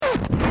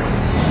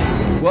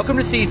Welcome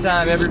to Seat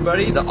Time,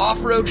 everybody, the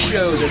off-road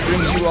show that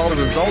brings you all the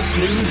results,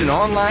 news, and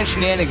online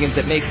shenanigans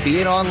that make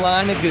being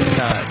online a good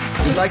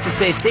time. We'd like to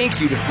say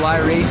thank you to Fly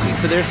Racing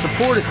for their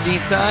support of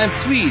Seat Time.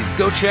 Please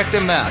go check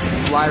them out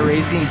at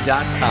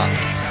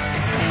flyracing.com.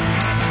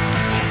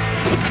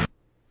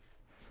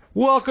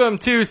 Welcome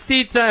to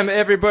Seat Time,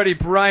 everybody.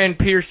 Brian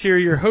Pierce here,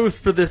 your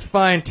host for this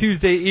fine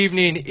Tuesday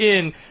evening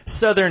in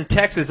Southern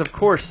Texas. Of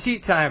course,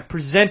 Seat Time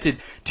presented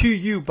to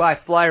you by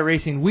Fly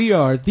Racing. We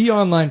are the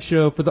online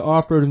show for the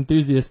off-road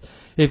enthusiasts.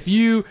 If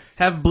you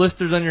have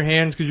blisters on your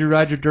hands because you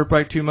ride your dirt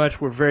bike too much,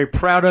 we're very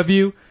proud of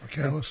you.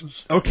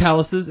 Or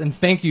calluses. And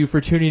thank you for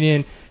tuning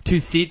in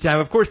to Seat Time.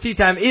 Of course, Seat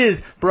Time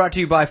is brought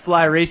to you by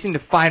Fly Racing, the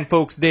fine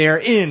folks there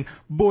in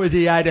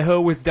Boise, Idaho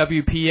with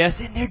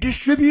WPS and their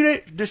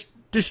distribution?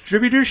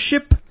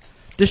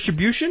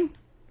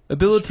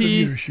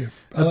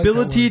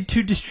 Ability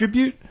to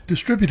distribute?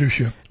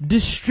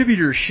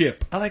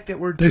 Distributorship. I like that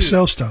word too. They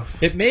sell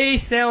stuff. It may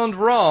sound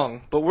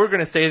wrong, but we're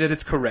going to say that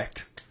it's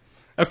correct.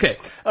 Okay.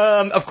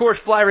 Of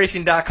course,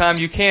 flyracing.com.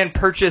 You can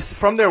purchase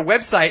from their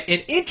website.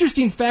 An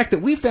interesting fact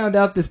that we found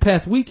out this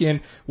past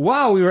weekend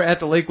while we were at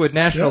the Lakewood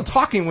National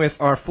talking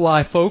with our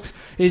Fly folks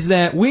is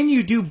that when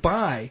you do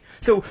buy,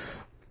 so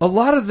a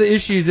lot of the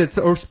issues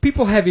or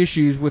people have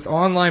issues with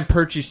online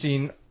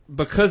purchasing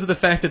because of the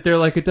fact that they're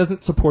like, it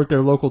doesn't support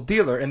their local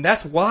dealer. And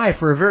that's why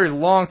for a very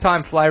long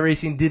time Fly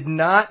Racing did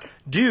not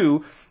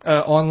do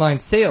online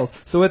sales.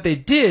 So what they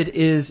did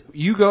is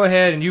you go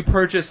ahead and you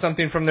purchase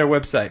something from their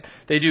website.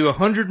 They do a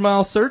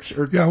 100-mile search.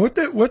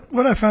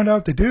 What I found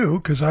out to do,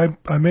 because I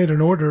made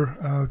an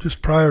order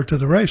just prior to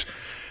the race,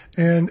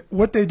 and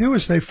what they do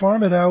is they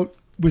farm it out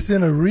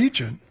within a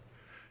region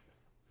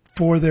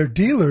for their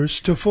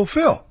dealers to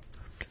fulfill.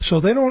 So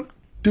they don't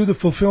do the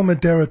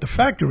fulfillment there at the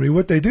factory.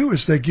 What they do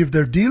is they give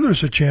their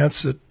dealers a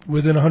chance that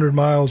within 100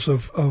 miles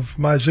of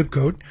my zip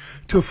code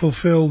to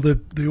fulfill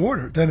the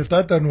order. Then if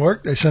that doesn't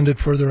work, they send it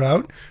further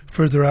out.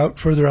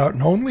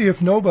 And only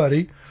if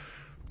nobody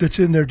that's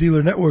in their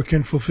dealer network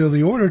can fulfill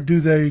the order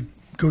do they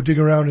go dig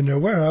around in their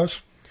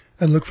warehouse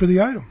and look for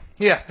the item.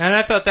 Yeah, and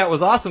I thought that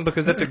was awesome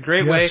because that's a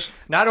great way,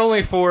 not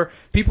only for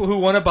people who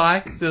want to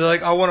buy, they're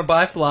like, I want to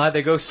buy Fly,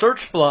 they go search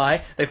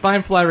Fly, they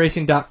find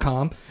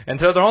flyracing.com, and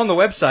so they're on the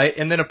website,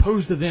 and then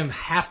opposed to them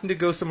having to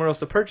go somewhere else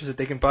to purchase it,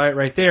 they can buy it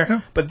right there.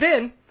 Yeah. But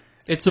then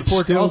it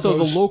supports also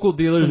the local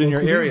dealers in your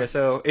area.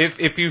 So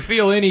if you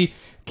feel any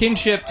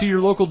kinship to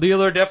your local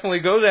dealer, definitely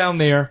go down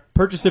there,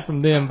 purchase it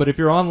from them. But if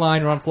you're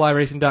online or on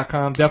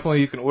flyracing.com,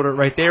 definitely you can order it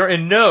right there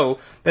and know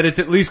that it's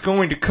at least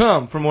going to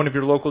come from one of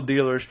your local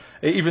dealers,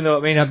 even though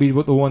it may not be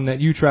the one that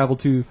you travel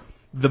to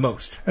the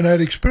most. And I'd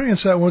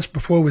experienced that once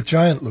before with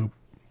Giant Loop.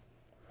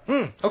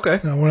 Okay.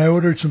 Now, when I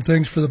ordered some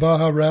things for the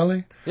Baja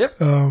Rally, it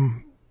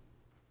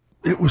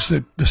was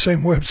the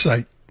same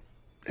website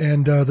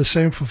and the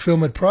same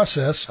fulfillment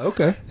process.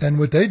 Okay. And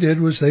what they did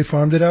was they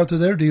farmed it out to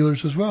their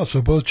dealers as well.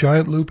 So both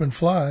Giant Loop and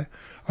Fly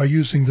are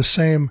using the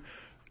same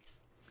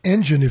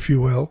engine, if you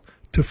will,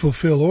 to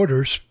fulfill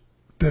orders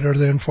that are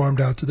then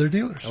farmed out to their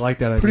dealers. I like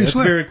that idea. That's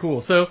very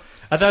cool. So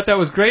I thought that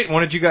was great.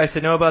 Wanted you guys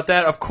to know about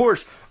that. Of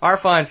course, our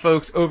fine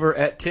folks over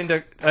at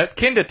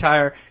Kenda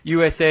Tire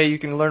USA. You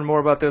can learn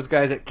more about those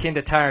guys at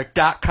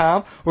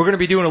kendatire.com. We're going to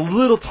be doing a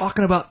little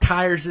talking about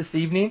tires this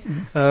evening.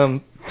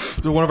 One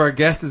of our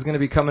guests is going to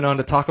be coming on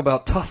to talk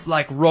about Tough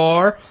Like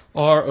Roar,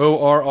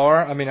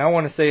 R-O-R-R. I mean, I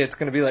want to say it's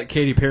going to be like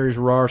Katy Perry's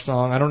Roar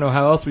song. I don't know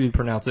how else we'd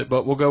pronounce it,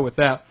 but we'll go with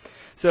that.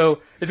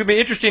 So it's going to be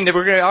interesting that we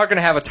are going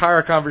to have a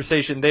tire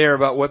conversation there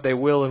about what they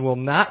will and will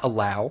not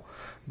allow.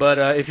 But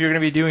if you're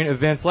going to be doing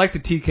events like the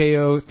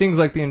TKO, things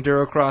like the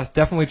Endurocross,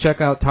 definitely check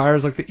out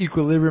tires like the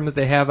Equilibrium that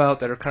they have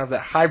out that are kind of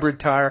that hybrid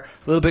tire,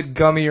 a little bit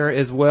gummier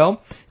as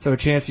well. So a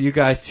chance for you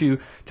guys to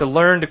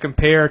learn, to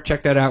compare.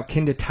 Check that out,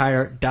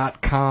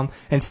 kendatire.com.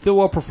 And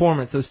Stillwell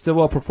Performance, so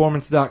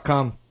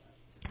stillwellperformance.com.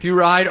 If you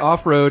ride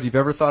off-road, you've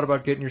ever thought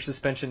about getting your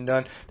suspension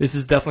done, this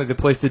is definitely the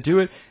place to do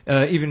it.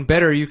 Even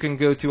better, you can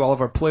go to all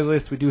of our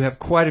playlists. We do have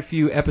quite a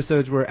few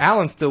episodes where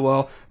Alan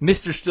Stillwell,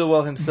 Mr.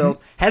 Stillwell himself,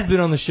 has been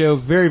on the show.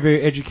 Very,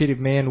 very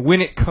educated man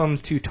when it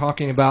comes to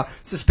talking about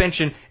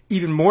suspension,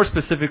 even more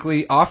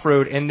specifically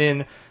off-road, and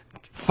then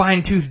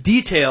fine-tooth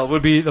detail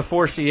would be the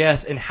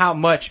 4CS and how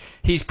much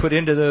he's put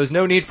into those.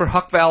 No need for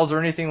huck valves or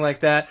anything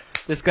like that.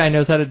 This guy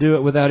knows how to do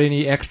it without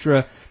any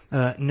extra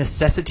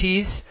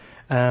necessities.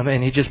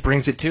 And he just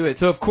brings it to it.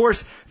 So, of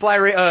course,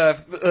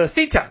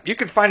 Seat Time. You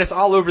can find us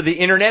all over the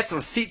internet. So,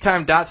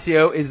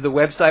 seattime.co is the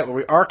website where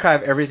we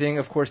archive everything.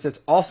 Of course, that's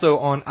also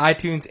on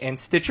iTunes and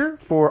Stitcher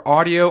for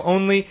audio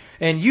only.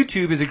 And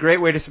YouTube is a great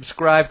way to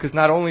subscribe because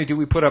not only do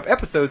we put up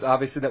episodes,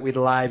 obviously, that we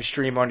live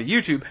stream onto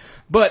YouTube,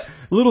 but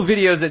little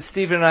videos that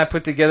Steven and I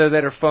put together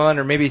that are fun,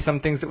 or maybe some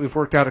things that we've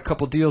worked out a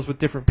couple deals with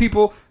different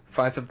people,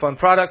 find some fun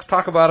products,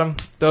 talk about them.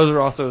 Those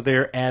are also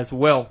there as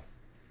well.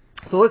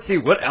 So let's see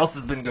what else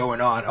has been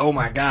going on. Oh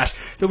my gosh.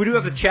 So we do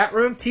have the chat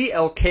room,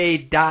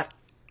 tlk.io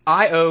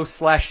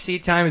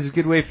 .io/seat time is a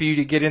good way for you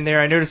to get in there.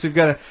 I noticed we've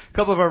got a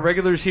couple of our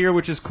regulars here,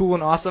 which is cool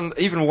and awesome.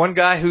 Even one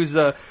guy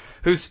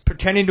who's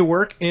pretending to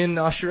work in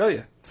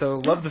Australia. So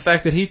love the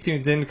fact that he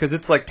tunes in because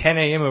it's like 10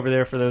 a.m. over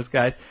there for those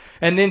guys.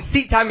 And then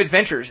Seat Time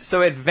Adventures.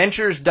 So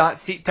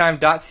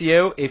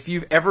adventures.seattime.co. If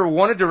you've ever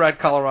wanted to ride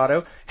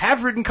Colorado,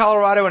 have ridden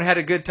Colorado and had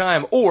a good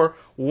time, or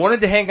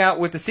wanted to hang out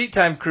with the Seat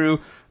Time crew,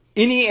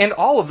 any and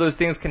all of those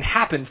things can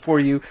happen for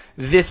you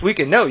this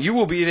weekend. No, you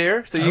will be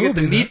there. So you get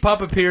to meet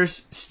Papa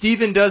Pierce.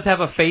 Steven does have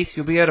a face.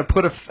 You'll be able to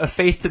put a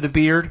face to the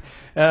beard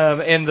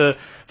and the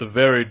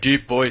very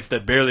deep voice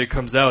that barely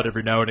comes out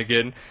every now and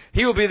again.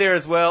 He will be there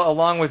as well,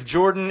 along with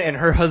Jordan and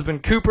her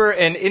husband Cooper.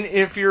 And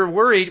if you're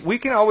worried, we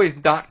can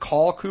always not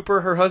call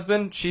Cooper her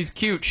husband. She's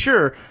cute,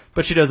 sure,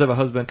 but she does have a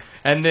husband.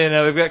 And then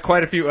we've got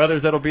quite a few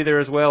others that'll be there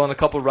as well, and a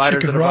couple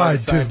riders that have already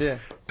signed in.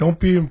 Don't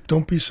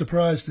be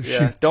surprised if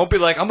she. Don't be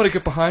like, I'm going to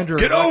get behind her.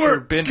 Get over.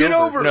 Get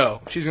over.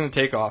 No, she's going to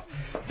take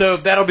off. So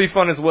that'll be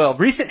fun as well.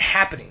 Recent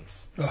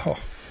happenings. Oh.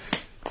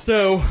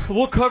 So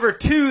we'll cover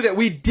two that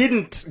we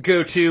didn't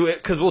go to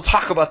because we'll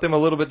talk about them a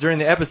little bit during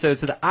the episode.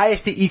 So the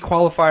ISTE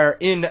qualifier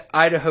in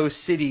Idaho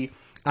City,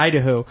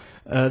 Idaho.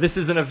 This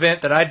is an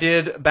event that I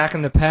did back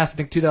in the past, I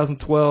think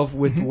 2012,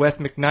 with Wes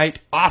McKnight.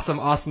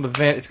 Awesome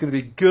event. It's going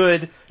to be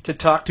good to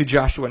talk to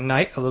Joshua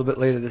Knight a little bit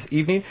later this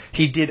evening.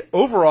 He did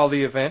overall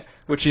the event,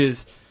 which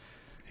is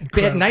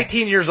at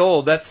 19 years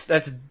old. That's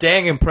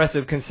dang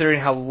impressive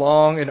considering how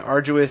long and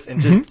arduous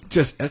and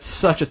just it's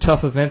such a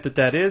tough event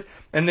that is.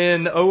 And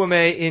then the OMA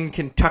in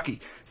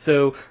Kentucky.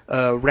 So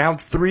round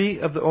 3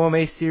 of the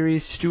OMA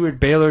series, Stuart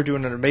Baylor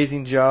doing an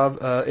amazing job.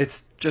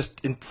 It's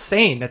just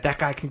insane that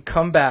guy can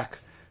come back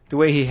the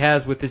way he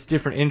has with his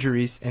different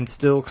injuries and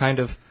still kind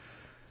of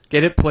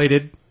get it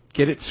plated,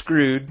 get it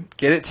screwed,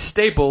 get it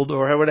stapled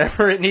or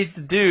whatever it needs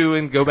to do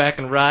and go back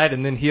and ride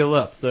and then heal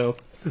up. So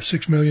the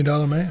 $6 million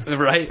man.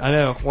 Right, I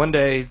know. One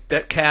day,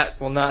 that cat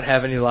will not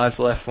have any lives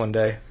left one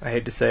day. I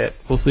hate to say it.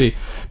 We'll see.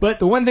 But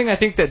the one thing I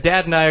think that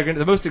Dad and I are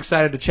the most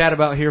excited to chat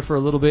about here for a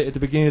little bit at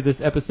the beginning of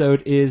this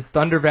episode is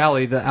Thunder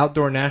Valley, the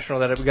outdoor national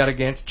that we got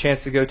a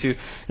chance to go to.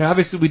 Now,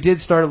 obviously, we did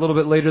start a little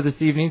bit later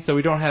this evening, so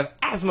we don't have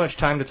as much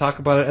time to talk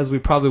about it as we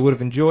probably would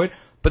have enjoyed.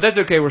 But that's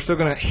okay. We're still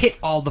going to hit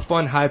all the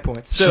fun high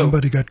points. So,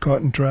 somebody got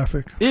caught in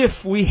traffic.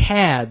 If we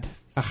had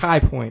a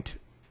high point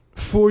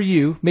for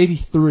you, maybe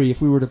 3,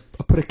 if we were to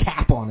put a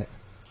cap on it,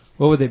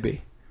 what would they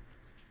be?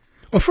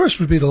 Well, first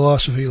would be the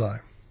loss of Eli.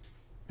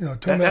 You know,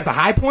 that's a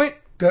high point?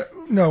 That's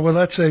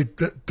a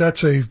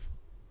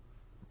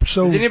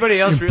so. Does anybody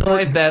else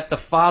realize that the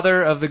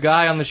father of the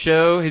guy on the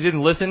show, he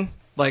didn't listen?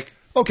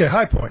 Okay,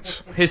 high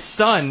points. His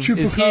son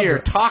is here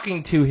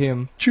talking to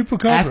him,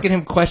 Chupacabra, asking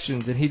him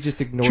questions, and he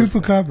just ignores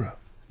Chupacabra.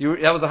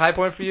 That was a high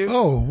point for you?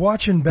 Oh,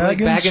 watching Baggins. Blake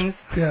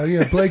Baggins.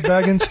 Yeah, Blake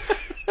Baggins.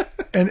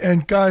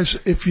 and guys,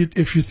 if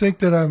you think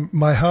that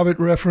my Hobbit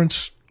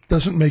reference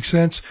doesn't make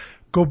sense,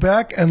 go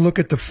back and look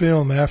at the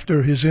film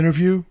after his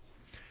interview.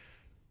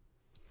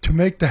 To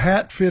make the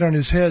hat fit on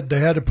his head, they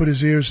had to put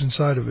his ears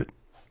inside of it.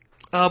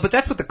 But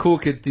that's what the cool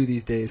kids do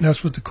these days.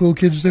 That's what the cool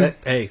kids do?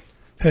 Hey,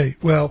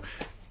 well,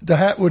 the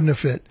hat wouldn't have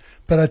fit.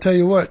 But I tell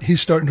you what,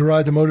 he's starting to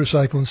ride the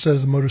motorcycle instead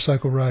of the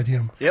motorcycle ride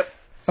him. Yep.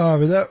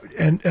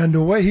 And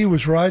the way he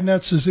was riding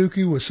that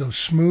Suzuki was so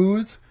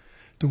smooth.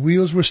 The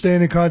wheels were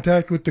staying in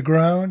contact with the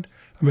ground.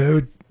 I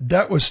mean,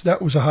 that was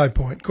a high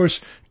point. Of course,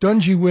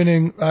 Dungey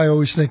winning, I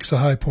always think is a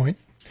high point.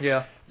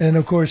 Yeah. And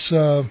of course,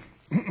 I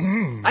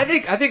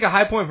think a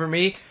high point for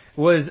me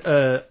was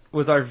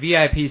our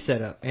VIP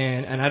setup,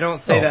 and I don't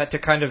say that to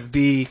kind of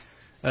be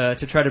to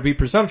try to be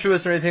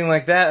presumptuous or anything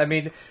like that. I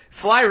mean,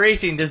 Fly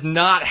Racing does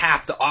not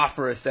have to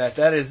offer us that.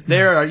 That is,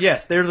 they're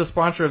the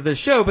sponsor of this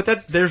show,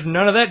 but there's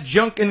none of that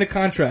junk in the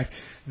contract.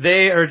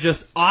 They are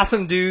just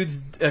awesome dudes.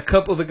 A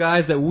couple of the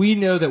guys that we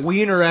know that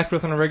we interact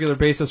with on a regular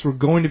basis were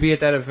going to be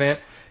at that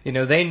event. You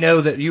know, they know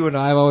that you and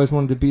I have always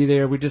wanted to be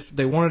there.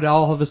 They wanted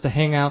all of us to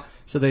hang out,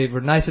 so they were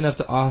nice enough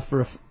to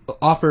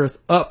offer us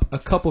up a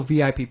couple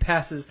VIP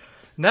passes,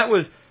 and that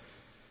was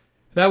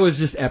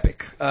just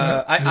epic.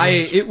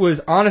 It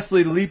was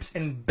honestly leaps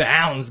and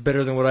bounds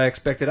better than what I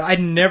expected. I'd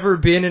never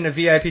been in a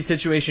VIP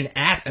situation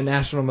at a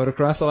national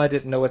motocross, so I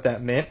didn't know what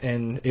that meant,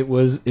 and it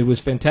was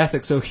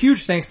fantastic. So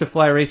huge thanks to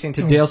Fly Racing,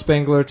 to Dale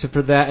Spangler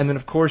for that, and then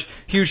of course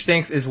huge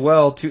thanks as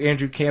well to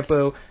Andrew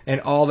Campo and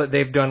all that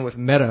they've done with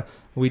Meta.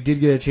 We did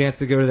get a chance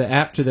to go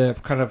to the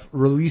kind of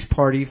release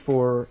party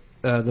for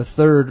the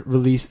third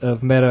release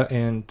of Meta,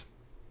 and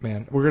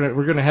man,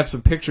 we're gonna have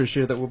some pictures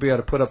here that we'll be able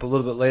to put up a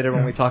little bit later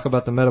when we talk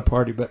about the Meta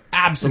party. But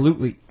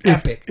absolutely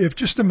epic. If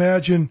just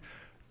imagine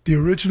the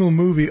original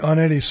movie On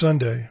Any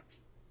Sunday,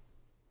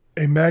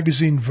 a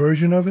magazine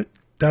version of it.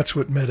 That's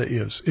what Meta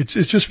is. It's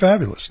just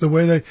fabulous the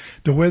way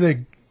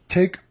they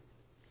take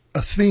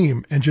a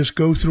theme and just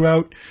go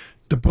throughout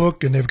the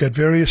book, and they've got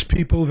various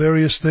people,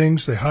 various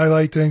things. They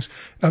highlight things.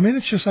 I mean,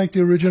 it's just like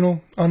the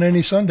original On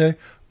Any Sunday,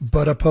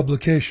 but a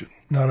publication,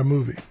 not a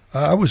movie.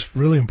 I was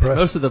really impressed.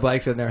 Most of the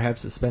bikes in there have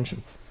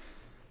suspension.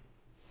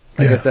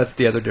 I guess that's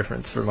the other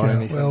difference from On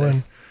Any Sunday. Well,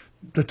 and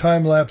the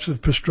time lapse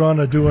of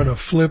Pastrana doing a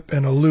flip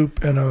and a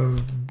loop and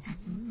a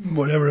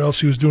whatever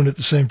else he was doing at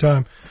the same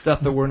time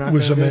Stuff that we're not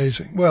was gonna do.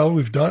 amazing. Well,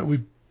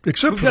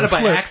 except We've for done the it by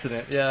flip.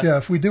 accident, yeah. Yeah,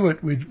 if we do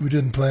it, we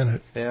didn't plan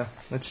it. Yeah,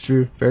 that's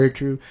true. Very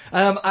true.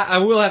 I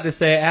will have to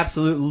say,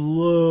 absolute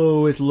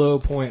lowest low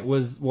point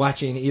was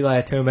watching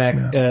Eli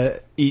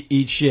Tomac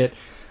eat shit.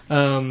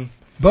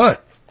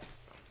 But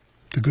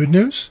the good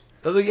news,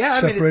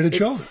 separated it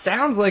shoulder.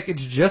 sounds like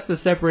it's just a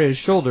separated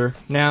shoulder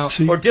now,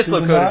 See- or see the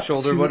dislocated knot?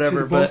 shoulder, See the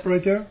whatever. bump But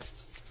right there,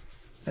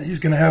 and he's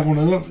going to have one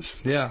of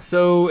those. yeah,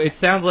 so it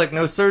sounds like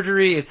no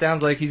surgery. It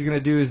sounds like he's going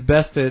to do his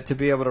best to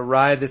be able to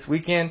ride this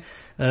weekend.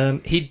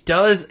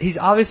 He's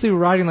obviously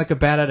riding like a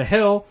bat out of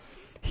hell.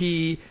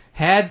 He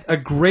had a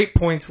great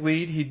points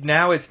lead.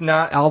 Now it's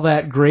not all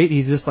that great.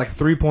 He's just like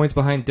 3 points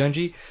behind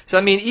Dungey. So,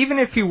 I mean, even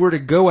if he were to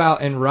go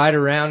out and ride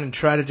around and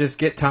try to just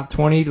get top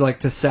 20, like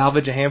to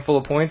salvage a handful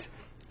of points,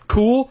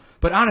 cool.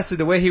 But honestly,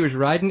 the way he was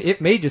riding,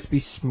 it may just be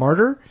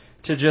smarter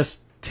to just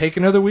take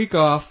another week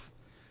off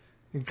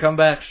and come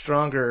back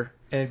stronger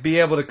and be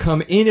able to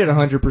come in at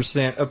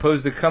 100%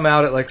 opposed to come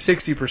out at like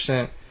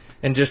 60%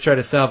 and just try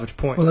to salvage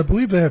points. Well, I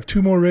believe they have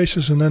 2 more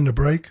races and then the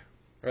break.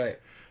 Right.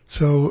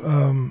 So,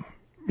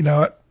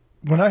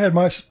 when I had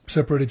my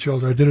separated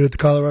shoulder, I did it at the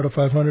Colorado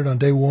 500 on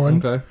day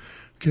 1.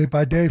 Okay,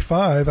 by day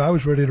 5, I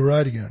was ready to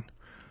ride again.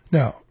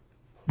 Now,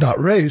 not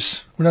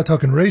race. We're not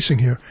talking racing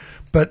here.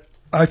 But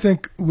I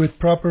think with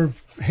proper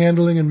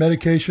handling and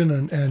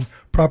medication and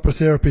proper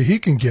therapy he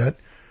can get,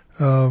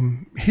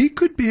 he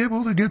could be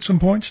able to get some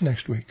points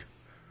next week.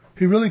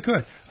 He really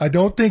could. I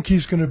don't think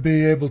he's going to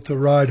be able to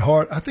ride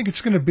hard. I think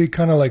it's going to be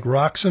kind of like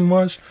Roxon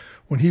was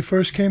when he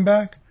first came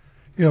back.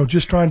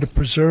 Just trying to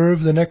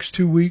preserve the next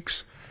 2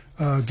 weeks,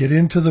 get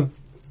into the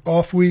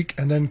off week,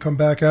 and then come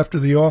back after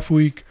the off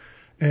week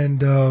and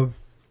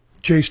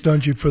chase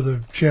Dungey for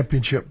the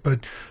championship. But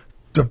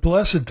the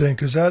blessed thing,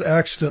 because that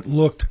accident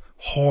looked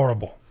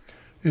horrible.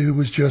 It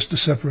was just a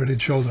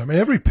separated shoulder. I mean,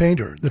 every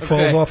painter that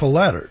falls off a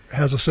ladder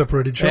has a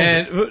separated shoulder.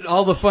 And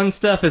all the fun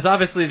stuff is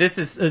obviously this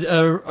is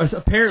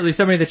apparently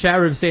somebody in the chat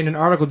room saying an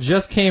article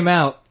just came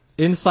out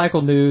in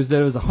Cycle News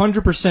that it was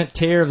 100%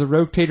 tear of the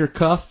rotator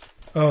cuff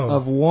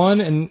of one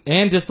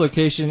and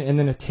dislocation and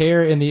then a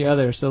tear in the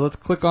other. So let's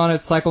click on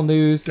it. Cycle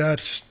News.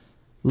 That's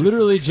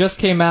literally just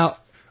came out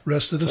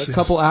rest of the season. A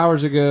couple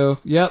hours ago.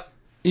 Yep.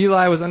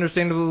 Eli was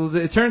understandable.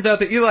 It turns out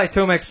that Eli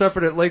Tomac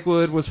suffered at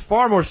Lakewood was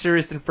far more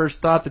serious than first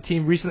thought. The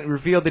team recently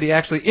revealed that he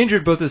actually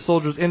injured both his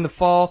shoulders in the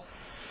fall.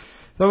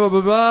 Blah, blah, blah,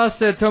 blah,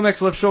 said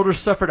Tomac's left shoulder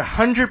suffered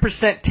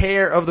 100%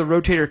 tear of the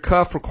rotator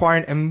cuff,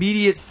 requiring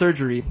immediate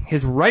surgery.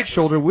 His right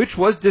shoulder, which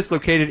was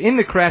dislocated in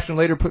the crash and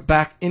later put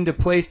back into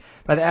place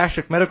by the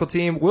Ashok medical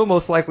team, will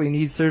most likely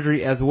need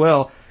surgery as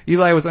well.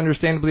 Eli was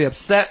understandably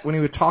upset when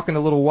he was talking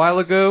a little while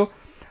ago.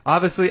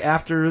 Obviously,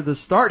 after the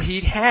start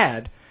he'd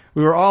had,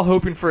 we were all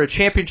hoping for a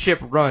championship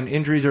run.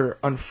 Injuries are an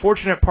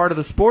unfortunate part of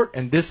the sport,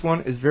 and this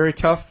one is very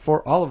tough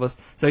for all of us.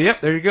 So, yep,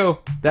 there you go.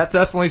 That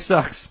definitely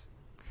sucks.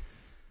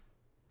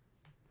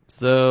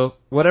 So,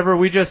 whatever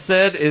we just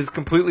said is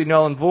completely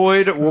null and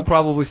void. We'll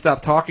probably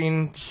stop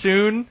talking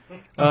soon.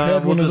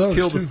 We'll just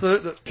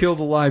kill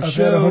the live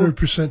show. I've had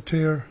 100%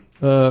 tear.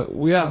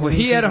 Well,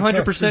 he had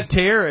 100%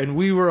 tear, and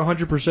we were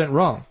 100%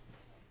 wrong.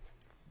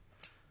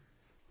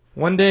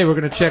 One day we're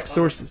going to check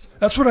sources.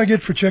 That's what I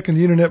get for checking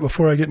the internet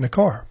before I get in the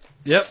car.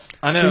 Yep,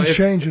 I know. Things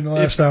change in the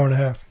last hour and a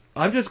half.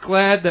 I'm just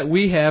glad that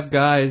we have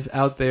guys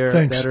out there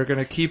that are going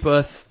to keep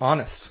us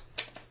honest.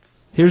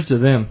 Here's to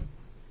them.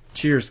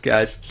 Cheers,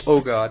 guys.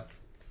 Oh, God.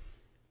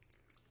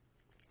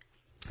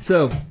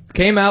 So,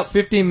 came out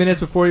 15 minutes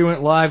before you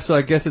went live, so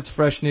I guess it's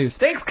fresh news.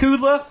 Thanks,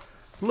 Kudla.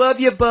 Love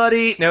you,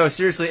 buddy. No,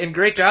 seriously, and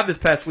great job this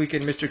past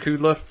weekend, Mr.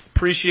 Kudla.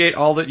 Appreciate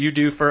all that you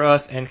do for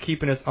us and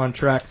keeping us on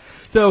track.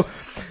 So,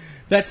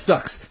 that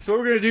sucks. So what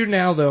we're going to do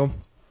now, though,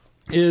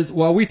 is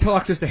while we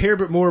talk just a hair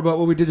bit more about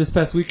what we did this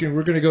past weekend,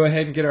 we're going to go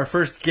ahead and get our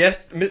first guest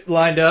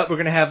lined up. We're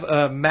going to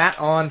have Matt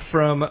on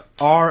from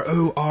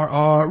RORR.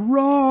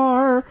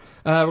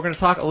 We're going to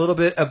talk a little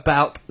bit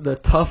about the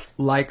Tough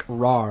Like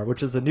RAR,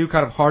 which is a new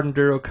kind of hard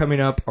enduro coming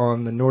up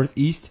on the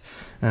Northeast.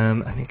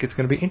 I think it's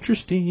going to be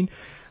interesting.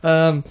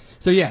 So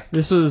yeah,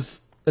 this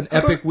was an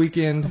epic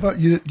weekend. How about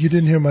you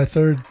didn't hear my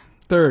third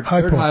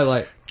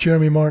highlight.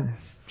 Jeremy Martin.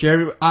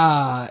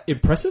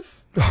 Impressive?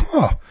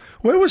 Oh,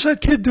 where was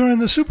that kid during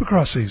the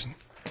Supercross season?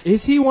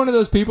 Is he one of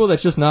those people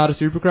that's just not a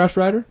Supercross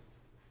rider?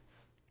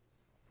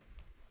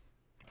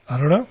 I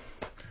don't know.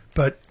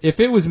 But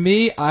if it was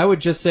me, I would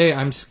just say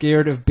I'm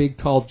scared of big,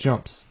 tall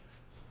jumps.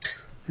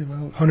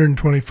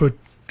 120-foot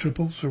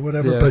triples or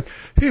whatever. Yeah. But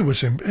he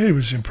was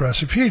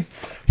impressive. He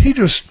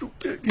just,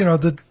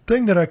 the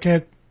thing that I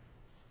can't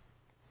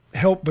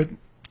help but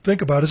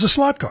think about is a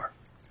slot car.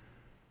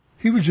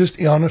 He was just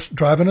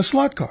driving a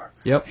slot car.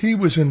 Yep. He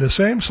was in the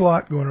same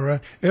slot going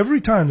around. Every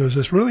time there was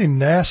this really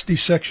nasty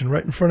section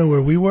right in front of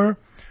where we were,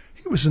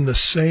 he was in the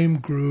same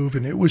groove,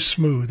 and it was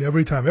smooth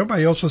every time.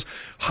 Everybody else was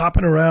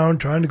hopping around,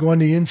 trying to go on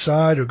the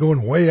inside or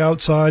going way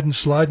outside and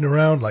sliding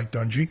around like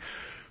Dungey.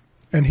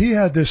 And he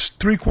had this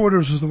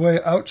 3/4 of the way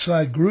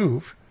outside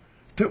groove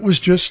that was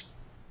just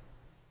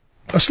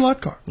a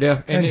slot car.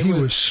 Yeah, and he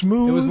was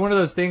smooth. It was one of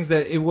those things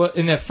that it was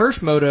in that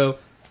first moto.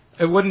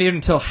 It wasn't even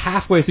until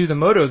halfway through the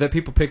moto that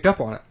people picked up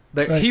on it.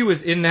 That Right. he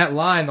was in that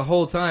line the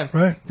whole time,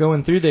 Right.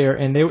 going through there,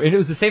 and it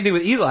was the same thing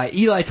with Eli.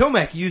 Eli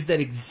Tomac used that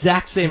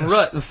exact same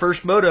rut the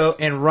first moto,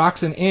 and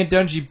Roxon and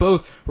Dungey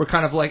both were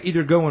kind of like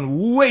either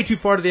going way too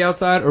far to the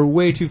outside or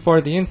way too far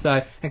to the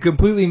inside, and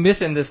completely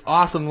missing this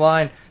awesome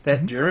line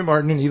that Jeremy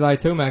Martin and Eli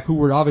Tomac, who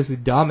were obviously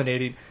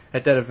dominating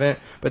at that event.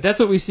 But that's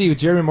what we see with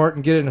Jeremy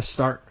Martin getting a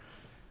start.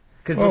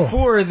 Because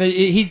before,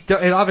 he's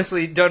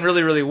obviously done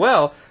really, really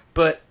well,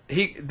 but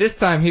this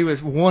time he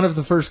was one of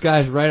the first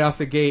guys right off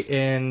the gate,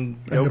 and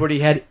nobody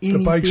had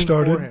anything the bike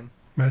started. for him.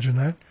 Imagine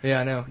that.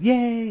 Yeah, I know.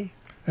 Yay!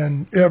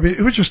 And I mean,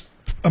 it was just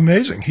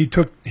amazing. He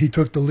took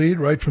the lead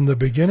right from the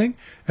beginning,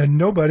 and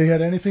nobody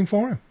had anything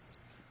for him.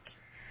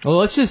 Well,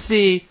 let's just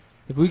see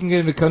if we can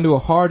get him to come to a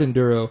hard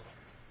enduro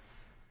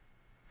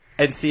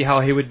and see how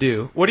he would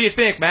do. What do you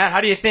think, Matt?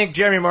 How do you think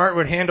Jeremy Martin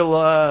would handle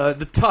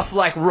the tough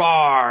like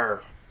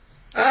roar?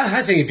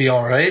 I think he'd be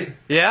all right.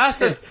 Yeah.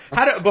 So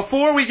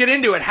before we get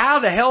into it, how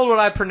the hell would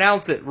I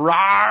pronounce it?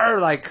 Roar,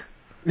 like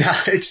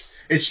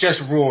It's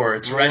just Roar.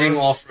 It's Reading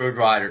Off-Road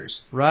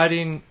Riders.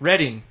 Reading.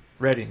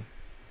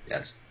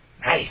 Yes.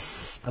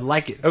 Nice. I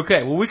like it.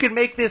 Okay. Well, we can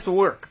make this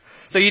work.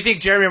 So you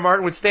think Jeremy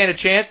Martin would stand a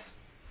chance?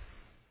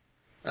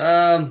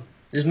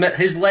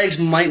 His legs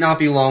might not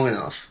be long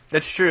enough.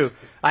 That's true.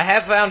 I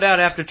have found out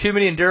after too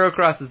many enduro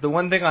crosses, the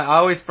one thing I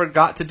always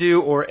forgot to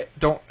do or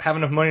don't have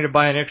enough money to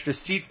buy an extra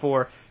seat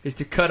for is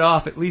to cut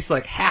off at least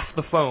like half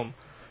the foam.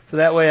 So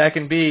that way I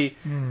can be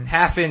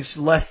half-inch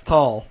less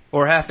tall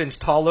or half-inch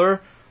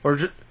taller, or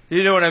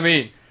you know what I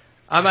mean.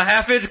 I'm a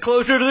half-inch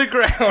closer to the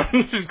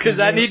ground because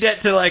I need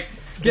that to like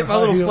get my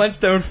little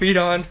Flintstone feet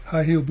on.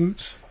 High heel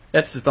boots.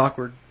 That's just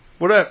awkward.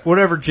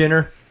 Whatever,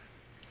 Jenner.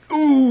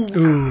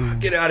 Ooh.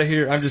 Get out of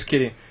here. I'm just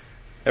kidding.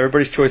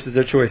 Everybody's choice is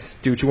their choice.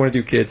 Do what you want to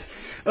do, kids.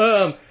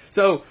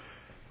 So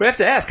we have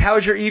to ask, how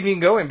is your evening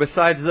going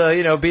besides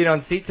being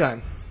on seat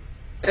time?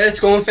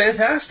 It's going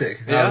fantastic.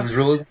 Yeah? I was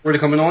really looking forward to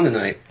coming on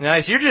tonight.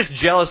 Nice. You're just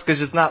jealous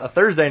because it's not a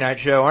Thursday night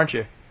show, aren't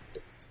you?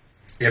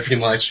 Yeah, pretty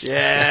much.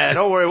 Yeah,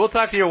 don't worry. We'll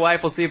talk to your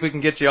wife. We'll see if we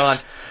can get you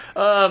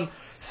on.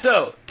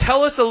 So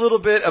tell us a little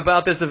bit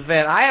about this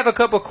event. I have a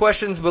couple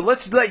questions, but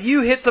let's let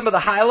you hit some of the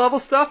high-level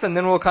stuff, and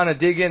then we'll kind of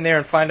dig in there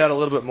and find out a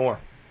little bit more.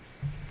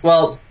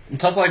 Well,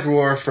 Tough Like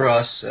Roar for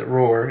us at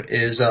Roar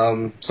is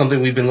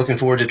something we've been looking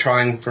forward to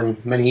trying for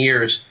many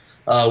years.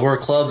 We're a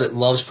club that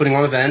loves putting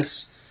on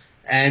events,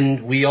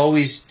 and we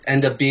always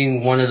end up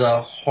being one of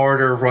the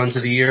harder runs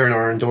of the year in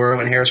our Enduro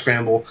and Hare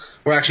Scramble.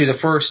 We're actually the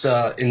first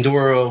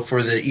Enduro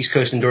for the East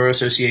Coast Enduro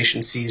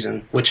Association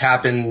season, which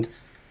happened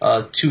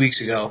 2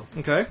 weeks ago.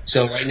 Okay.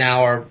 So right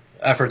now our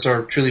efforts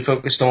are truly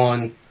focused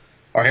on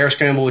our Hare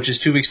Scramble, which is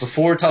 2 weeks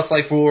before Tough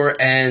Like Roar,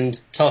 and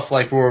Tough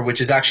Like Roar,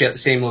 which is actually at the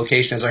same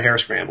location as our Hare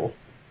Scramble.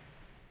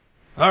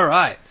 All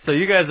right. So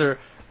you guys are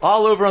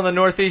all over on the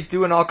Northeast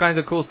doing all kinds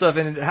of cool stuff.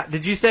 And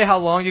did you say how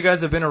long you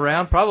guys have been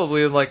around?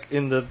 Probably like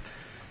in the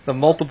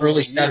multiple Early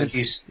years.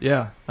 70s.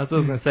 Yeah, that's what I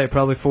was going to say.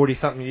 Probably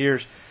 40-something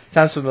years.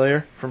 Sounds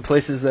familiar from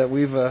places that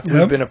we've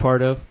been a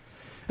part of.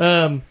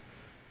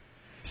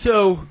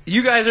 So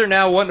you guys are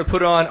now wanting to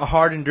put on a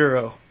hard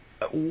enduro.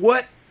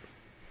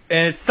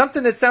 And it's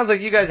something that sounds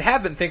like you guys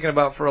have been thinking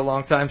about for a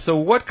long time. So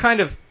what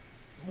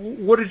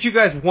did you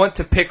guys want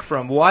to pick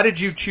from? Why did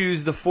you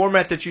choose the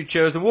format that you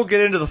chose? And we'll get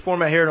into the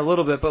format here in a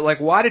little bit, but like,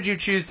 why did you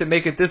choose to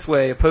make it this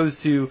way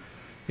opposed to,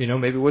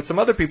 maybe what some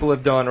other people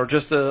have done, or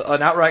just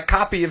an outright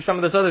copy of some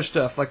of this other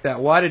stuff like that?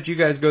 Why did you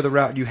guys go the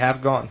route you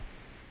have gone?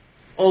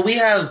 Well, we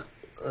have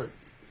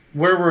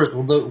where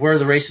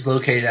the race is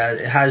located at.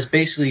 It has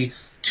basically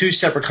two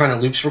separate kind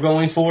of loops we're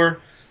going for.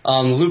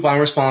 The loop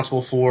I'm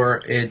responsible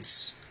for,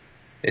 it's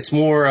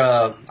more,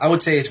 I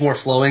would say it's more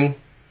flowing,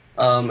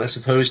 as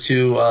opposed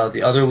to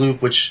the other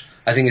loop, which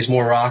I think is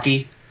more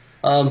rocky.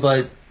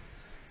 But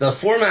the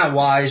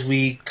format-wise,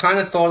 we kind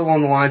of thought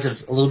along the lines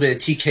of a little bit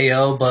of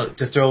TKO, but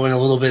to throw in a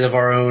little bit of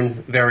our own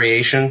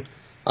variation.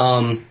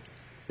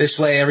 This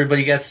way,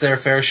 everybody gets their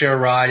fair share of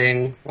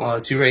riding.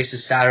 2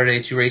 races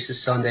Saturday, 2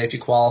 races Sunday if you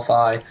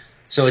qualify.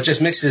 So it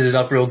just mixes it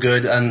up real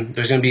good, and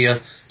there's going to be a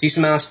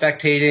decent amount of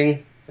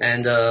spectating,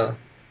 and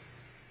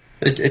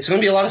it's going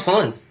to be a lot of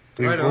fun.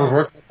 We're working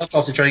our butts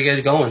off to try to get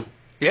it going.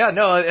 Yeah,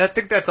 no, I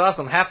think that's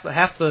awesome. Half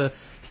the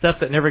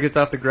stuff that never gets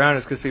off the ground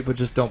is because people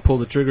just don't pull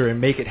the trigger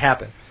and make it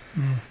happen.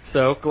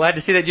 So glad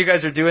to see that you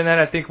guys are doing that.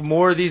 I think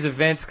more of these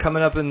events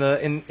coming up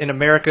in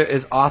America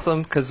is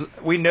awesome, because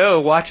we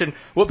know watching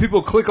what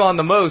people click on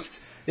the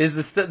most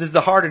is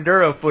the hard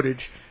enduro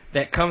footage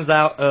that comes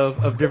out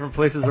of different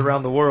places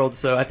around the world.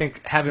 So I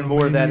think having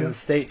more of that in the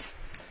States.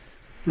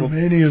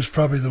 Romania is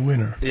probably the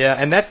winner. Yeah,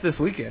 and that's this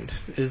weekend,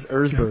 is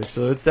Erzberg. Yep.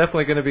 So it's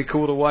definitely going to be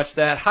cool to watch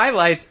that.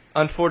 Highlights,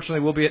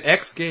 unfortunately, will be at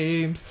X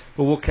Games,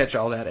 but we'll catch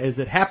all that as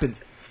it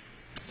happens.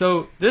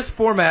 So this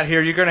format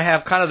here, you're going to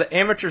have kind of the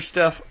amateur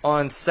stuff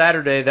on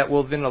Saturday that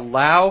will then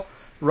allow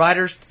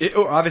riders,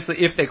 or obviously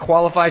if they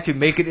qualify, to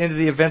make it into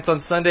the events on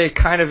Sunday,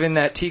 kind of in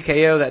that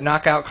TKO, that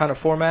knockout kind of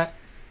format.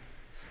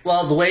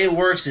 Well, the way it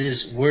works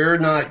is we're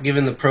not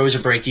giving the pros a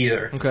break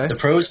either. Okay. The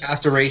pros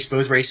have to race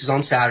both races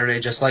on Saturday,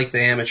 just like the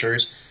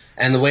amateurs.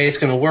 And the way it's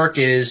going to work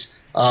is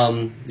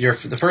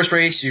the first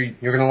race, you're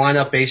going to line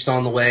up based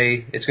on the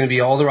way it's going to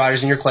be all the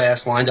riders in your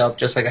class lined up,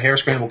 just like a hare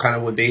scramble kind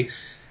of would be.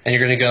 And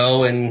you're going to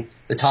go in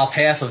the top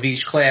half of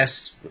each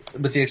class,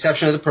 with the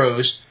exception of the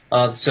pros.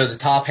 So the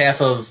top half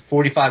of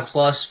 45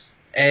 plus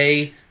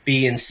A,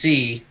 B, and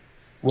C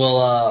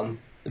will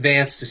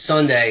advance to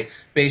Sunday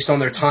based on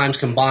their times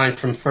combined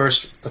from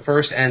the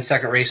first and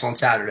second race on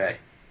Saturday.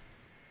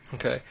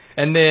 Okay.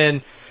 And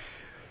then,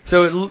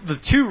 so the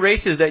two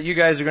races that you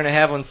guys are going to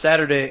have on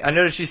Saturday, I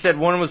noticed you said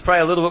one was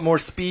probably a little bit more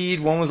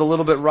speed, one was a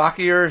little bit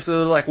rockier,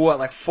 so like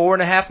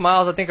 4.5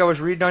 miles, I think I was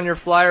reading on your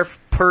flyer,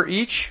 per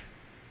each?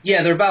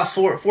 Yeah, they're about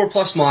four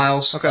plus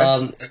miles.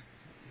 Okay.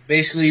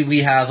 Basically,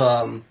 we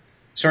have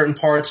certain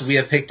parts we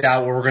have picked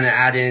out where we're going to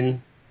add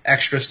in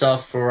extra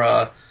stuff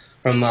for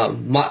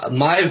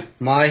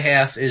my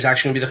half is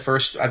actually going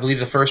to be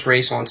the first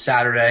race on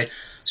Saturday.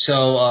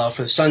 So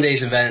for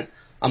Sunday's event,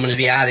 I'm going to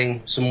be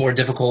adding some more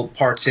difficult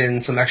parts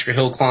in, some extra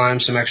hill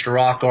climbs, some extra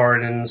rock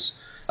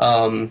gardens.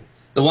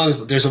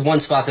 There's one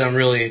spot that I'm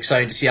really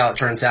excited to see how it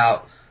turns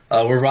out.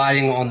 We're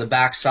riding on the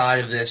back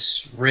side of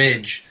this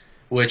ridge,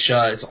 which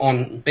is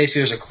on,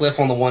 basically there's a cliff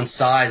on the one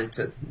side.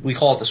 We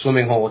call it the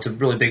swimming hole. It's a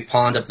really big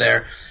pond up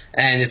there,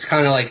 and it's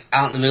kind of like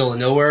out in the middle of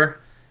nowhere.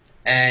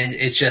 And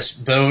it's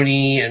just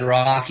bony and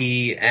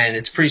rocky, and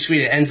it's pretty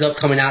sweet. It ends up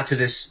coming out to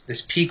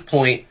this peak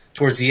point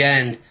towards the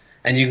end,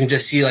 and you can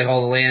just see like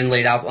all the land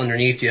laid out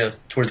underneath you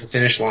towards the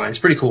finish line. It's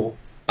pretty cool.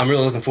 I'm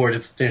really looking forward to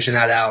finishing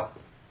that out.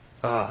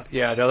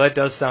 Yeah, no, that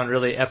does sound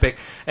really epic.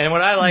 And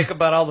what I like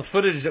about all the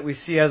footage that we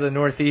see out of the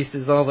Northeast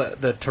is all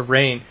the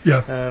terrain.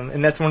 Yeah.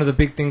 And that's one of the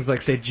big things,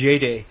 like, say,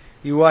 J-Day.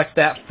 You watch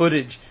that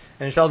footage,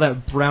 and it's all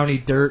that browny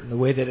dirt and the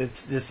way that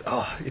it's just,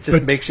 it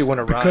just makes you want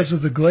to ride. Because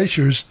of the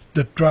glaciers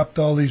that dropped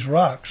all these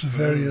rocks of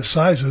various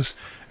sizes,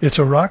 it's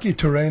a rocky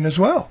terrain as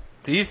well.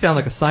 So you sound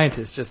like a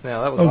scientist just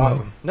now. That was Oh,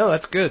 awesome. well. No,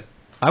 that's good.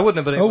 I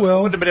wouldn't have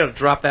been able to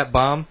drop that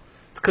bomb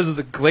because of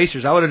the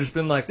glaciers. I would have just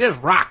been like, there's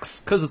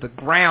rocks because of the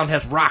ground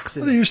has rocks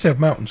in Well, they it. used to have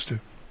mountains too.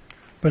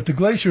 But the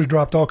glaciers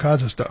dropped all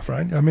kinds of stuff,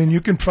 right? I mean,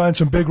 you can find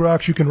some big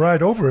rocks you can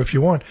ride over if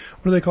you want.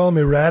 What do they call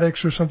them,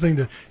 erratics or something?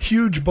 The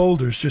huge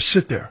boulders just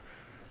sit there.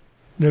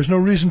 There's no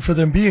reason for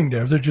them being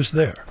there. They're just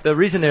there. The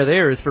reason they're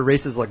there is for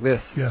races like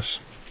this. Yes.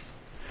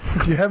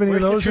 Do you have any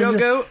of Where's the those? trail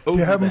go? Do you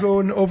Over have them that.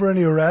 going over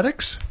any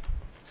erratics?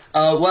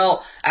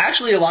 Well,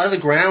 actually, a lot of the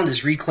ground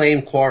is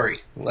reclaimed quarry.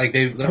 Like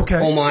they're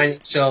coal mining,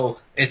 so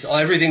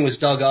everything was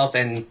dug up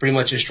and pretty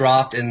much just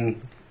dropped,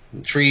 and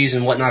trees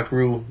and whatnot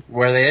grew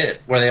where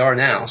they are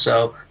now.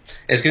 So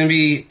it's gonna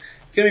be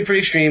pretty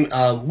extreme.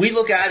 We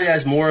look at it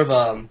as more of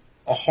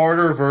a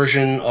harder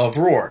version of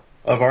Roar,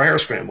 of our hare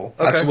scramble.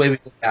 That's Okay. the way we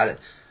look at it.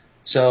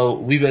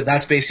 So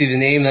that's basically the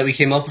name that we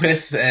came up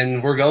with,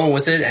 and we're going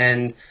with it.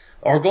 And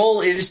our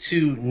goal is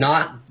to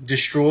not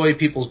destroy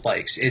people's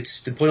bikes.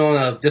 It's to put on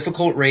a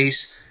difficult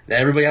race that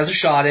everybody has a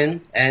shot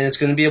in, and it's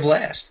going to be a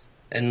blast.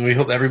 And we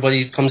hope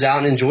everybody comes out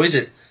and enjoys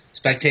it.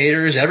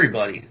 Spectators,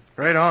 everybody.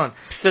 Right on.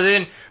 So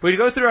then we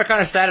go through our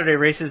kind of Saturday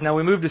races. Now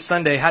we move to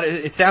Sunday.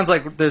 It sounds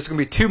like there's going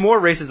to be two more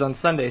races on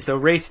Sunday. So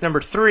race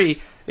number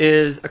 3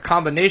 is a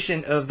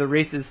combination of the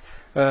races,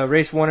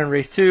 race 1 and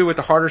race 2, with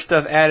the harder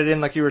stuff added in,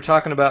 like you were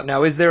talking about.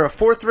 Now, is there a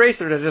fourth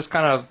race, or to just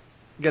kind of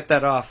get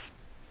that off?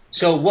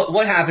 So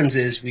what happens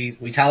is we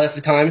tally up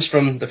the times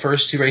from the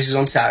first two races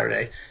on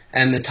Saturday,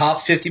 and the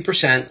top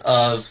 50%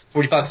 of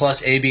 45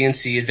 plus A, B, and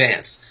C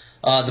advance.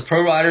 The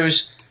pro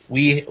riders,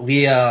 we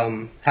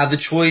have the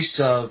choice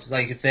of,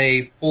 like, if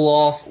they pull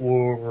off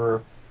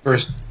or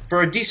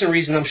for a decent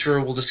reason, I'm sure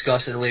we'll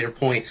discuss at a later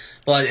point.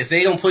 But if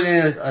they don't put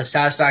in a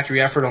satisfactory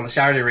effort on the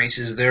Saturday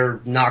races, they're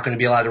not going to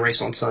be allowed to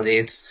race on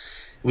Sunday.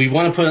 We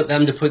want to put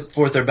them to put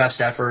forth their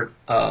best effort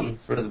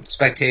for the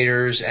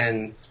spectators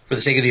and for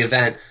the sake of the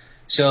event.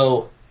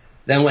 So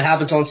then what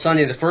happens on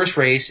Sunday, the first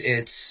race,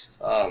 it's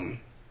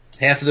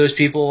half of those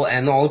people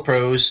and all the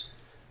pros,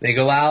 they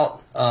go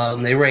out,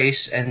 they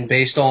race, and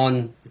based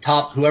on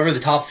whoever the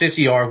top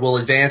 50 are will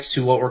advance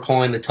to what we're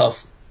calling the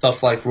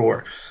Tough Like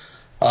Roar.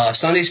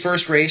 Sunday's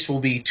first race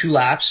will be 2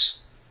 laps.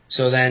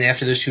 So then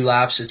after those 2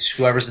 laps, it's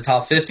whoever's the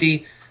top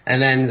 50,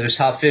 and then those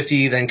top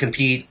 50 then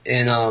compete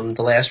in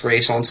the last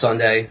race on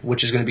Sunday,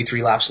 which is going to be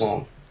 3 laps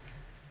long.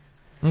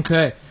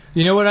 Okay.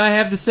 You know what I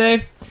have to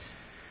say?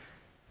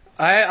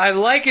 I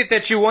like it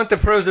that you want the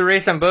pros to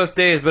race on both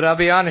days, but I'll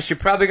be honest, you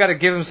probably got to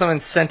give them some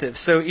incentive.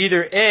 So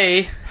either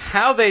A,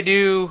 how they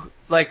do,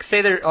 like,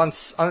 say they're on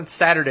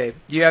Saturday,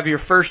 you have your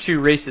first 2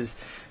 races.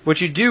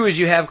 What you do is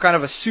you have kind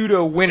of a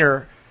pseudo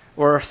winner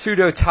or a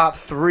pseudo top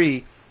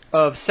 3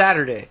 of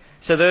Saturday.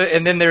 So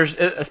and then there's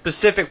a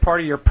specific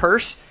part of your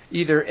purse.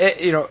 Either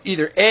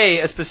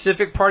a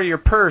specific part of your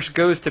purse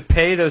goes to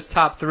pay those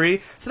top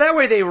 3. So that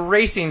way they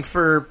racing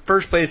for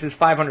first place is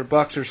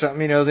 $500 or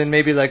something, then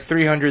maybe like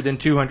 300, then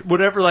 200,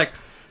 whatever, like,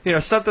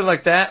 something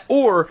like that.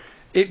 Or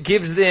it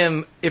gives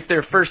them, if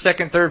they're first,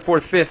 second, third,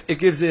 fourth, fifth, it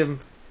gives them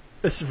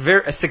a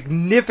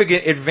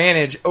significant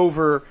advantage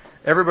over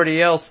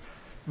everybody else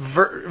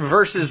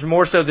versus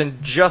more so than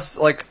just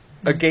like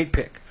a gate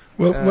pick.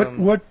 Well,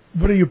 what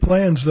are your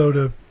plans though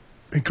to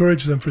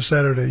encourage them for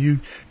Saturday?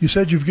 You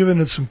said you've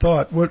given it some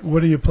thought. What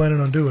are you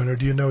planning on doing, or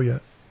do you know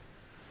yet?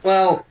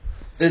 Well,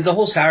 the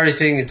whole Saturday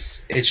thing,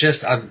 it's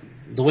just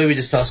the way we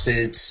discussed it.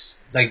 It's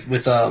like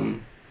with the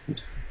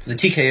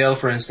TKO,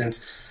 for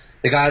instance,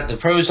 the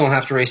pros don't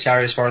have to race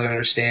Saturday as far as I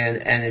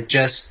understand, and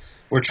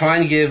we're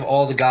trying to give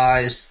all the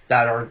guys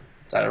that are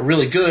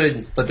really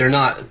good, but they're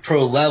not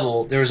pro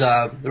level. There was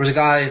a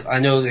guy I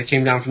know that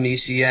came down from the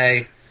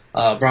ECA,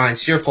 Brian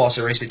Searfoss,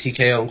 that raced at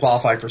TKO and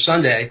qualified for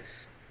Sunday,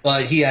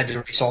 but he had to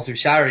race all through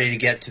Saturday to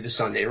get to the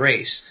Sunday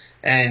race.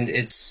 And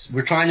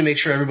we're trying to make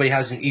sure everybody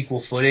has an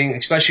equal footing,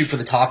 especially for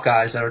the top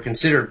guys that are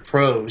considered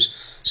pros.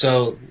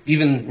 So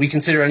even we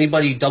consider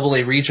anybody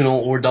AA regional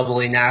or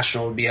AA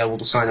national to be able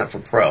to sign up for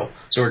pro.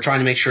 So we're trying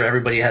to make sure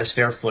everybody has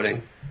fair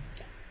footing.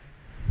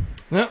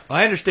 No,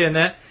 I understand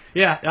that.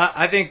 Yeah,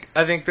 I think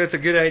that's a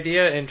good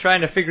idea, and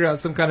trying to figure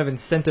out some kind of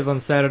incentive on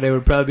Saturday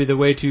would probably be the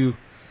way to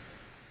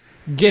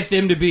get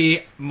them to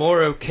be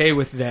more okay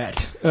with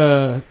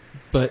that.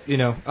 But,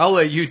 I'll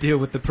let you deal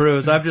with the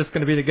pros. I'm just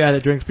going to be the guy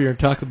that drinks beer and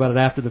talks about it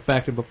after the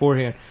fact and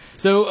beforehand.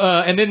 So,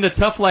 and then the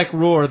Tough Like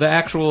Roar,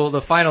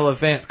 the final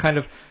event, kind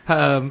of,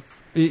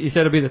 you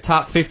said it'll be the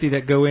top 50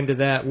 that go into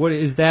that. What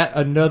is that?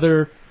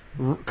 Another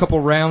couple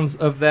rounds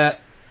of that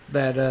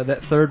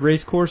third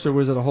race course, or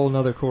was it a whole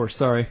nother course?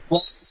 Sorry. Well,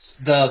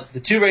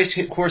 the two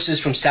race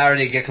courses from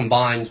Saturday get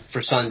combined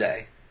for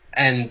Sunday,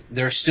 and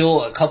there's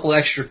still a couple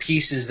extra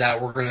pieces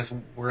that we're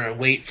gonna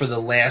wait for the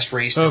last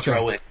race to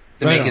throw in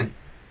to make it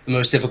the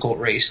most difficult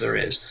race there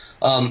is.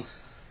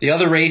 The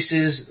other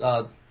races,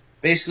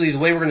 basically the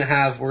way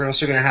we're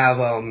also going to have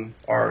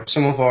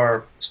some of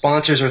our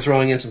sponsors are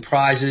throwing in some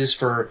prizes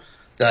for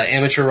the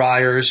amateur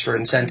riders for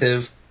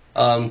incentive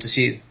to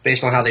see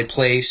based on how they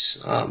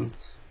place.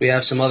 We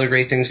have some other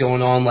great things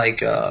going on like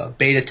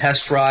beta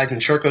test rides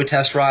and Sherco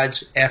test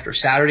rides after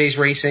Saturday's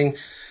racing.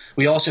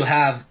 We also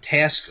have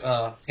Task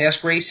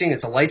Racing.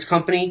 It's a lights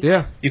company.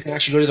 Yeah. You can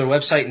actually go to their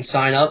website and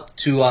sign up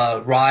to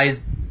ride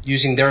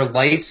using their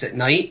lights at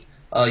night.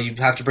 You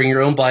have to bring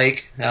your own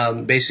bike.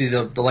 Basically,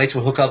 the lights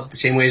will hook up the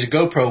same way as a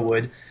GoPro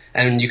would,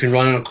 and you can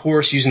run on a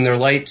course using their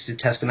lights to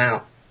test them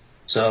out.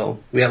 So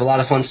we have a lot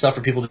of fun stuff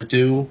for people to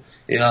do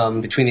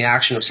between the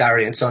action of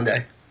Saturday and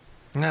Sunday.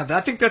 Yeah,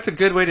 I think that's a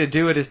good way to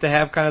do it, is to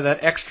have kind of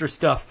that extra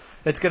stuff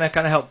that's going to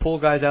kind of help pull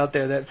guys out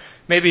there that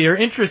maybe are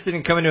interested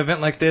in coming to an event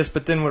like this,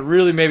 but then what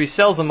really maybe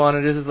sells them on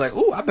it is like,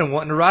 ooh, I've been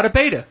wanting to ride a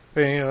beta.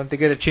 To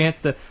get a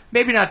chance to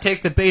maybe not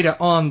take the beta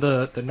on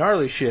the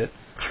gnarly shit,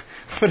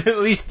 but at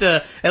least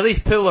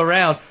piddle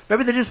around.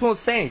 Maybe they just won't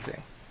say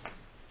anything.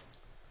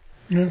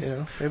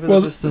 Yeah. Maybe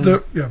well, just,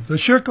 the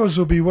Shercos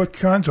will be what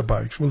kinds of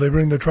bikes? Will they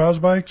bring the trials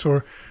bikes,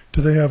 or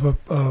do they have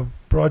a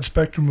broad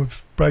spectrum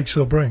of bikes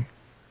they'll bring?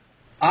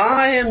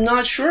 I am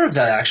not sure of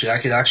that, actually.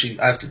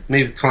 I have to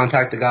maybe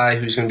contact the guy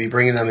who's going to be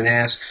bringing them and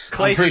ask.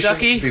 Clay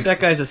Stuckey? Sure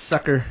that guy's a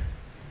sucker.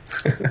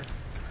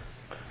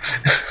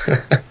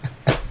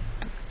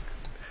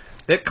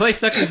 That Clay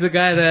Stuckey's the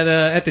guy that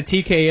at the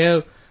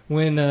TKO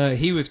when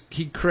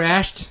he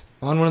crashed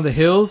on one of the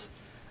hills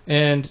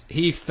and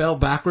he fell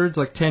backwards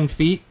like 10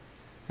 feet,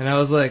 and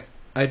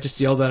I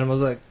just yelled at him. I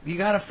was like, "You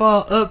gotta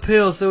fall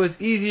uphill so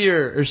it's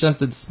easier," or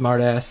something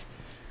smart ass.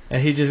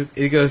 And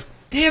he goes,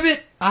 "Damn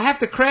it! I have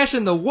to crash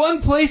in the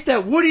one place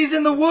that Woody's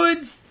in the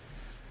woods."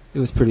 It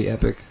was pretty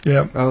epic.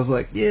 Yeah. I was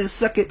like, "Yeah,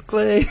 suck it,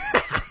 Clay."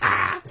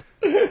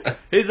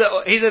 He's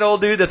an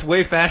old dude that's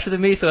way faster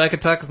than me, so I can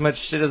talk as much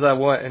shit as I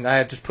want, and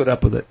I just put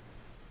up with it.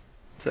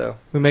 So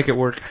we make it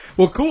work.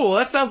 Well, cool.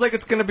 That sounds like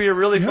it's going to be a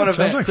really fun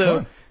event. Like so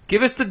fun.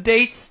 Give us the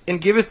dates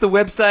and give us the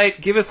website.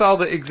 Give us all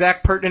the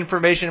exact pertinent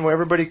information where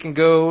everybody can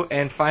go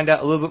and find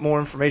out a little bit more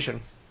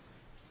information.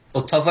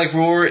 Well, Tough Like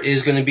Roar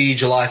is going to be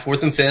July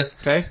 4th and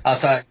 5th. Okay.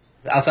 Outside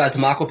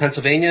Tamaqua,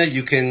 Pennsylvania.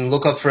 You can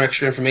look up for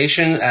extra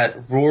information at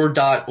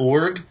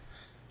roar.org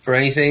for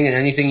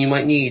anything you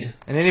might need.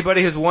 And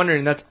anybody who's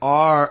wondering, that's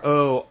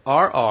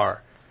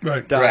RORR.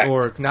 Right.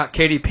 .org, not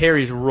Katy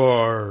Perry's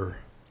Roar.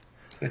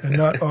 And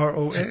not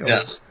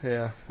ROAO.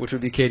 Yeah, which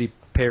would be Katy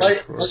Perry.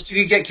 But if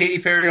you could get Katy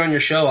Perry on your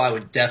show, I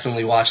would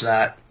definitely watch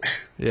that.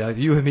 Yeah,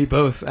 you and me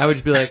both. I would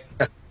just be like...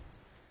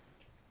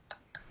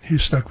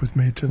 He's stuck with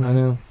me tonight. I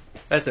know.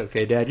 That's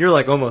okay, Dad. You're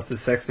like almost as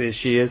sexy as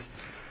she is.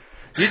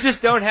 You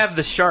just don't have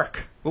the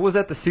shark. What was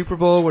that, the Super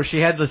Bowl, where she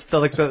had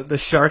the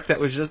shark that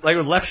was just... Like,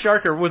 left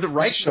shark, or was it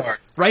right shark?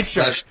 Right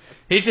shark. Left.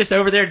 He's just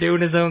over there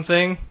doing his own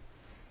thing.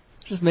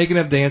 Just making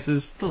up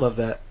dances. I love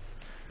that.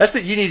 That's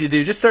what you need to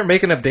do. Just start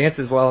making up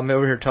dances while I'm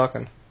over here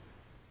talking.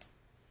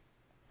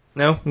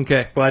 No?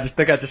 Okay. Well, I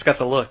think I just got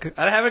the look.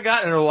 I haven't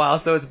gotten it in a while,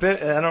 so I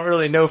don't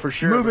really know for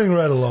sure. Moving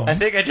right along. I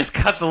think I just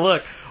got the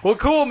look. Well,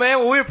 cool, man.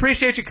 Well, we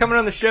appreciate you coming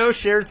on the show,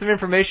 sharing some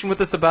information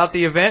with us about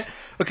the event.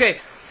 Okay.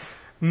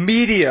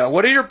 media?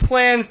 What are your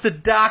plans to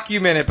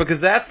document it?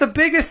 Because that's the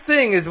biggest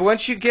thing is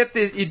once you get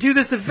this, you do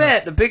this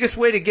event, the biggest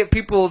way to get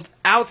people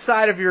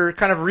outside of your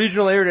kind of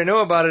regional area to know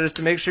about it is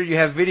to make sure you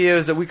have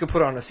videos that we could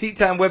put on a Seat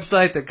Time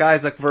website that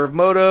guys like Verve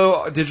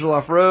Moto, Digital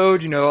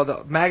Off-Road, all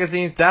the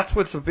magazines, that's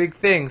what's a big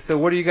thing. So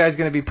what are you guys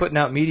going to be putting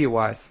out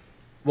media-wise?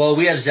 Well,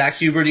 we have Zach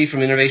Huberty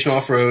from Innovation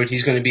Off-Road.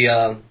 He's going to be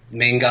a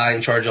main guy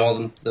in charge of all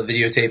the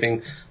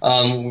videotaping.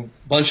 A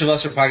bunch of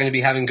us are probably going to be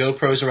having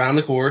GoPros around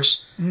the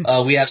course.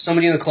 We have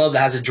somebody in the club that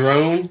has a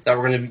drone that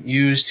we're going to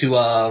use to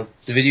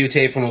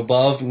videotape from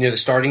above near the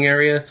starting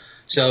area.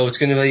 So it's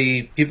going to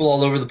be people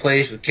all over the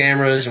place with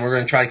cameras, and we're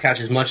going to try to catch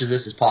as much of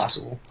this as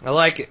possible. I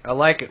like it.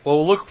 Well,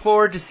 we'll look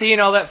forward to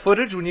seeing all that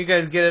footage when you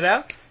guys get it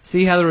out,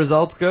 see how the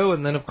results go,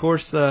 and then, of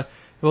course,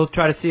 we'll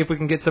try to see if we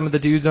can get some of the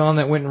dudes on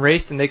that went and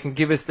raced, and they can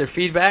give us their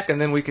feedback, and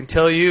then we can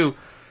tell you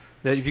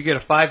that if you get a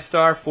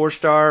 5-star,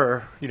 4-star,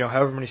 or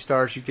however many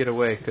stars you get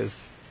away,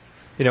 because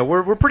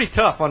we're pretty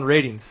tough on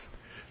ratings.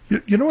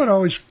 You know what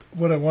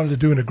I wanted to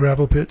do in a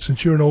gravel pit,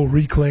 since you're an old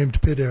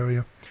reclaimed pit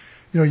area.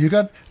 You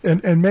got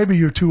and maybe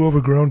you're too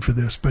overgrown for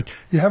this, but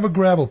you have a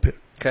gravel pit.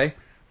 Okay.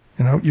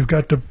 You've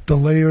got the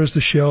layers,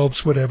 the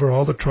shelves, whatever.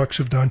 All the trucks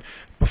have done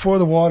before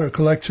the water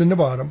collects in the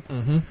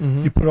bottom.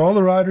 You put all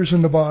the riders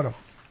in the bottom.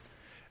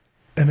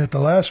 And at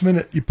the last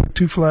minute, you put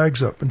 2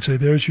 flags up and say,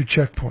 "There's your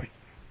checkpoint."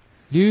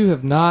 You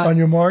have not on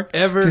your mark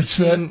ever get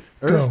set, seen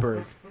Erzberg.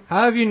 go.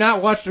 How have you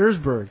not watched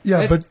Erzberg?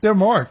 Yeah, but they're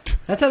marked.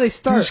 That's how they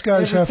start. These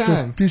guys every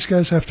time. These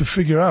guys have to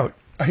figure out.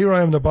 Here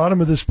I am, the bottom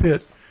of this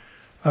pit.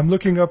 I'm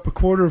looking up a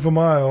quarter of a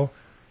mile.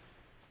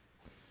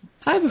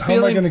 I have a How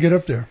feeling am I going to get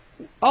up there?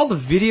 all the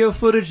video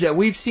footage that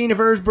we've seen of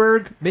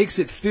Erzberg makes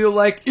it feel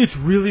like it's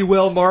really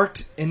well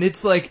marked and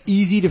it's like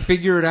easy to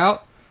figure it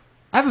out.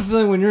 I have a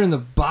feeling when you're in the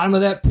bottom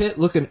of that pit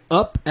looking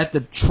up at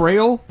the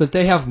trail that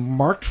they have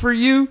marked for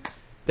you,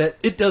 that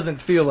it doesn't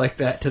feel like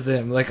that to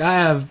them. Like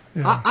I'm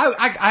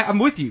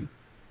with you,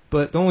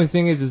 but the only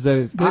thing is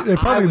that they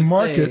probably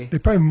mark it. They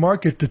probably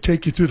mark it to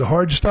take you through the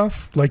hard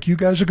stuff, like you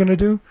guys are going to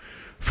do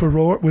for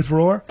with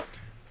Roar.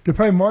 They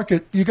probably mark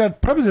it.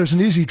 There's an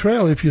easy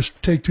trail if you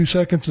take 2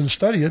 seconds and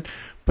study it.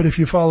 But if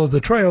you follow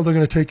the trail, they're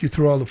going to take you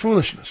through all the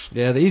foolishness.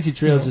 Yeah, the easy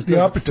trail just the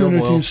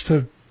opportunities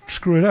to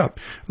screw it up,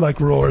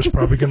 like Roar is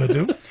probably going to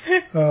do.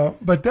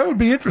 But that would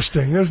be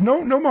interesting. There's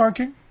no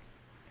marking.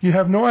 You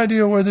have no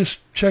idea where this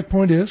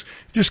checkpoint is.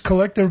 Just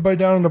collect everybody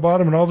down on the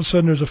bottom, and all of a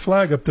sudden there's a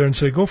flag up there and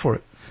say, "Go for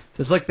it."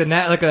 So it's like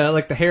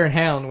the hare and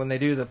hound when they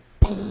do the.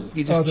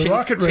 You just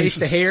chase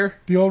the hare.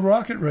 The old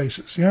rocket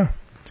races, yeah.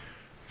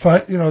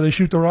 They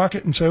shoot the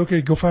rocket and say,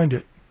 "Okay, go find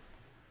it."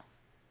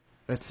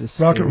 That's just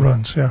rocket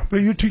runs, yeah.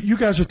 But you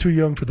guys are too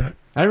young for that.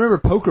 I remember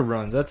poker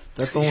runs. That's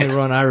the only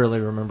run I really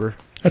remember.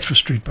 That's for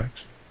street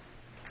bikes.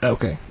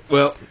 Okay.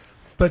 Well,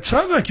 but it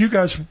sounds like you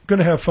guys are going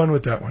to have fun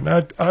with that one.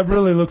 I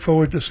really look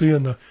forward to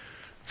seeing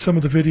some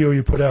of the video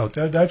you put out.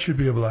 That should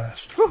be a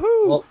blast.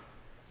 Woohoo!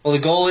 Well, the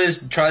goal is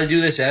to try to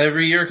do this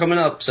every year coming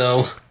up.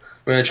 So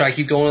we're going to try to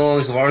keep going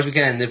along as far as we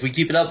can. If we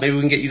keep it up, maybe we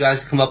can get you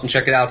guys to come up and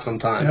check it out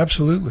sometime.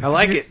 Absolutely. I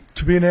like it.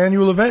 To be an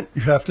annual event,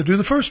 you have to do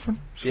the first one.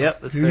 So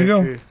yep, that's very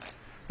true.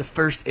 The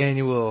first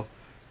annual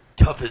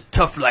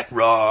tough like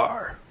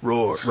roar. He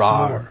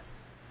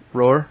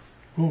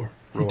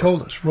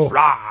told us roar.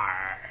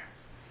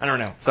 I don't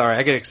know. Sorry,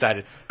 I get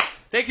excited.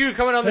 Thank you for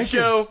coming on the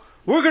show.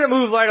 We're going to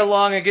move right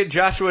along and get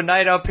Joshua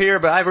Knight up here,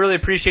 but I really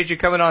appreciate you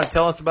coming on and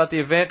telling us about the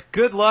event.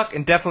 Good luck,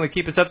 and definitely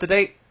keep us up to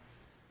date.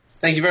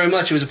 Thank you very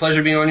much. It was a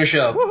pleasure being on your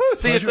show. Woohoo!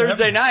 See you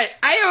Thursday night.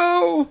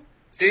 Ayo!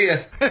 See ya.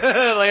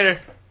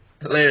 Later.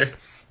 Later.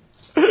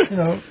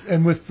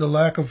 And with the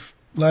lack of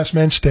last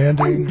man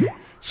standing,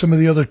 some of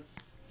the other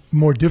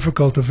more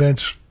difficult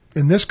events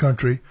in this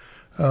country,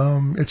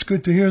 it's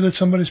good to hear that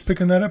somebody's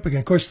picking that up again.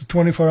 Of course, the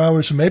 24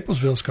 Hours of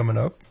Maplesville's coming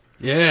up.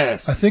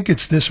 Yes. I think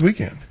it's this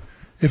weekend.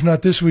 If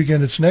not this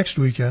weekend, it's next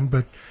weekend.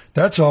 But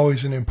that's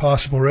always an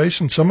impossible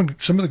race, and some of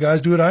the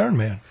guys do it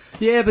Ironman.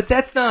 Yeah, but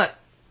that's not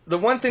the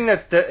one thing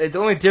the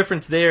only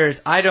difference there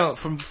is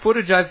from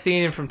footage I've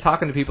seen and from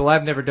talking to people,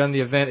 I've never done the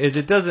event. Is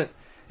it doesn't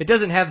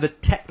have the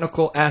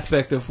technical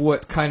aspect of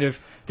what kind of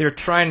they're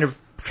trying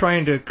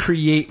to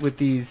create with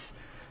these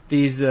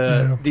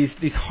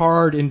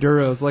hard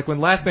enduros. Like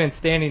when Last Man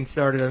Standing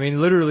started, I mean,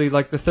 literally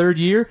like the third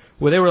year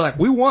where they were like,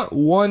 we want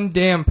one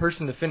damn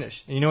person to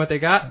finish. And you know what they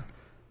got?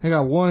 They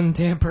got one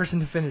damn person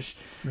to finish.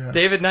 Yeah.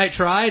 David Knight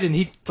tried, and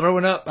he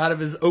throwing up out of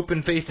his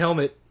open-faced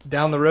helmet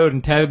down the road,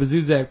 and Tadej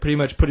Bezuzak pretty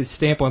much put his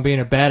stamp on being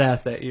a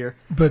badass that year.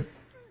 But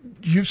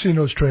you've seen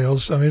those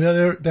trails. I mean,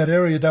 that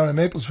area down in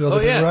Maplesville,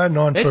 they've been riding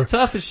on it's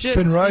tough as shit.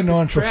 Been riding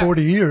on for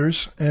 40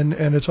 years, and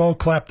it's all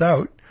clapped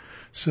out.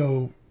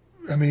 So,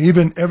 I mean,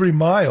 even every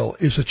mile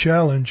is a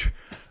challenge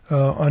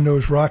on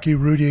those rocky,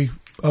 rooty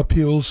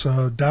uphills,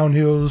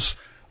 downhills,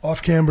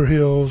 off-camber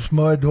hills,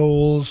 mud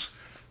holes,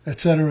 et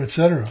cetera, et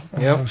cetera.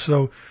 Yep.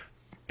 So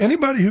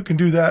anybody who can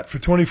do that for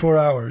 24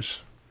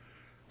 hours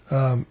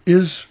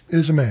is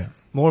a man.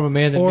 More of a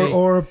man than me.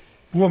 Or a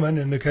woman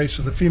in the case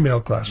of the female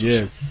classes.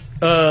 Yes.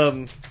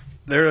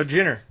 They're a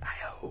Jenner.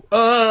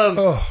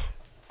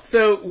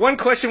 So one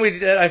question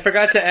I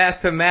forgot to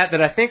ask to Matt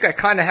that I think I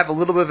kind of have a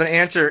little bit of an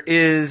answer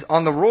is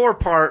on the Roar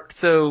part.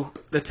 So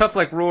the Tough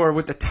Like Roar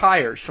with the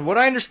tires. From what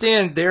I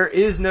understand, there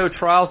is no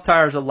trials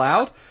tires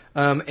allowed,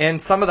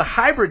 and some of the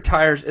hybrid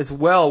tires as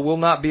well will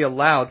not be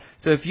allowed.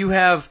 So if you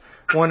have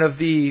one of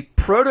the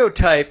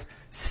prototype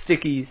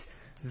stickies,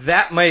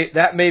 that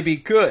may be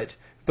good.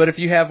 But if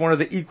you have one of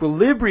the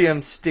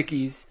Equilibrium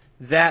stickies,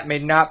 that may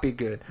not be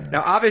good. Yeah.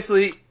 Now,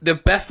 obviously, the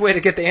best way to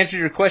get the answer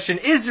to your question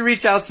is to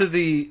reach out to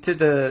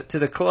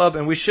the club,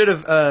 and we should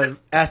have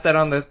asked that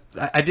on the.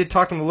 I did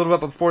talk to them a little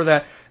bit before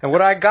that, and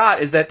what I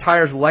got is that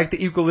tires like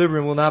the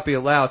Equilibrium will not be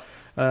allowed.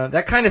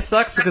 That kind of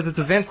sucks because it's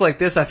events like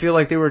this. I feel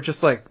like they were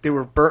just like they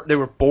were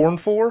born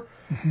for.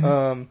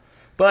 Mm-hmm.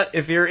 But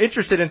if you're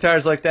interested in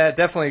tires like that,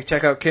 definitely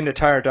check out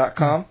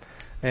kindatire.com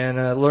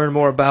and learn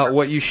more about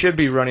what you should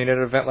be running at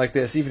an event like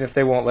this, even if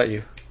they won't let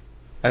you.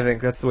 I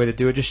think that's the way to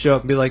do it. Just show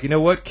up and be like, you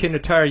know what, Kinda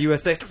Tire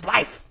USA, it's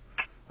life.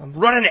 I'm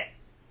running it.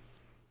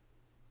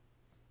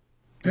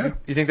 Yeah.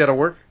 You think that'll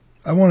work?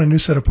 I want a new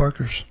set of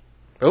Parkers.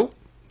 Oh,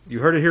 you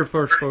heard it here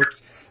first,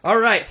 folks. All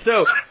right,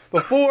 so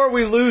before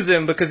we lose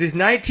him, because he's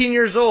 19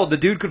 years old, the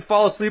dude could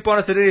fall asleep on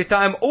us at any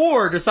time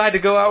or decide to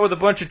go out with a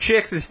bunch of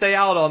chicks and stay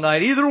out all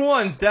night. Either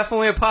one's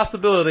definitely a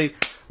possibility.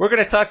 We're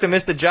going to talk to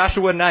Mr.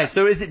 Joshua Knight.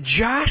 So is it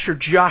Josh or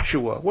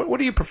Joshua? What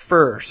do you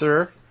prefer,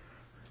 sir?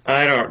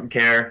 I don't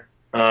care.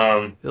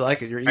 You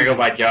like it? You're easy. I go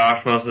by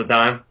Josh most of the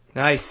time.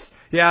 Nice.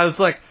 Yeah, I was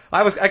like,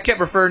 I kept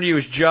referring to you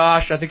as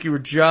Josh. I think you were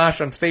Josh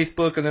on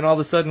Facebook, and then all of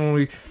a sudden when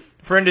we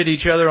friended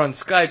each other on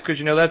Skype, because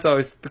you know that's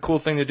always the cool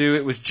thing to do,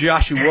 it was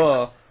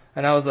Joshua,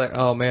 and I was like,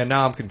 oh man,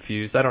 now I'm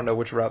confused. I don't know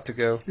which route to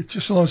go. It's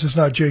just as long as it's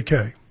not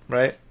JK.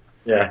 Right?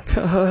 Yeah.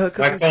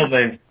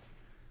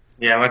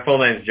 My full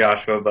name's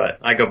Joshua, but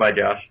I go by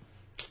Josh.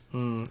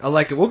 I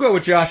like it. We'll go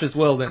with Josh as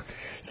well then.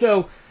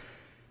 So,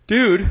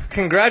 dude,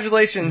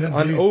 congratulations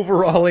on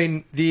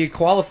overalling the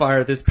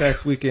qualifier this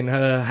past weekend.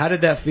 How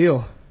did that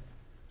feel?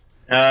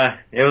 It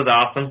was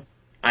awesome.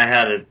 I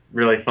had a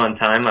really fun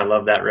time. I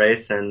love that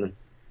race, and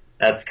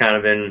that's kind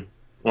of been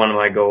one of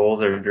my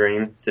goals or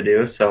dreams to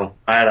do. So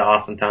I had an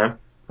awesome time.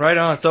 Right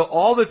on. So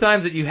all the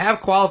times that you have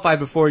qualified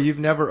before,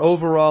 you've never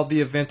overalled the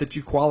event that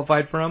you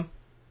qualified from?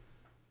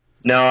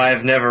 No,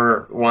 I've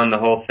never won the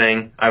whole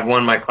thing. I've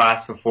won my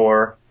class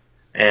before,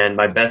 and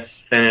my best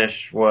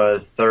finish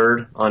was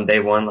third on day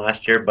one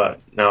last year, but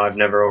no, I've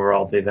never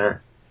overalled the event.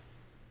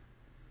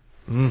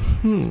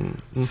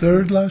 Mm-hmm.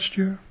 Third last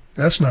year?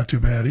 That's not too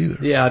bad either.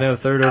 Yeah, I know,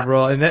 third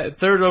overall. And that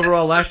third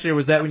overall last year,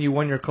 was that when you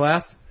won your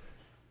class?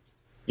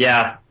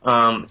 Yeah.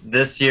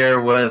 This year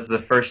was the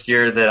first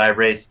year that I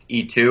raced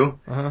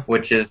E2,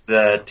 which is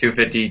the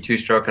 250,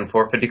 two-stroke, and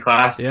 450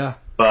 class. Yeah.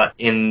 But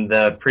in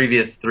the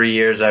previous 3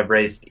 years, I've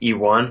raced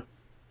E1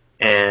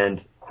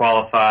 and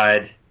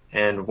qualified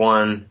and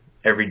won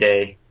every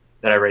day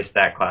that I raced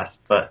that class.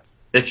 But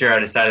this year I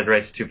decided to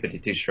race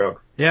 252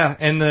 stroke. Yeah,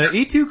 and the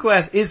E2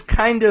 class is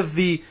kind of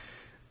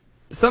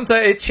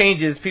sometimes it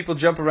changes, people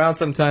jump around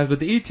sometimes, but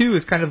the E2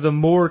 is kind of the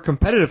more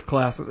competitive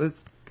class.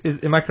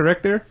 Am I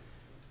correct there?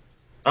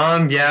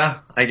 Yeah,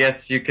 I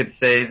guess you could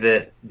say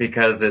that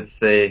because it's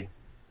a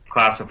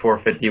class of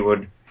 450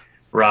 would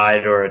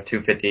ride or a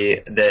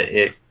 250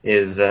 that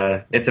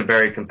it's a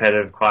very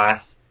competitive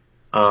class.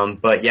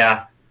 But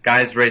yeah,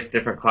 guys race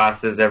different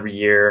classes every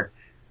year.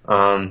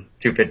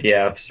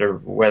 250Fs or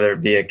whether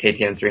it be a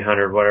KTM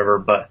 300, whatever,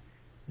 but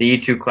the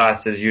E2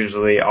 class is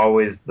usually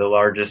always the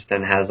largest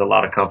and has a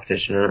lot of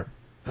competition in it.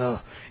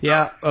 Oh,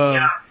 yeah.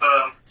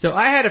 So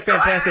I had a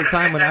fantastic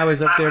time when I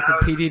was up there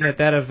competing at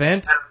that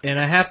event, and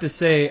I have to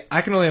say,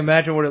 I can only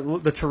imagine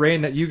what the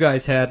terrain that you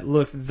guys had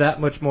looked that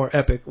much more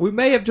epic. We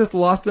may have just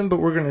lost them, but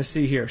we're going to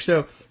see here.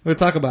 So we'll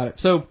talk about it.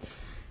 So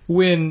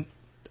when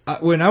I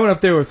went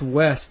up there with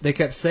Wes, they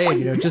kept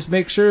saying, just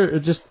make sure,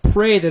 just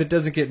pray that it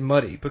doesn't get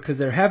muddy, because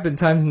there have been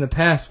times in the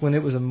past when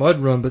it was a mud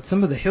run, but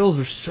some of the hills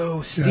are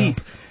so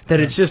steep that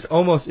it's just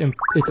almost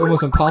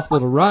impossible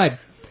to ride.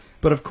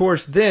 But of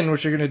course, then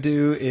what you're going to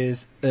do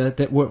is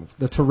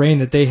the terrain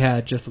that they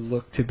had just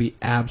looked to be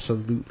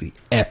absolutely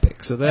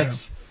epic. So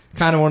that's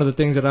kind of one of the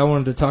things that I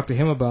wanted to talk to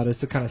him about,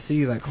 is to kind of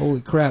see, like, holy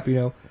crap,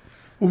 Well,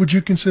 would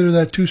you consider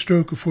that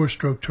two-stroke or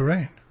four-stroke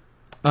terrain?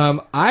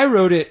 I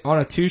rode it on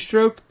a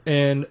two-stroke,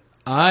 and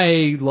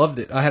I loved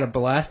it. I had a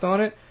blast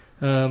on it.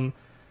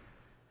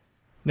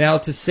 Now,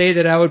 to say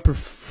that I would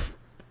prefer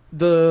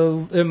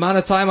the amount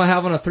of time I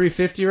have on a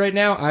 350 right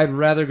now, I'd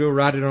rather go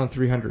ride it on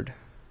 300.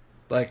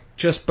 Like,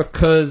 just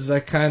because I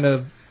kind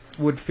of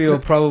would feel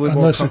probably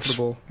more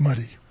comfortable. It's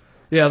muddy.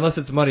 Yeah, unless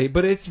it's muddy.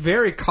 But it's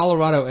very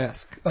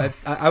Colorado-esque. Oh.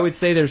 I would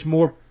say there's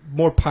more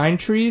pine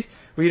trees.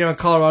 Where, in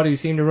Colorado you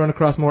seem to run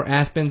across more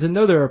aspens. And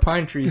though there are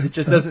pine trees, it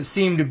just doesn't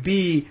seem to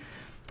be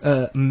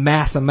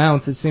mass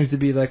amounts. It seems to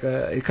be like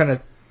it kind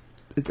of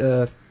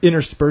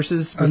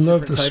intersperses. I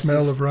love the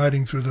smell of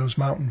riding through those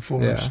mountain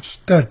forests.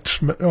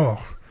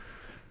 Yeah.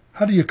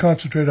 How do you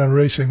concentrate on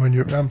racing when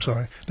you're... I'm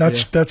sorry.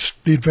 That's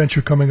the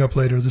adventure coming up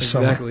later this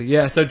summer. Exactly.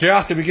 Yeah. So,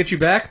 Josh, did we get you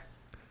back?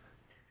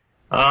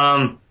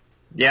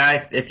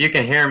 Yeah, if you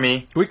can hear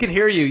me. We can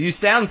hear you. You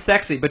sound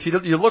sexy, but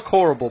you look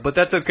horrible. But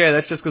that's okay.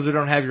 That's just because we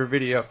don't have your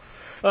video.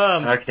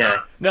 Okay.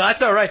 No,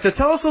 that's all right. So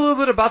tell us a little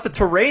bit about the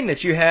terrain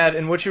that you had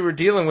and what you were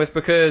dealing with,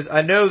 because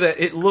I know that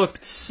it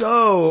looked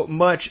so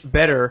much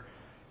better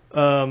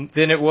than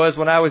it was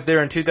when I was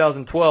there in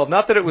 2012.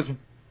 Not that it was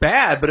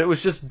bad, but it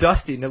was just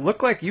dusty, and it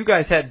looked like you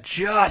guys had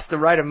just the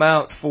right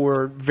amount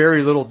for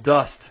very little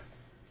dust.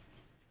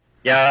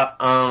 Yeah,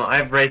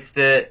 I've raced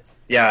it,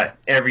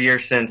 every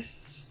year since.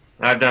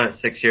 I've done it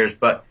 6 years,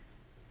 but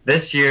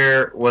this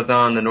year was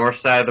on the north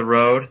side of the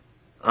road,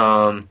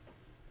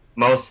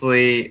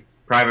 mostly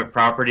private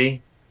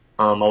property.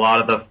 A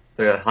lot of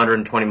the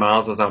 120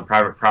 miles was on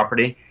private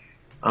property.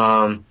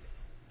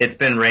 It's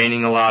been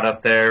raining a lot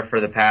up there for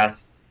the past,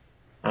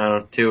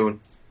 2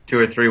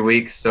 or 3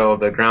 weeks, so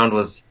the ground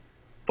was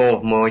full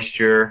of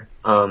moisture.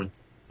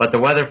 But the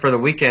weather for the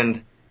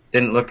weekend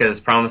didn't look as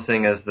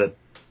promising as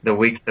the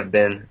weeks have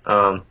been.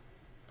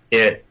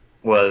 It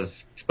was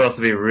supposed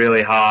to be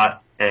really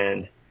hot,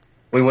 and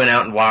we went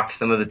out and walked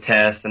some of the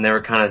tests, and they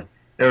were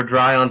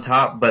dry on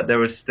top, but there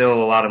was still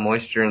a lot of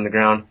moisture in the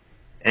ground.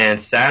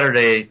 And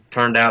Saturday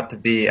turned out to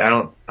be, I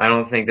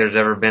don't think there's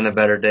ever been a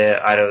better day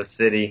at Idaho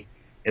City,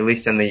 at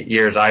least in the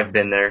years I've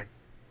been there.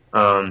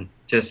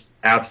 Just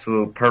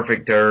absolute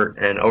perfect dirt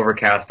and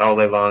overcast all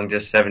day long,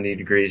 just 70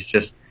 degrees,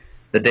 just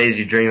the days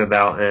you dream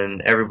about,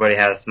 and everybody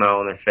had a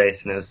smile on their face,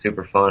 and it was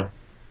super fun.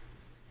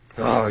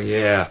 Oh,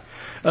 yeah.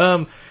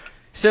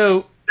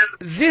 So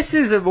this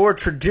is a more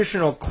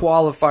traditional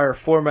qualifier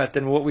format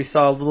than what we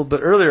saw a little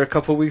bit earlier a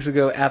couple of weeks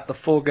ago at the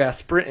Full Gas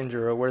Sprint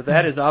Enduro, where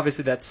that is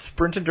obviously that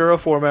Sprint Enduro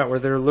format where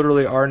there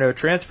literally are no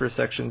transfer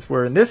sections,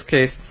 where in this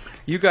case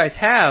you guys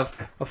have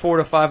a 4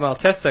 to 5 mile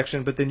test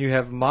section, but then you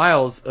have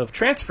miles of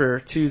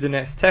transfer to the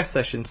next test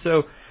session.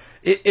 So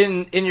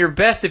in your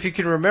best, if you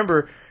can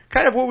remember,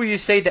 kind of what would you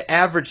say the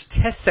average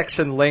test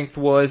section length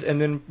was, and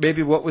then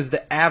maybe what was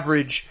the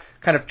average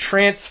kind of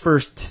transfer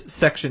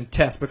section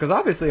test? Because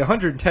obviously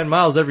 110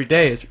 miles every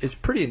day is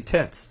pretty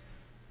intense.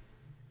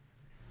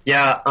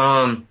 Yeah,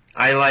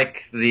 I like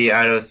the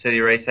Idaho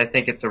City race. I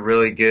think it's a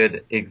really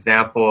good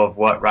example of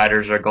what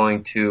riders are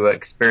going to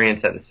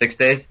experience at the 6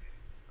 days,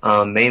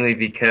 mainly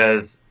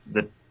because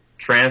the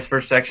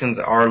transfer sections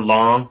are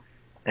long,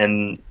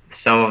 and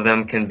some of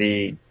them can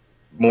be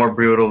more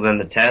brutal than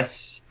the tests,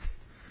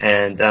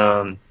 and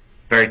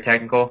very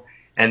technical.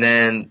 And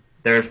then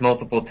there's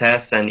multiple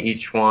tests, and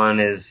each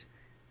one is,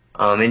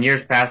 in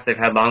years past they've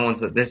had long ones,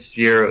 but this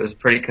year it was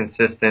pretty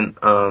consistent,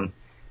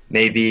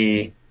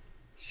 maybe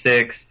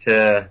 6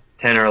 to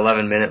 10 or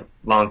 11 minute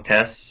long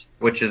tests,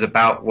 which is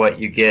about what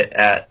you get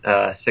at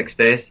 6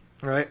 days,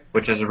 right?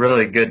 Which is a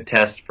really good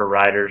test for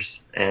riders.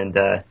 And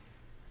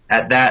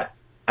at that,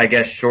 I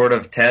guess, short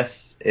of tests,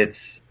 it's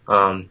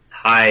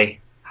high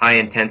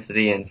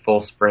intensity and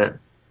full sprint.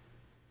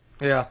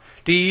 Yeah.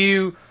 Do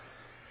you,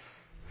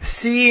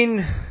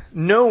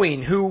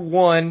 knowing who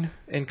won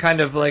and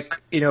kind of like,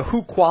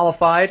 who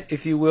qualified,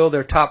 if you will,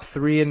 their top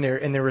three in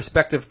their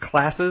respective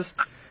classes,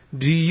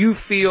 do you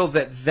feel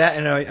that,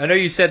 and I know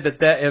you said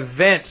that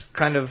event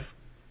kind of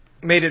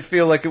made it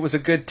feel like it was a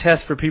good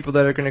test for people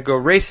that are going to go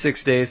race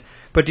 6 days,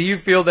 but do you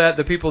feel that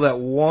the people that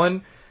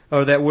won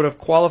or that would have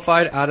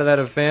qualified out of that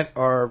event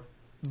are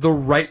the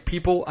right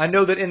people? I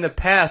know that in the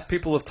past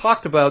people have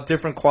talked about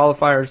different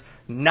qualifiers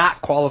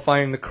not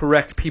qualifying the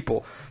correct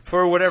people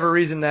for whatever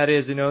reason that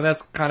is, and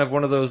that's kind of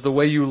one of those, the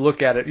way you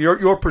look at it,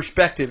 your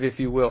perspective, if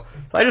you will.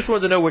 So I just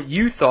wanted to know what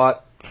you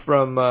thought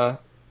from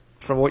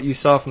what you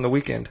saw from the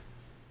weekend.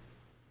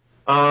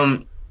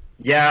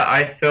 Yeah,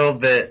 I feel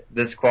that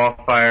this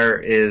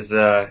qualifier is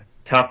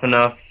tough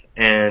enough,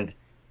 and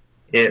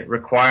it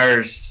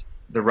requires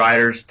the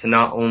riders to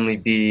not only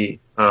be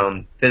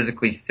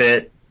physically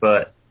fit,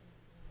 but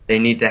they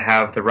need to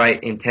have the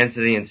right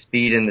intensity and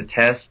speed in the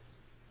test,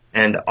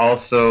 and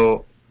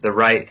also the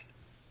right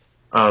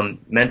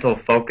mental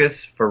focus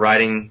for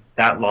riding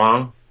that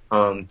long,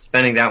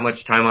 spending that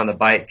much time on the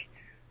bike.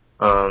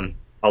 A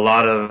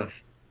lot of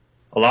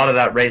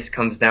that race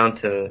comes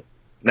down to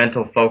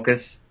mental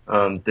focus,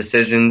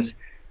 decisions,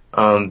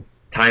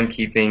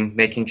 timekeeping,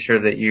 making sure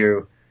that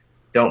you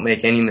don't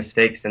make any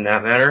mistakes in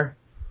that matter.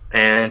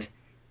 And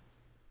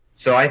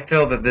so I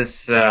feel that this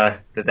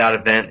that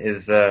event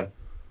is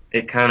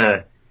it kind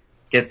of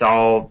gets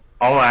all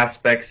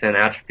aspects and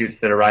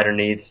attributes that a rider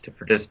needs to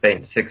participate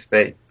in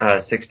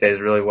 6 days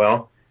really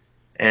well.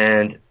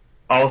 And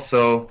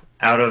also,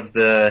 out of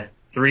the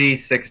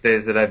 3 6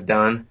 days that I've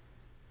done,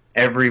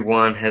 every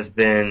one has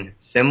been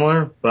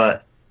similar,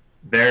 but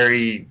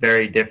very,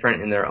 very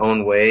different in their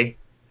own way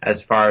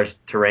as far as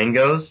terrain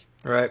goes.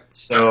 Right.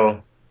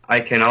 So I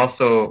can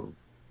also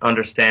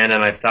understand,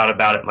 and I've thought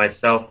about it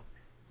myself,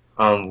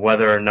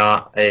 whether or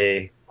not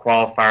a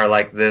qualifier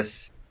like this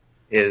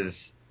is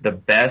the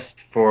best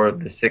for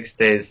the 6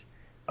 days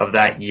of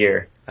that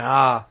year.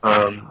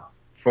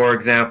 For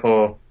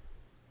example,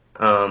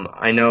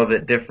 I know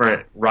that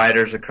different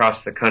riders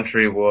across the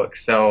country will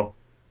excel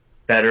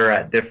better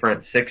at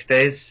different 6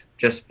 days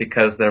just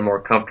because they're more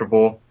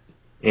comfortable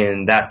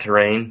in that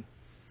terrain.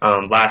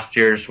 Last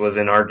year's was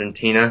in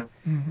Argentina,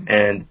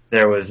 and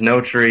there was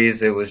no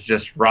trees. It was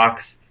just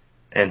rocks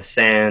and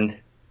sand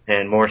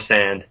and more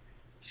sand.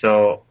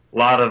 So a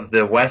lot of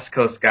the West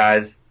Coast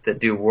guys that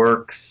do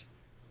works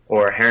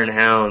or hare and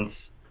hounds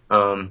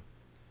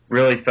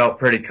really felt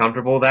pretty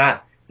comfortable with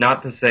that.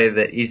 Not to say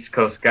that East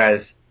Coast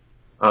guys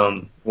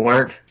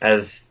weren't,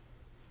 as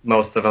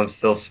most of them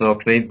still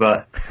smoked me,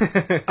 but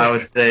I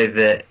would say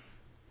that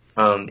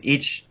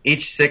each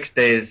 6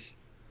 days,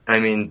 I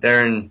mean,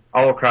 they're in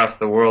all across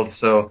the world,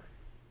 so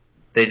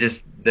they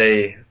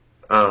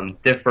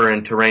differ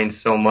in terrain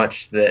so much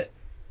that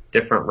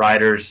different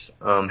riders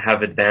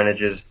have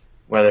advantages,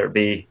 whether it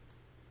be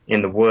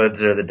in the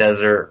woods or the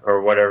desert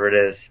or whatever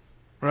it is.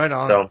 Right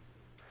on. So,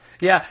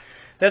 yeah,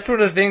 that's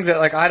one of the things that,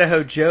 like,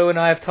 Idaho Joe and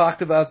I have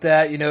talked about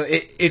that. You know,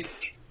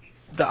 it's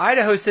the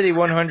Idaho City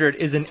 100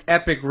 is an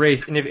epic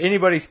race, and if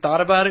anybody's thought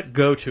about it,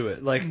 go to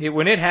it. Like,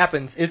 when it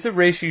happens, it's a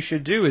race you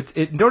should do.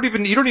 You don't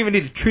even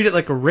need to treat it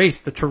like a race.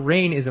 The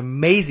terrain is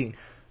amazing.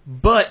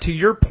 But to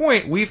your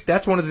point,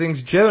 that's one of the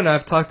things Joe and I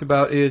have talked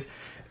about is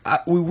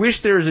we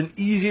wish there was an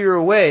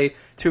easier way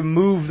to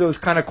move those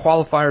kind of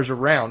qualifiers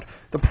around.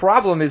 The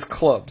problem is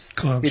clubs.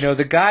 You know,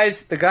 the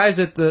guys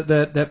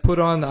that put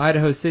on the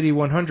Idaho City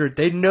 100,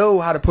 they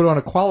know how to put on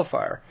a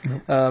qualifier.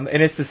 Yep.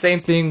 And it's the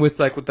same thing with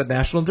the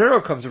National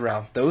Enduro comes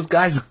around. Those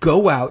guys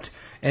go out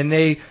and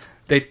they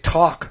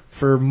talk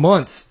for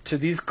months to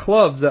these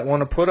clubs that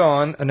want to put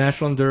on a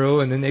National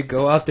Enduro, and then they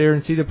go out there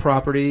and see the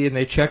property and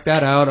they check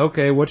that out.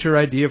 Okay, what's your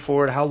idea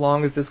for it? How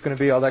long is this going to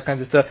be? All that kinds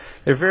of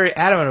stuff. They're very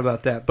adamant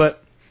about that.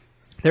 But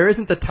there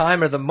isn't the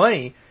time or the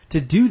money to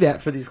do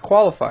that for these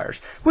qualifiers,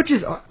 which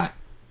is,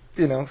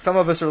 you know, some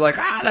of us are like,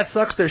 that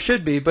sucks, there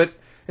should be, but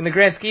in the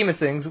grand scheme of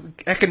things,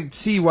 I can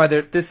see why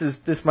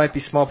this might be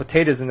small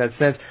potatoes in that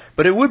sense,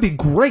 but it would be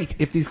great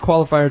if these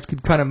qualifiers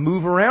could kind of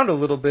move around a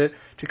little bit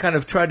to kind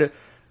of try to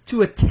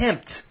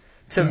attempt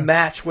to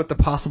match what the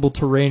possible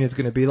terrain is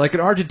going to be. Like in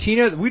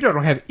Argentina, we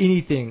don't have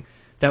anything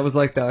that was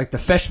like that, like the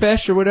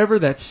Fesh or whatever,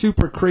 that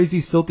super crazy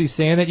silty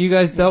sand that you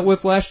guys dealt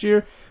with last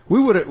year.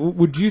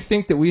 Would you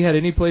think that we had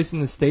any place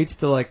in the States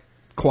to like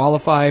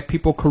qualify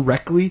people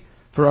correctly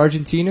for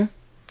Argentina?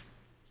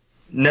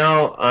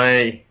 No,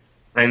 I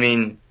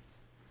mean,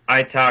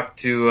 I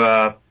talked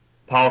to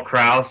Paul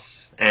Kraus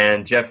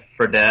and Jeff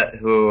Fredette,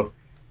 who,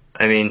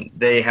 I mean,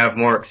 they have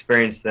more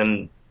experience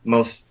than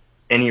most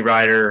any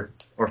rider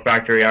or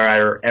factory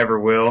rider ever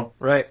will.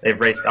 Right. They've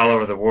raced all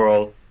over the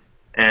world,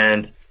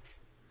 and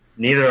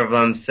neither of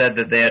them said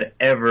that they had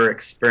ever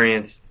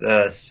experienced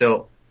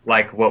silt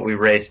like what we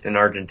raced in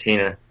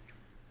Argentina,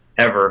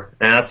 ever.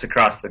 And that's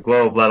across the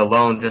globe, let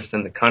alone just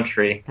in the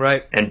country.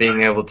 Right. And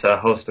being able to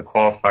host a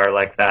qualifier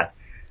like that.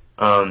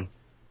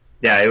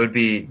 Yeah, it would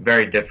be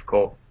very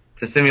difficult.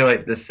 To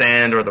simulate the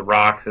sand or the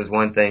rocks is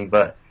one thing,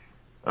 but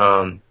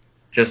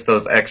just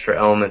those extra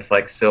elements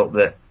like silt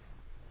that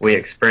we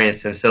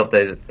experienced in silt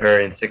days or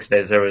in 6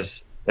 days,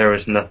 there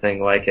was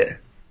nothing like it.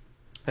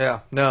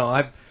 Yeah,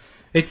 no,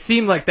 it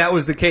seemed like that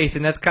was the case,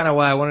 and that's kind of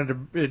why I wanted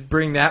to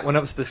bring that one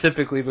up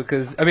specifically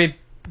because, I mean,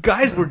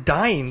 guys were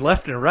dying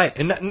left and right.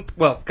 And,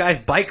 guys'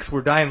 bikes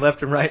were dying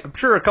left and right. I'm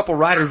sure a couple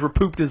riders were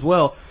pooped as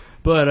well.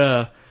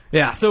 But,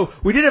 yeah, so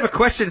we did have a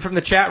question from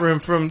the chat room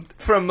from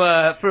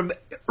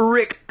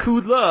Rick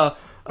Kudla,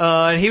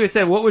 and he was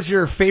saying, what was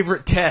your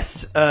favorite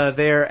test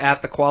there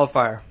at the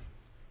qualifier?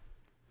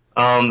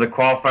 The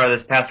qualifier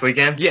this past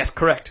weekend? Yes,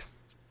 correct.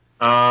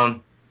 I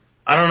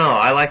don't know.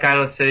 I like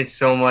Idaho City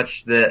so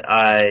much that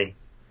I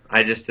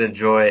just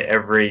enjoy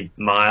every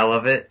mile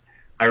of it.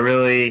 I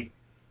really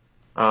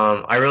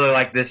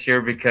like this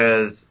year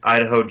because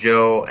Idaho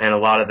Joe and a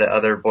lot of the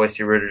other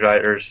Boise Ridge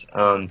riders,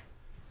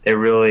 they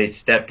really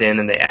stepped in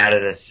and they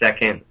added a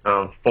second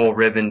full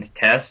ribboned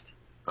test.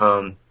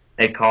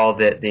 They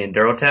called it the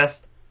Enduro test,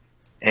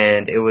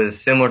 and it was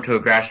similar to a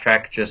grass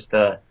track, just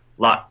a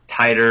lot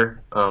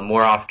tighter,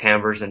 more off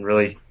cambers, and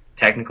really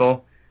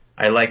technical.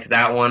 I liked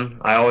that one.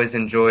 I always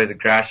enjoy the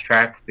grass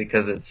track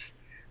because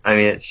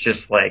it's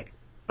just like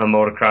a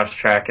motocross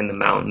track in the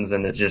mountains,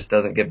 and it just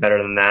doesn't get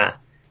better than that.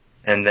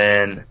 And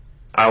then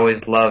I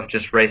always love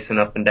just racing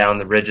up and down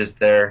the ridges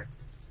there.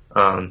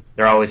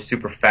 They're always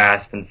super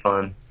fast and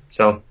fun.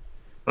 So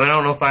I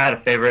don't know if I had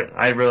a favorite.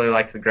 I really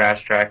like the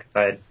grass track if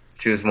I'd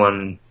choose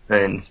one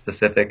in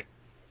specific.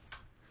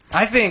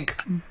 I think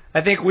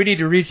we need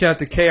to reach out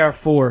to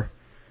KR4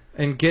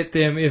 and get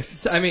them.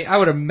 I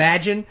would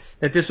imagine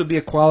that this would be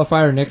a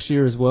qualifier next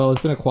year as well.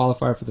 It's been a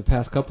qualifier for the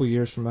past couple of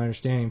years, from my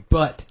understanding.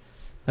 But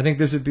I think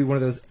this would be one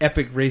of those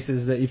epic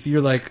races that if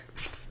you're like,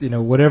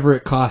 whatever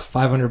it costs,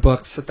 $500,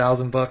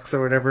 $1,000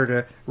 or whatever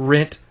to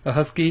rent a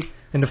Husky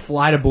and to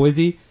fly to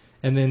Boise,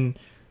 and then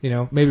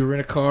maybe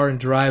rent a car and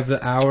drive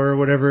the hour or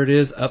whatever it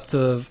is up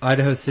to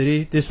Idaho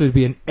City. This would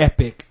be an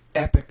epic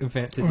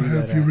event to do that.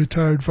 Or have your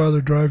retired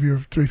father drive your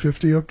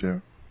 350 up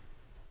there?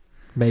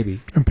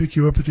 Maybe. And pick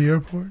you up at the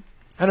airport?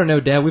 I don't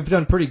know, Dad. We've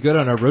done pretty good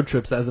on our road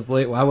trips as of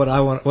late. Why would I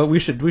want? Well, we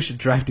should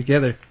drive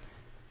together.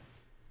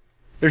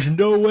 There's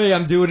no way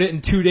I'm doing it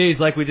in 2 days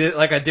like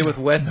I did with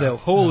Wes, though.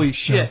 Holy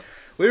shit.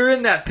 we were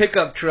in that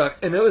pickup truck,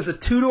 and it was a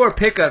 2-door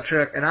pickup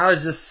truck, and I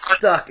was just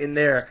stuck in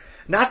there.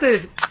 Not that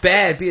it's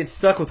bad being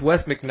stuck with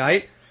Wes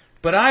McKnight,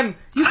 but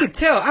you could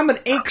tell, I'm an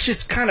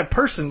anxious kind of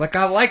person. Like,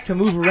 I like to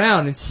move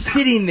around, and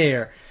sitting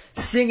there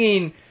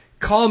singing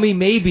Call Me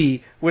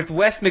Maybe with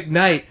Wes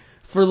McKnight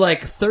for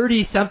like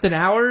 30-something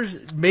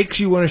hours makes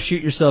you want to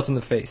shoot yourself in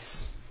the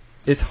face.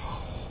 It's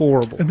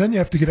horrible. And then you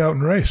have to get out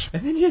and race. I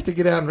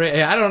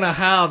don't know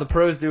how the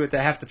pros do it. They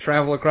have to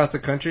travel across the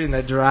country and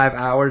they drive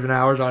hours and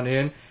hours on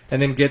end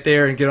and then get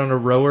there and get on a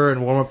rower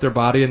and warm up their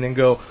body and then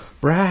go,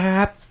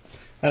 brap.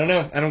 I don't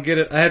know. I don't get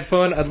it. I had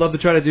fun. I'd love to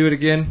try to do it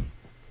again.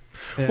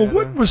 Well,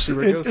 what was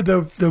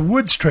the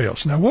woods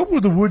trails? Now, what were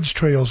the woods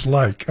trails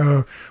like?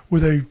 Were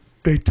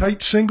they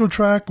tight single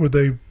track? Were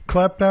they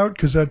clapped out?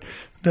 Because that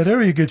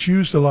area gets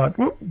used a lot.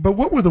 But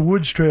what were the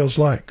woods trails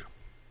like?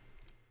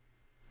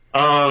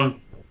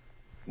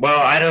 Well,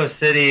 Idaho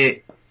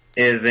City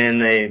is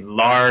in a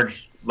large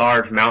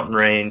mountain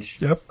range.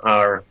 Yep.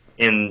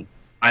 In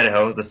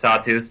Idaho, the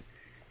Sawtooth,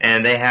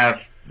 and they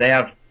have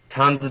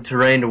tons of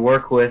terrain to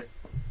work with,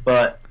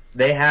 but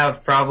they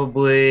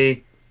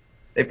probably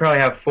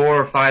have 4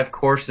 or 5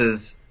 courses,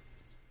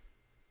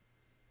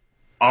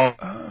 all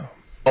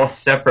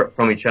separate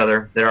from each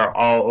other. They are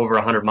all over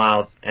 100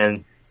 miles,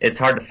 and it's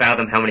hard to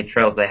fathom how many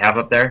trails they have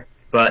up there.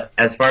 But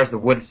as far as the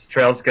woods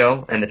trails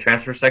go and the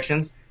transfer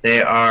sections,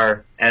 they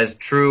are as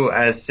true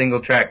as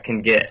single track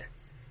can get.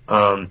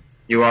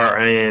 You are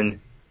in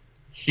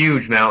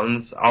huge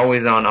mountains,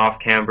 always on off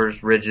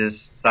cambers, ridges,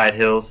 side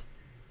hills,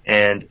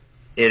 and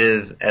it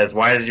is as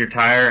wide as your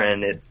tire,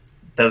 and it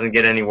doesn't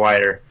get any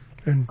wider.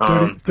 And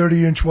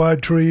 30-inch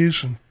wide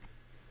trees. And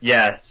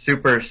yeah,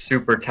 super,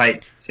 super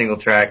tight single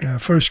track. Yeah,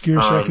 first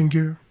gear, second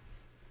gear.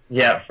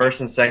 Yeah, first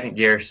and second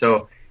gear.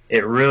 So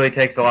it really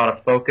takes a lot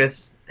of focus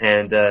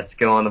and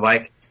skill on the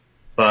bike.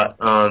 But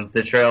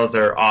the trails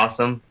are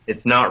awesome.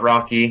 It's not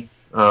rocky.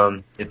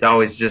 It's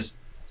always just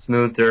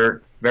smooth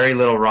dirt, very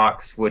little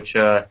rocks, which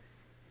allows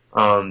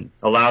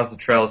the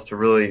trails to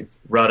really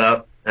rut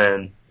up,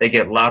 and they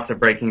get lots of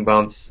braking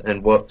bumps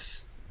and whoops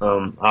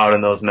out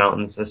in those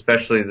mountains,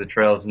 especially the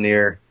trails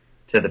near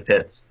to the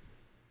pits.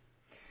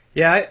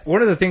 Yeah,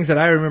 one of the things that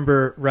I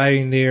remember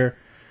riding there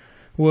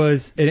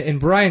was, and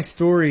Brian's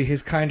story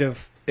has kind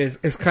of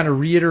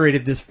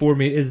reiterated this for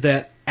me, is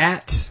that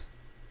at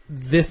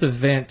this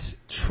event,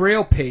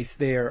 trail pace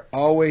there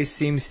always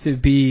seems to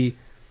be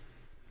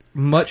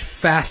much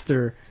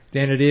faster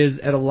than it is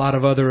at a lot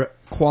of other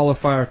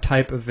qualifier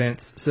type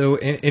events. So,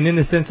 and in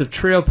the sense of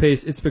trail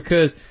pace, it's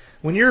because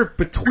when you're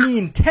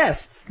between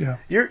tests,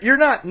 you're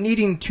not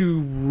needing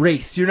to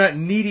race. You're not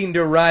needing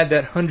to ride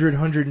that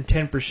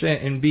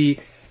 110% and be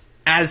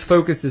as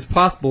focused as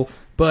possible.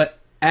 But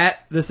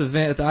at this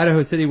event, at the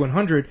Idaho City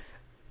 100,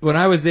 when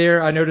I was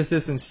there, I noticed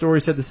this, and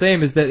Story said the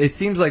same, is that it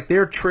seems like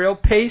their trail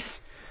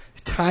pace,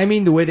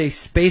 timing, the way they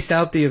space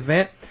out the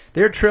event,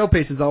 their trail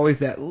pace is always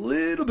that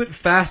little bit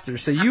faster.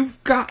 So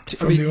you've got to...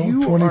 From the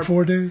old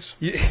 24 days?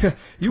 You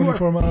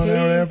 24 are mile an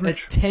hour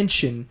average?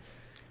 attention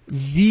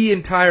the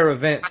entire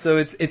event. So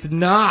it's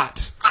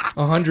not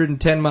a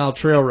 110-mile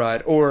trail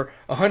ride or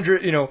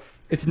 100,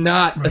 it's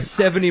not a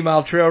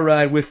 70-mile trail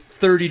ride with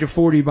 30 to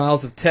 40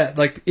 miles of test.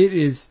 Like, it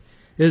is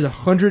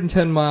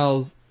 110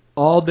 miles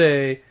all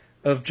day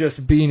of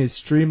just being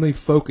extremely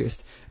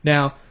focused.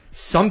 Now,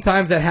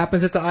 sometimes that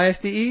happens at the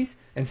ISDEs,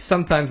 and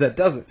sometimes that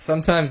doesn't.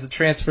 Sometimes the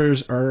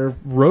transfers are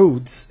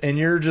roads, and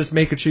you're just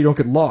making sure you don't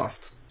get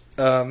lost,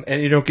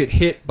 and you don't get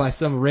hit by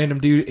some random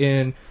dude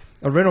in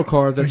a rental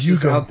car that's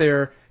just out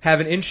there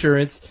having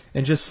insurance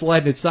and just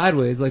sliding it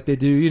sideways like they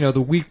do,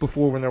 the week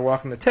before when they're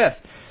walking the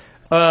test.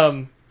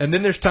 And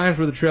then there's times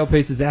where the trail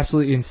pace is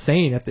absolutely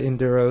insane at the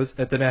Enduros,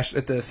 at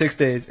the 6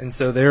 days, and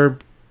so they're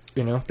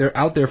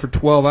out there for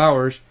 12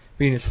 hours,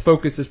 being as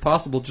focused as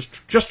possible,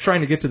 just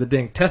trying to get to the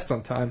dang test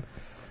on time,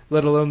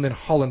 let alone then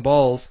hauling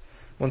balls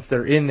once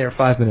they're in their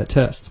 5-minute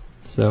test.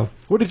 So,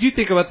 what did you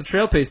think about the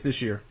trail pace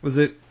this year? Was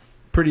it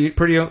pretty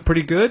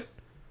good?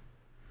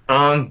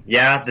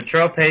 Yeah, the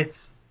trail pace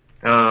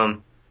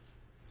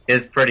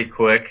is pretty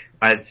quick,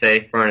 I'd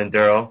say, for an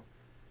enduro.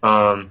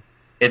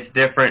 It's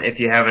different if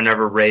you haven't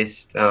ever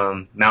raced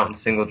mountain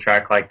single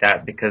track like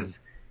that, because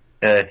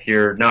if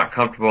you're not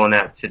comfortable in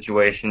that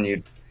situation,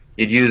 you'd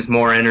use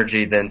more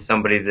energy than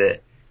somebody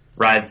that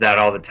rides that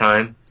all the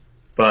time.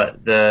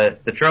 But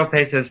the trail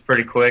pace is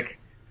pretty quick.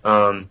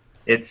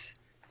 It's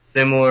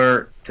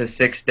similar to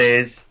 6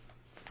 days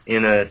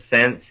in a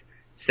sense.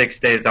 6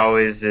 days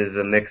always is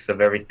a mix of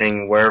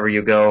everything. Wherever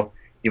you go,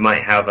 you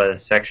might have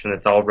a section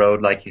that's all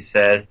road, like you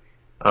said.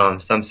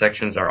 Some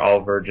sections are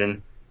all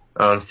virgin.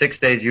 6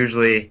 days,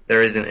 usually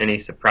there isn't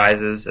any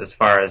surprises as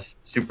far as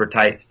super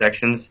tight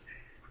sections.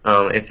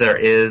 If there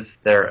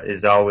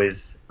is always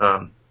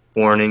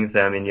warnings.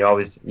 I mean, you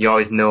always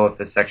know if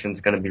the section's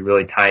going to be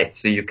really tight,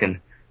 so you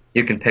can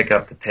pick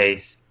up the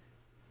pace.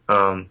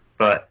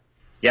 But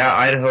yeah,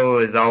 Idaho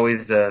is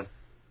always. There's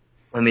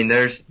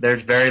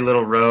very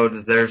little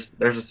roads. There's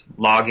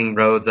logging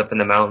roads up in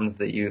the mountains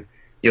that you'll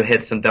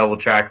hit some double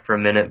track for a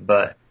minute,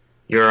 but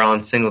you're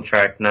on single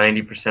track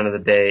 90% of the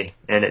day,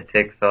 and it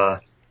takes a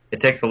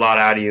lot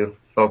out of you,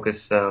 focus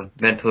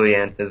mentally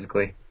and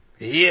physically.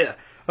 Yeah.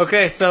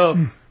 Okay, so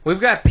we've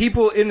got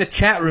people in the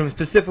chat room,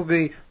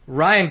 specifically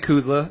Ryan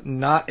Kudla,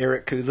 not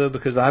Eric Kudla,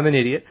 because I'm an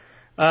idiot.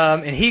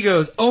 And he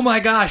goes, "Oh my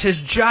gosh,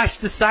 has Josh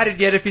decided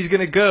yet if he's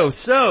going to go?"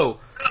 So,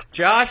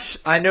 Josh,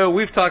 I know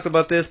we've talked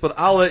about this, but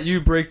I'll let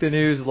you break the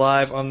news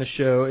live on the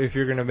show if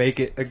you're going to make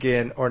it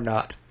again or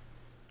not.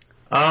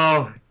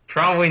 Oh,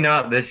 probably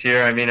not this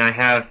year. I mean,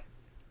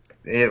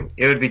 it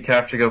would be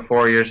tough to go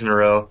 4 years in a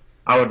row.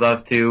 I would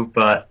love to,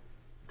 but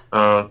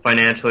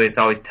financially it's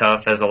always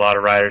tough, as a lot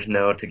of riders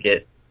know, to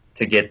get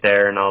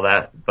there and all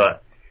that.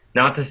 But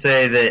not to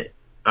say that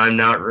I'm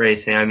not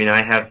racing. I mean,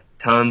 I have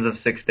tons of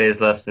 6 days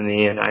left in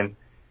me, and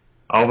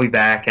I'll be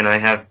back, and I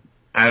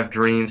have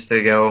dreams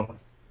to go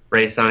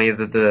race on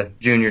either the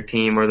junior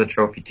team or the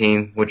trophy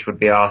team, which would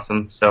be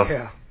awesome.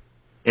 So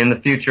in the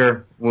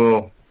future,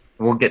 we'll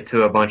get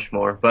to a bunch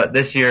more. But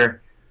this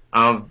year,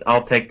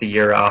 I'll take the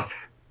year off.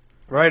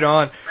 Right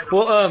on.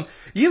 Well,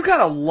 you've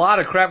got a lot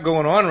of crap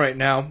going on right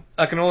now,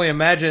 I can only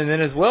imagine. And then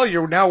as well,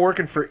 you're now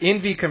working for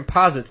Envy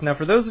Composites. Now,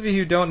 for those of you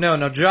who don't know,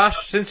 now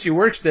Josh, since you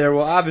works there,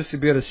 will obviously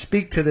be able to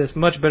speak to this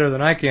much better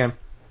than I can.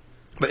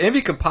 But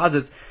Envy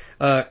Composites,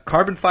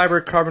 carbon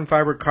fiber.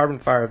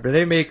 But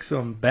they make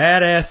some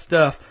badass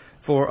stuff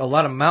for a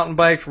lot of mountain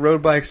bikes,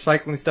 road bikes,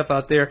 cycling stuff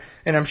out there.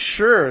 And I'm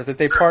sure that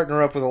they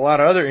partner up with a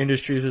lot of other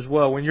industries as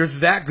well. When you're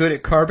that good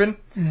at carbon,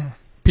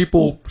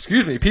 people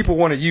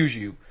want to use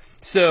you.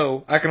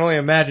 So I can only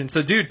imagine.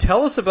 So, dude,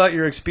 tell us about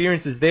your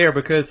experiences there,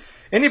 because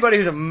anybody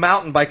who's a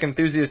mountain bike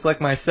enthusiast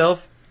like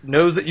myself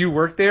knows that you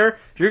work there.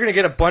 You're going to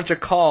get a bunch of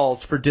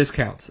calls for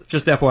discounts.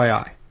 Just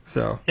FYI.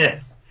 So yeah,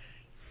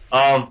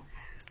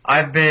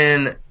 I've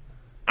been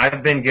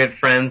good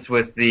friends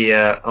with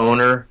the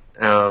owner,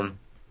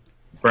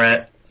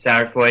 Brett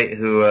Satterthwaite,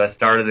 who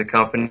started the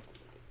company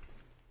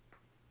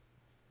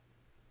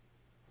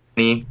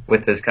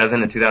with his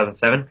cousin in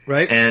 2007.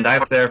 Right. And I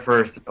was there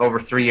for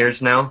over 3 years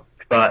now.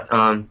 But,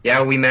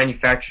 we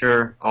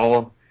manufacture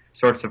all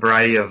sorts of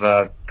variety of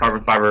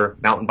carbon fiber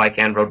mountain bike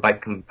and road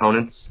bike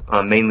components,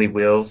 mainly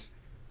wheels,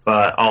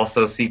 but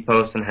also seat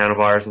posts and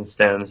handlebars and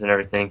stems and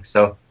everything.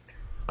 So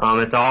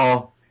it's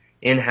all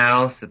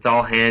in-house. It's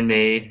all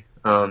handmade,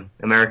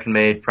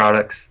 American-made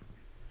products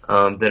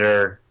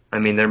they're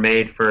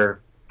made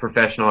for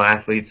professional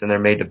athletes, and they're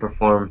made to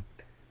perform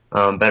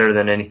better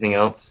than anything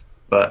else.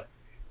 But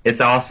it's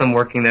awesome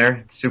working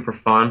there. It's super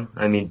fun.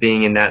 I mean,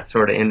 being in that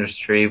sort of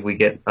industry, we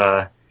get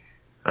to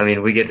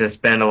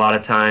spend a lot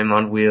of time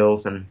on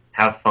wheels and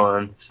have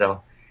fun.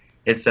 So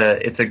it's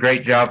a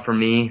great job for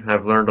me.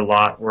 I've learned a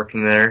lot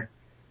working there,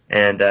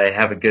 and I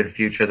have a good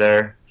future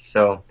there.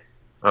 So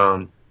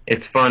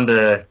it's fun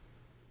to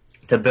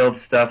build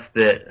stuff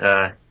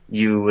that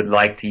you would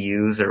like to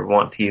use or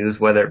want to use,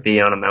 whether it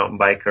be on a mountain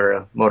bike or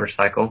a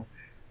motorcycle.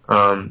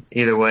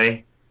 Either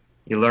way,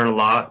 you learn a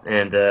lot,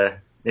 and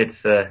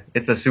it's a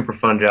super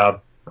fun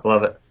job. I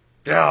love it.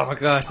 Oh my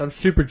gosh, I'm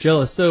super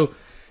jealous. So,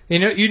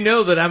 you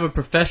know that I'm a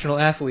professional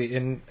athlete,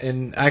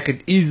 and I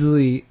could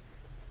easily,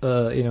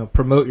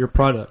 promote your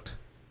product.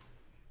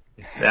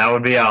 That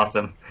would be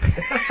awesome.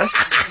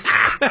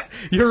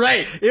 You're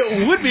right.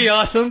 It would be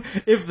awesome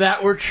if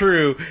that were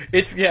true.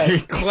 It's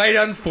quite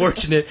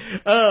unfortunate.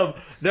 No,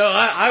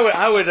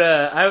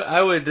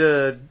 I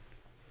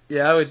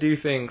would do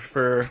things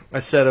for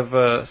a set of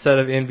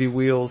Envy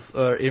wheels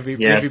or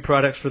Envy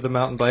products for the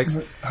mountain bikes.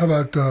 How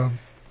about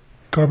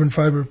carbon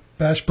fiber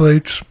bash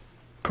plates,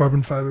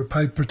 carbon fiber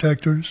pipe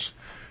protectors,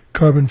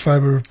 carbon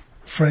fiber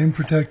frame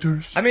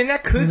protectors? I mean,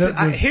 that could.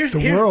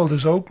 The world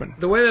is open.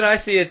 The way that I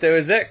see it, though,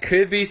 is that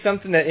could be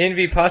something that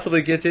Envy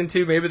possibly gets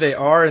into. Maybe they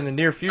are in the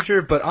near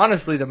future. But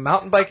honestly, the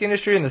mountain bike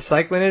industry and the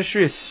cycling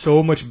industry is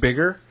so much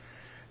bigger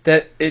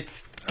that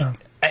it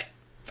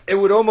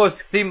would almost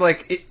seem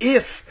like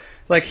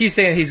like he's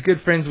saying he's good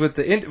friends with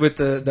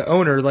the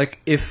owner.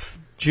 Like if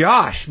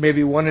Josh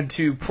maybe wanted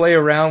to play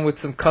around with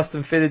some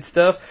custom fitted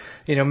stuff,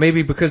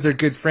 maybe because they're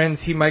good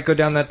friends, he might go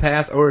down that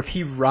path. Or if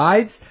he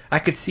rides, I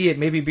could see it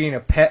maybe being a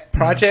pet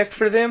project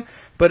for them.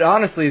 But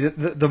honestly,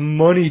 the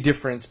money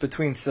difference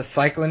between the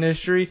cycling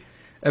industry,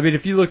 I mean,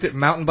 if you looked at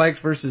mountain bikes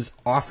versus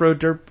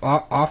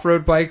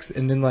off-road bikes,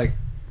 and then like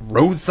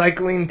road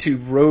cycling to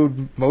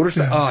road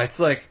motorcycle, it's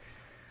like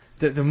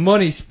the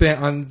money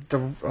spent on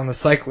the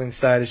cycling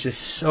side is just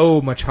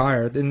so much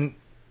higher. The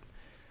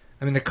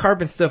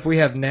carbon stuff we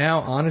have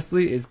now,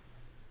 honestly, is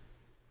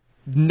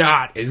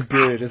not as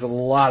good as a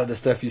lot of the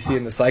stuff you see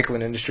in the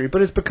cycling industry.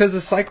 But it's because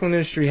the cycling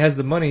industry has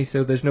the money,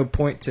 so there's no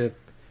point to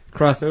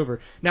cross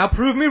over. Now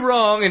prove me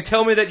wrong and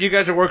tell me that you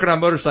guys are working on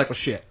motorcycle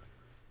shit.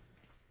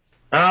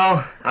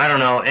 Oh, I don't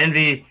know.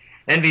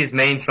 Envy's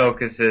main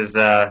focus is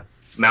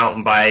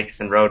mountain bikes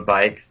and road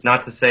bikes.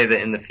 Not to say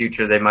that in the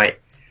future they might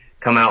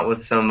come out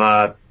with some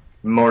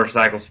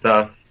motorcycle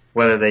stuff,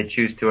 whether they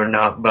choose to or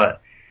not.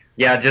 But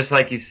yeah, just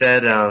like you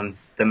said,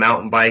 the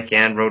mountain bike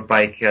and road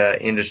bike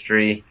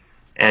industry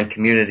and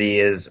community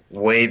is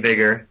way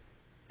bigger,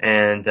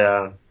 and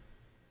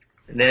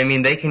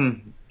they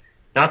can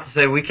not to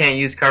say we can't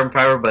use carbon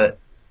fiber,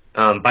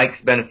 but bikes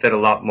benefit a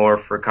lot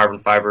more for carbon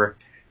fiber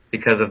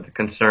because of the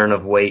concern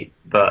of weight.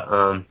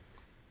 But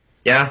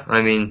yeah,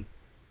 I mean,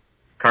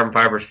 carbon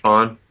fiber's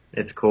fun.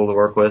 It's cool to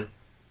work with.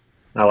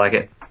 I like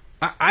it.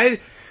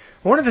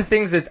 One of the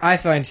things that I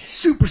find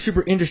super,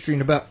 super interesting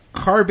about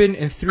carbon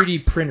and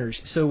 3D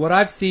printers. So what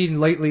I've seen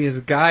lately is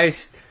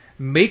guys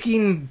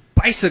making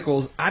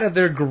bicycles out of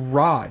their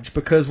garage,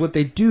 because what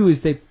they do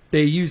is they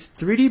use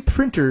 3D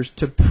printers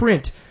to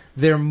print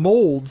their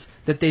molds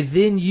that they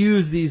then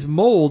use these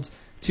molds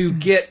to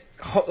get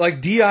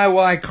like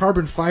DIY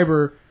carbon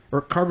fiber or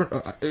carbon,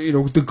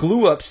 the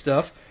glue up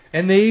stuff,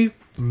 and they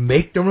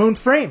make their own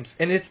frames.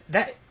 And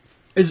that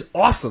is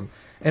awesome.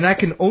 And I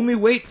can only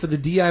wait for the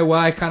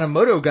DIY kind of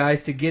moto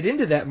guys to get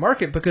into that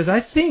market, because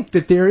I think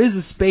that there is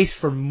a space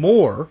for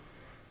more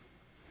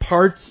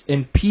parts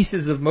and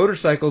pieces of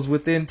motorcycles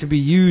within to be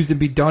used and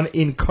be done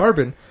in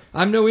carbon.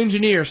 I'm no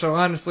engineer, so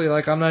honestly,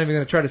 I'm not even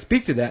going to try to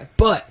speak to that.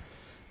 But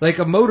like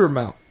a motor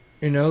mount,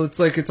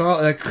 it's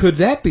all could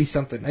that be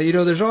something?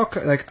 There's all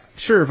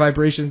sure,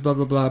 vibrations, blah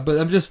blah blah. But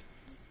I'm just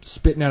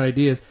spitting out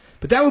ideas.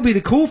 But that would be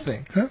the cool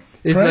thing. Huh?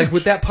 Is Frames.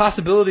 with that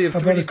possibility of How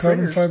about 3D a carbon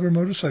printers. fiber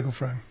motorcycle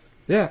frame?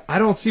 Yeah, I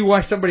don't see why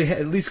somebody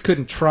at least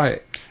couldn't try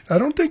it. I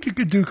don't think you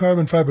could do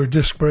carbon fiber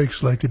disc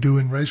brakes like they do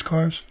in race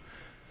cars,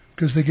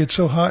 because they get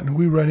so hot and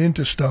we run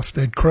into stuff,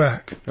 they'd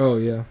crack. Oh,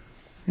 yeah.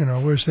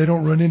 Whereas they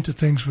don't run into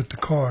things with the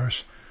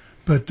cars.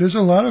 But there's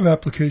a lot of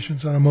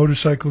applications on a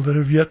motorcycle that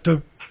have yet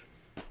to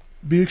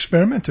be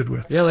experimented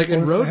with. Yeah, like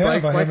in Or if road they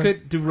have, bikes.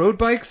 Do road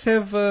bikes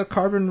have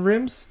carbon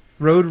rims?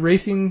 Road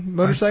racing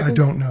motorcycles? I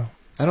don't know.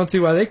 I don't see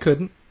why they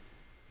couldn't.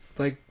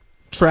 Like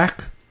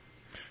track.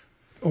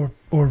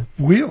 Or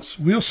wheel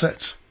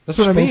sets. That's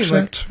what I mean.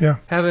 Sets, yeah.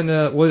 Having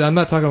I'm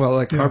not talking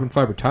about carbon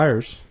fiber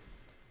tires.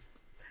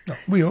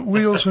 No,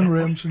 wheels and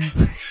rims and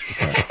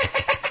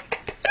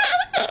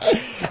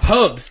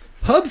Hubs.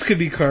 Hubs could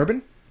be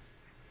carbon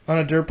on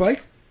a dirt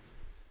bike.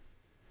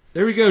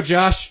 There we go,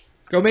 Josh.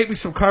 Go make me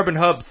some carbon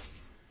hubs.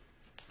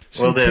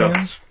 Will do.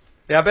 pins.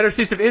 Yeah, I better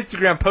see some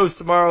Instagram posts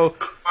tomorrow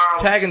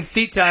tagging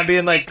Seat Time,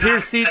 being like,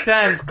 here's Seat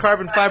Time's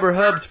carbon fiber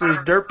hubs for his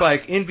dirt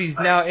bike. Envy's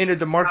now entered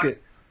the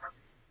market.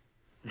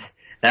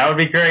 That would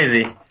be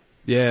crazy.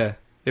 Yeah,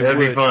 it That would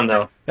would. be fun,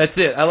 though. That's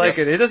it. I like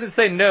it. It doesn't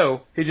say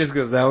no. He just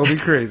goes, that would be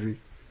crazy.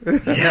 Yeah,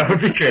 that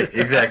would be crazy.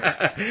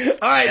 Exactly.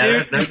 All right, Yeah,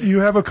 dude. that's- You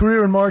have a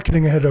career in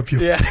marketing ahead of you.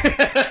 Yeah.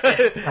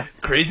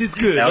 Crazy's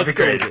good. That would Let's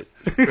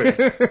be go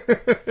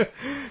with it.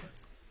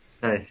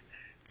 Nice.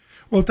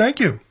 Well, thank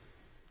you.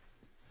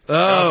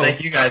 Oh,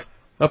 Thank you, guys.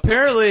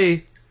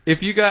 apparently,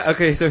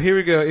 okay, so here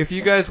we go. If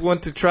you guys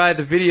want to try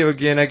the video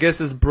again, I guess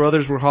his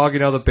brothers were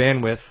hogging all the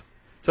bandwidth.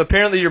 So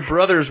apparently your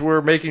brothers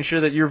were making sure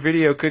that your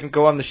video couldn't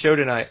go on the show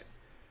tonight.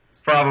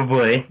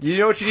 Probably. You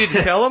know what you need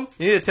to tell them?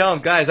 You need to tell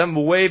them, guys, I'm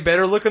way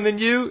better looking than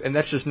you, and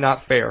that's just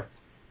not fair.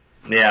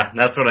 Yeah,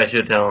 that's what I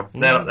should tell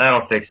them.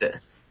 That'll fix it.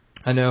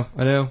 I know.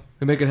 We'll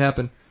make it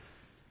happen.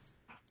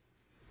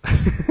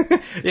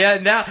 Yeah,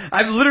 now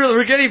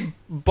we're getting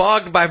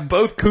bogged by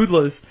both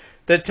Kudlas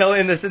that tell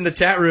in the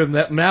chat room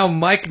that now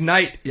Mike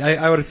Knight,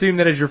 I would assume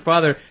that is your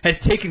father, has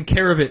taken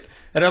care of it.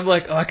 And I'm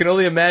like, I can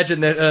only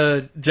imagine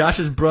that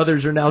Josh's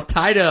brothers are now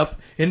tied up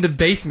in the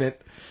basement.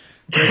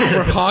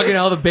 We're hogging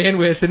all the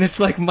bandwidth, and it's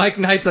like Mike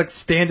Knight's like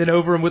standing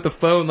over him with the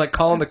phone, like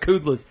calling the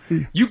Kudlas.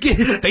 You get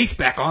his face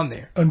back on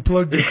there.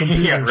 Unplug your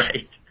computers. Yeah,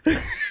 right.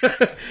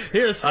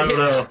 Here, I don't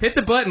know. hit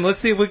the button. Let's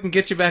see if we can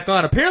get you back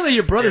on. Apparently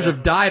your brothers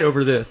have died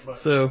over this,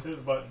 so It's his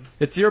button.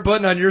 it's your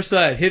button on your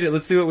side. Hit it.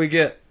 Let's see what we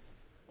get.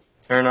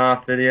 Turn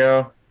off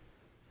video.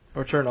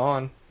 Or turn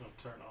on. Don't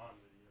turn on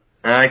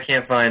video. I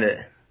can't find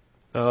it.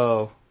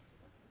 Oh,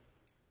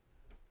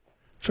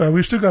 So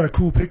we still got a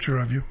cool picture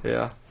of you.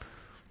 yeah.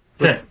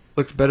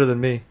 Looks better than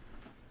me.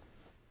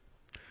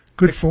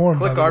 Good form.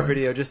 Click by the our way.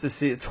 video just to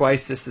see it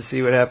twice, just to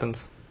see what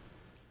happens.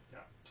 Yeah,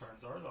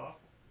 turns ours off.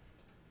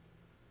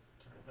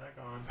 Turn it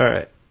back on. All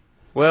right.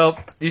 Well,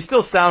 you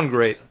still sound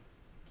great,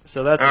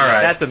 so that's All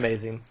right. that's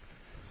amazing.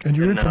 And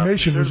your Good enough.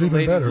 information Sure, was the even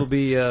ladies better. will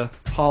be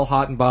all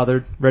hot and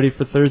bothered, ready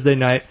for Thursday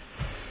night.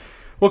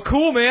 Well,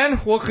 cool, man.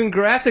 Well,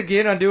 congrats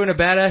again on doing a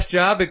badass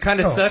job. It kind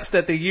of sucks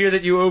that the year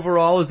that you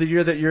overall is the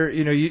year that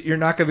you're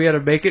not going to be able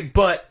to make it,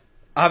 but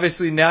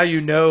obviously now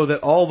you know that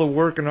all the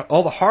work and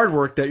all the hard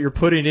work that you're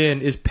putting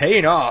in is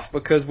paying off,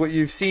 because what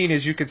you've seen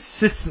is you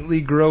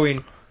consistently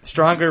growing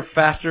stronger,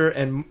 faster,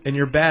 and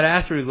your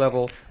badassery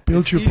level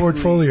Build is your easily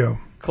portfolio.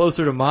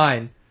 closer to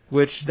mine,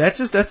 which that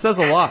says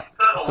a lot.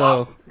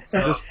 So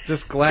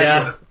just glad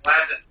Yeah.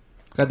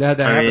 glad to have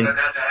that I happen. mean,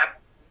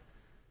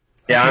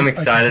 yeah, I'm I can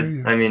excited. hear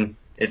you. I mean,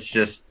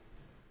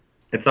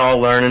 it's all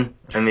learning.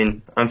 I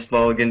mean, I'm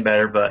slowly getting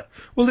better, but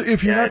Well,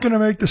 if you're Yeah, not going to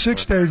make the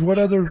 6 days, what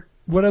other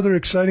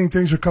exciting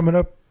things are coming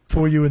up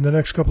for you in the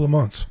next couple of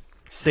months?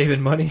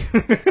 Saving money.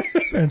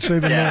 And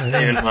saving yeah, money.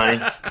 saving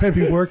money.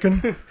 Maybe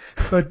working.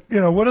 But,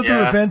 what other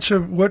Yeah. events,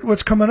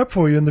 what's coming up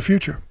for you in the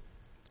future?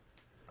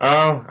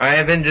 Oh, I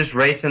have been just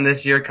racing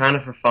this year kind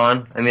of for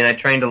fun. I mean, I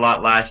trained a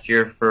lot last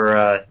year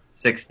for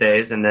 6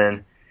 days, and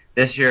then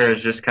this year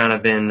has just kind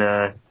of been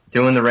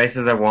doing the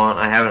races I want.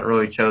 I haven't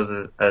really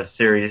chosen a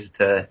series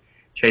to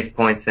chase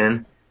points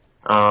in.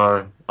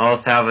 I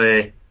also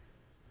have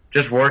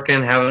just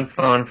working, having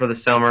fun for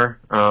the summer.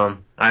 I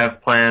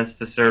have plans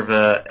to serve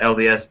a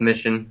LDS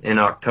mission in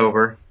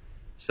October.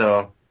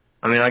 So,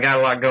 I mean, I got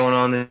a lot going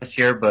on this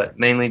year, but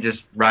mainly just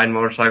riding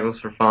motorcycles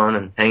for fun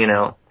and hanging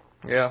out.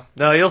 Yeah.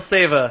 No, you'll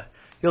save a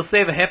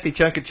hefty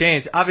chunk of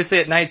change. Obviously,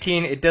 at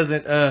 19, it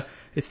doesn't.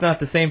 It's not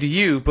the same to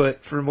you,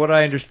 but from what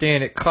I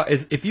understand,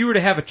 if you were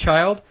to have a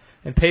child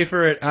and pay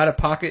for it out of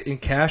pocket in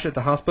cash at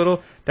the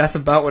hospital, that's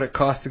about what it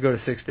costs to go to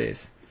 6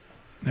 days.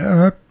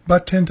 Yeah,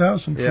 about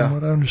 10,000 from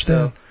what I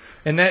understand. So,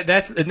 and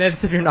that's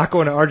if you're not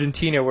going to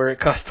Argentina, where it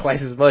costs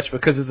twice as much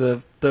because of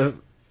the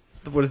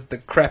what is it, the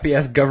crappy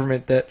ass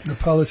government that the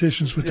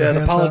politicians with their the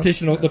hands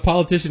out. the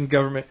politician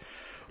government.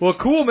 Well,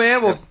 cool,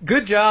 man. Well,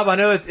 good job. I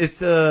know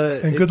it's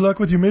and good luck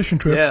with your mission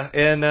trip. Yeah,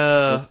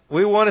 and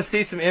we want to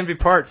see some Envy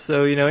parts.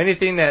 So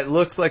anything that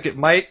looks like it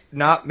might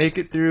not make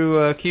it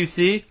through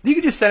QC, you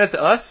can just send it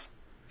to us.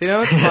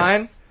 It's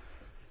fine.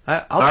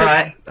 I'll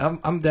take. Right.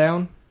 I'm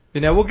down.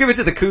 We'll give it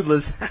to the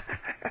Kudlas.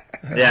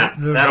 Yeah,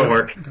 that'll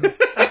work.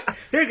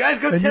 Here, guys,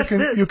 go And test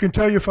this. you can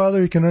tell your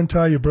father he can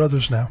untie your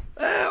brothers now.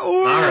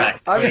 All right.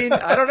 I mean,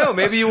 I don't know.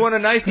 Maybe you want a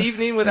nice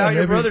evening without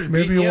your brothers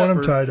maybe beating you want up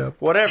them or tied up.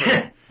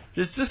 whatever.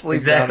 Just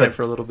leave Exactly. down there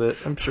for a little bit.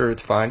 I'm sure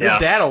it's fine. Yeah. Your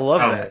dad will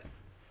love that.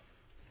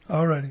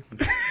 Alrighty.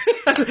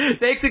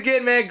 Thanks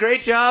again, man.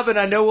 Great job, and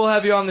I know we'll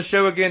have you on the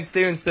show again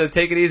soon, so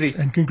take it easy.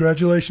 And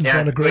congratulations Yeah,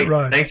 on a great sweet.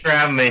 ride. Thanks for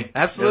having me.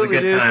 Absolutely,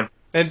 it was a good dude. time.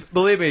 And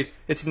believe me,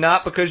 it's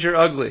not because you're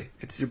ugly.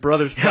 It's your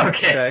brother's fault,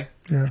 Okay. okay?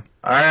 Yeah.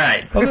 All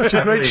right. Oh, that's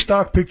a great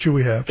stock picture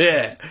we have.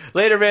 Yeah.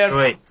 Later, man.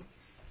 Sweet.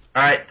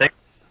 All right. Thanks.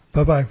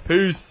 Bye-bye.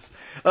 Peace.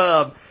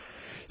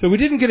 So we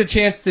didn't get a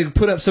chance to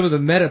put up some of the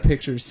meta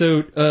pictures.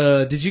 So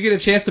did you get a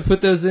chance to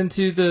put those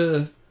into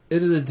the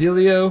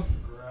dealio?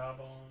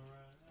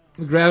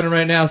 We're grabbing them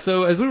right now.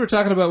 So as we were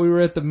talking about, we were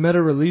at the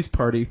meta release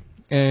party,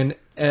 and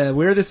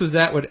where this was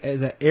at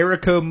is at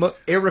Erico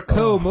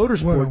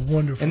Motorsports. What a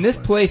wonderful And this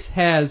place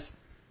has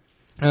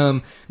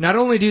not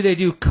only do they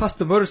do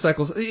custom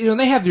motorcycles,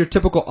 they have your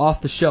typical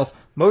off-the-shelf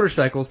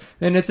motorcycles,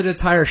 and it's an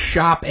entire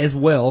shop as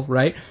well,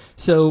 right?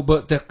 So,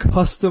 but the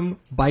custom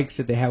bikes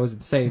that they have was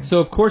insane. So,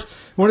 of course,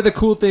 one of the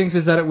cool things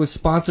is that it was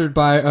sponsored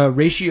by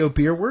Ratio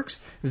Beer Works.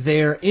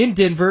 They're in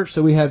Denver,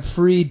 so we had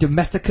free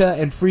Domestica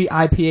and free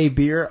IPA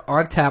beer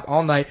on tap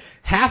all night.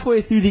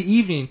 Halfway through the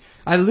evening,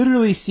 I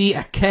literally see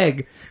a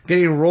keg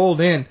getting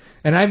rolled in,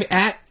 and I'm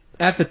at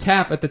the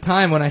tap at the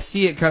time when I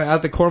see it kind of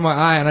out the corner of my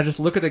eye, and I just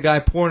look at the guy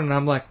pouring, and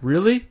I'm like,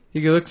 really?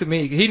 He looks at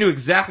me. He knew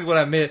exactly what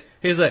I meant.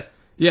 He's like,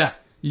 yeah,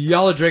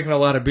 y'all are drinking a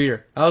lot of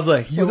beer. I was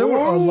like, Well, there were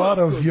a lot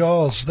of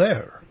y'alls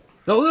there.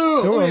 There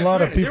were a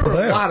lot of people there.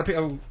 there. A lot of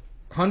people.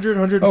 100,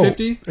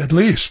 150? At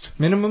least.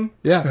 Minimum?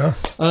 Yeah.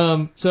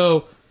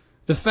 So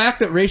the fact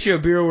that Ratio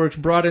Beer Works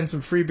brought in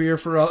some free beer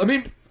for all, I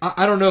mean,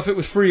 I don't know if it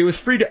was free. It was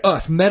free to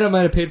us. Meta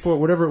might have paid for it,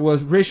 whatever it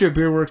was. Ratio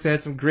Beer Works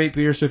had some great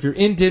beer. So if you're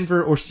in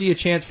Denver or see a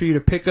chance for you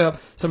to pick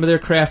up some of their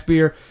craft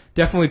beer,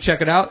 definitely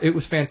check it out. It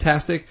was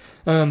fantastic.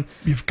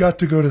 You've got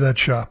to go to that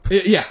shop.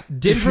 Yeah,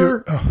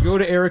 Denver, go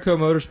to Erico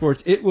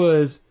Motorsports. It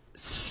was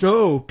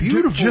so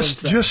beautiful.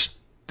 Just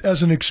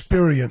as an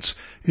experience,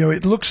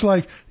 it looks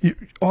like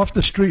off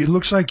the street. It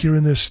looks like you're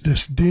in this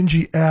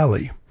dingy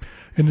alley,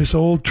 in this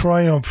old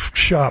Triumph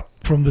shop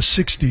from the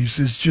 60s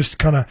is just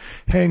kind of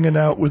hanging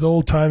out with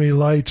old-timey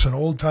lights and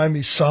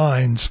old-timey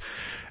signs.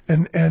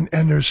 And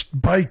there's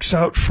bikes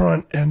out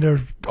front, and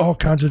there's all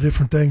kinds of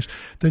different things.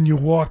 Then you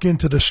walk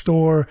into the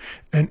store,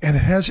 and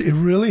it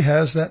really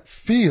has that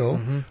feel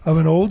of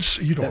an old.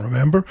 You don't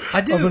remember?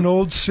 I do. Of an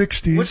old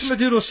 60s. What's my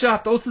doodle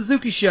shop? The old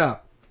Suzuki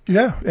shop.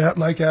 Yeah,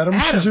 like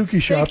Adams Suzuki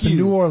shop thank in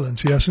you. New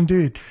Orleans. Yes,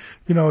 indeed.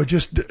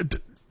 Just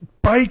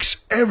bikes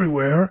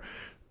everywhere.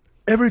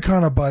 Every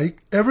kind of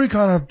bike, every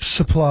kind of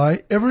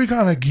supply, every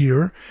kind of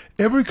gear,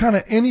 every kind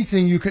of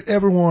anything you could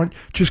ever want,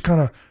 just kind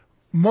of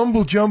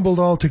mumble-jumbled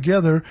all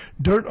together,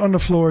 dirt on the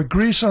floor,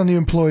 grease on the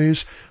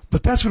employees,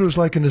 but that's what it was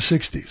like in the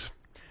 60s.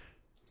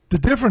 The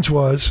difference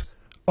was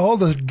all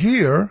the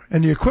gear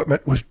and the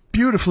equipment was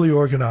beautifully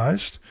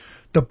organized,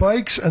 the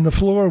bikes and the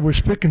floor were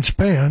spick and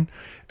span,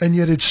 and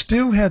yet it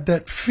still had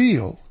that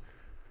feel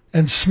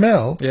and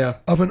smell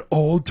of an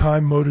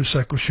old-time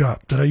motorcycle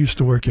shop that I used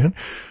to work in.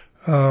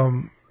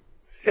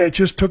 It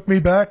just took me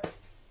back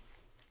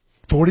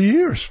 40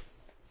 years.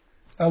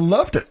 I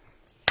loved it.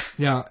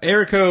 Yeah,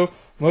 Erico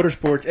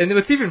Motorsports. And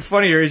what's even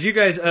funnier is you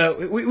guys,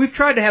 we've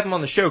tried to have him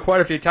on the show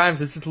quite a few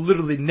times. It's just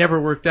literally never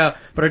worked out.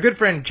 But our good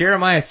friend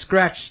Jeremiah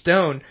Scratch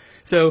Stone,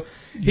 so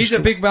he's a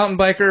big mountain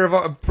bike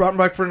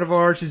friend of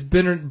ours. He's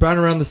been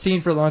around the scene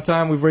for a long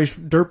time. We've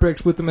raced dirt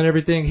bikes with him and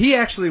everything. He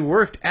actually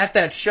worked at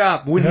that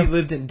shop when he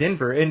lived in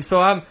Denver. And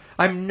so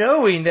I'm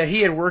knowing that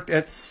he had worked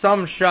at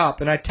some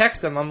shop. And I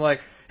text him. I'm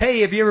like,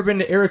 hey, have you ever been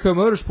to Erico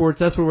Motorsports?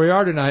 That's where we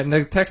are tonight. And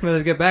the text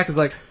message I get back is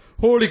like,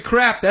 holy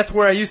crap, that's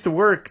where I used to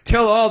work.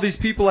 Tell all these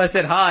people I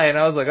said hi. And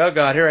I was like, oh,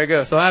 God, here I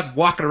go. So I'm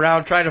walking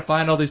around trying to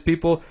find all these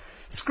people.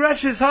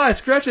 Scratches, hi,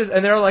 Scratches.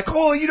 And they're like,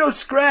 oh,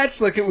 Scratch.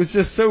 Like, it was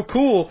just so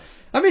cool.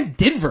 I'm in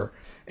Denver.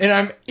 and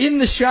I'm in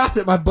the shop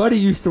that my buddy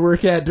used to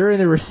work at during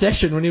the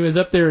recession when he was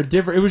up there at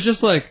different. It was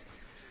just like,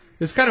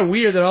 it's kind of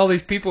weird that all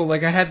these people,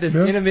 like, I had this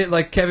intimate,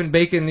 like Kevin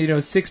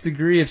Bacon, 6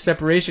 degree of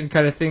separation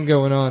kind of thing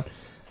going on.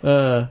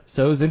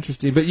 So it was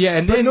interesting. But yeah,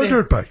 and then no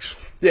dirt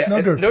bikes. Yeah,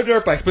 no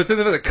dirt bikes. But then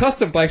the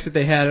custom bikes that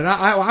they had, and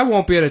I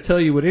won't be able to tell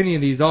you what any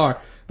of these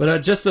are,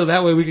 but just so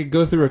that way we could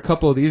go through a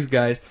couple of these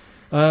guys.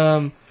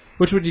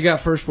 Which one you got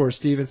first for us,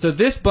 Steven? So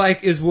this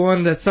bike is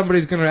one that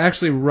somebody's going to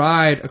actually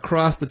ride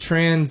across the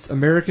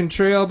Trans-American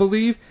Trail, I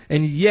believe.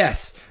 And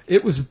yes,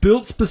 it was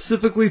built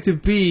specifically to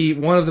be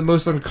one of the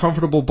most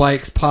uncomfortable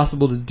bikes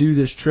possible to do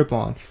this trip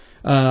on.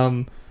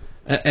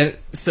 And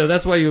so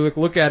that's why you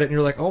look at it and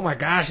you're like, oh my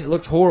gosh, it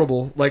looks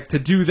horrible, like to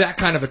do that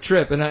kind of a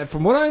trip. And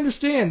from what I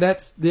understand,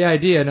 that's the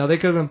idea. Now, they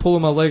could have been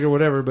pulling my leg or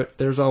whatever, but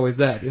there's always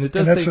that. And it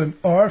does. And that's an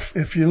ARF.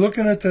 If you're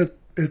looking at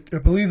I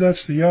believe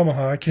that's the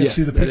Yamaha. I can't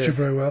see the picture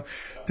very well.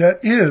 That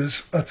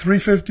is a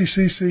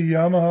 350cc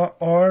Yamaha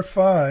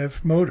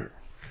R5 motor.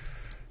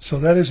 So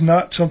that is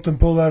not something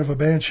pulled out of a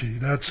Banshee.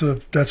 That's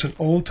an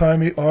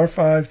old-timey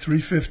R5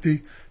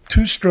 350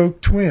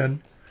 two-stroke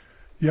twin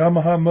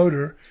Yamaha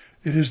motor.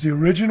 It is the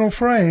original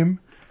frame.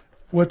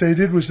 What they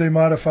did was they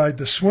modified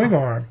the swing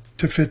arm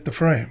to fit the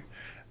frame.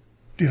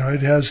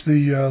 It has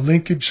the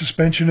linkage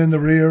suspension in the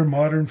rear,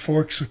 modern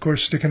forks, of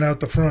course, sticking out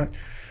the front.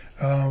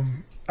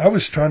 I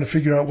was trying to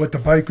figure out what the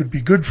bike would be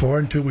good for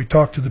until we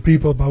talked to the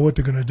people about what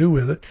they're going to do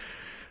with it.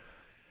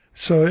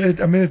 So,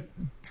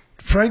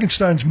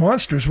 Frankenstein's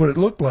monster is what it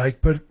looked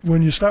like, but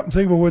when you stop and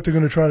think about what they're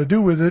going to try to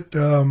do with it,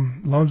 as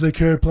long as they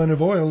carry plenty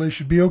of oil, they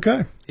should be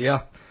okay.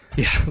 Yeah,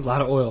 a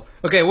lot of oil.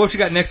 Okay, what you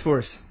got next for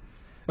us?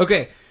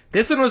 Okay,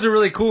 this one was a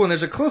really cool one.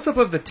 There's a close-up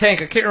of the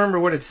tank. I can't remember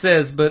what it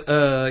says, but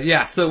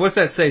yeah, so what's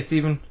that say,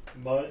 Steven?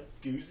 Mud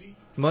Guzzi?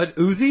 Mud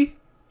Uzi?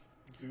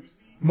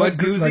 Mud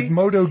Guzzi? Like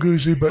Moto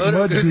Guzzi, but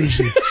Mud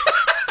Guzzi.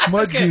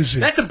 Mud Guzzi.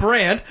 That's a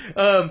brand.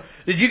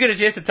 Did you get a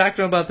chance to talk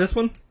to him about this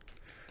one?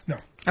 No.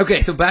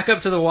 Okay, so back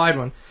up to the wide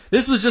one.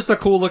 This was just a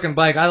cool-looking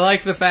bike. I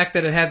liked the fact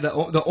that it had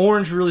the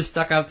orange really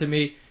stuck out to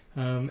me,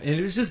 and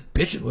it was just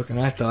bitchin' looking,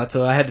 I thought,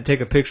 so I had to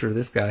take a picture of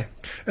this guy.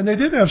 And they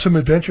did have some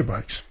adventure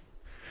bikes.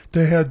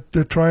 They had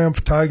the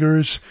Triumph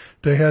Tigers.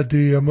 They had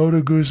the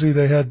Moto Guzzi.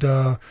 They had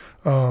a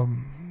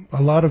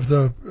lot of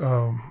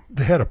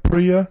they had a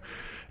Priya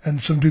and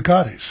some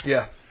Ducatis.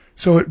 Yeah.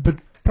 So, but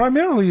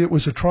primarily it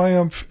was a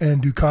Triumph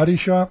and Ducati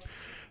shop.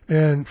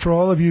 And for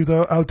all of you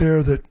out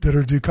there that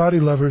are Ducati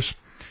lovers,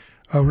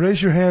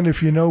 raise your hand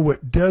if you know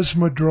what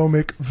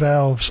desmodromic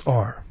valves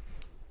are.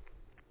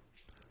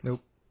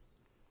 Nope.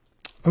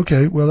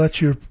 Okay, well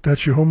that's your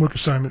homework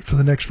assignment for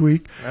the next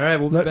week. All right,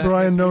 we'll be let back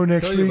Brian know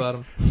next week.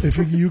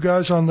 If you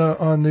guys on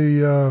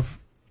the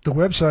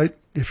website,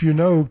 if you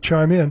know,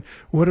 chime in.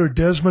 What are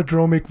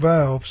desmodromic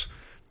valves?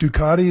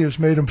 Ducati has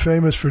made them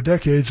famous for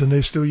decades, and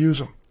they still use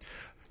them.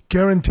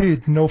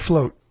 Guaranteed, no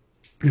float.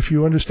 If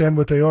you understand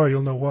what they are,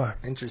 you'll know why.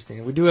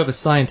 Interesting. We do have a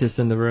scientist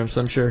in the room,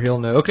 so I'm sure he'll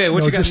know. Okay,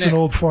 what you got just next? An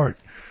old fart.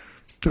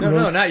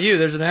 No, not you.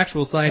 There's an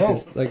actual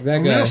scientist, like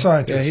that guy. Real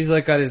scientist. Yeah, he's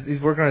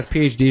working on his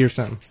PhD or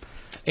something,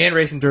 and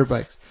racing dirt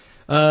bikes.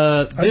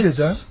 I did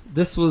that.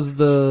 This was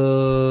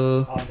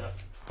the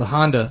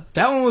Honda.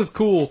 That one was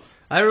cool.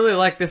 I really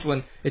like this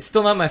one. It's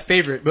still not my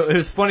favorite, but it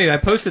was funny. I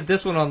posted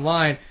this one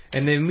online,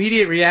 and the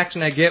immediate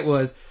reaction I get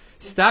was,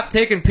 stop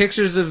taking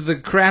pictures of the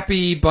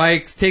crappy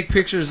bikes, take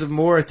pictures of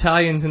more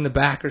Italians in the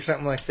back or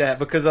something like that,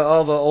 because of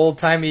all the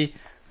old-timey...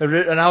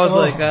 And I was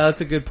like, that's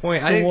a good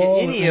point. I didn't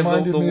get any of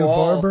the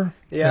wall. Barber.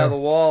 Yeah, the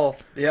wall.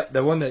 Yep,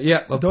 the one that...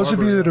 Yep, those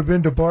of you that have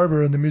been to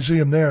Barber and the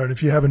museum there, and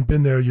if you haven't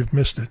been there, you've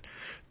missed it.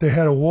 They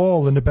had a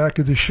wall in the back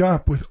of the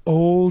shop with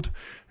old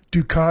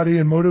Ducati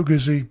and Moto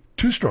Guzzi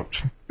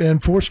two-strokes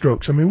and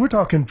four-strokes. I mean, we're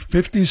talking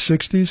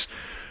 50s,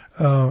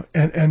 60s,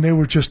 and they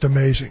were just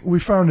amazing. We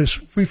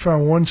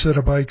found one set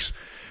of bikes.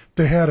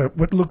 They had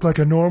what looked like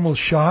a normal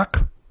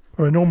shock,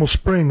 or a normal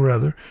spring,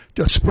 rather,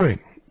 a spring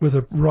with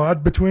a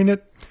rod between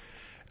it.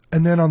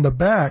 And then on the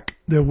back,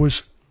 there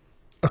was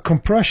a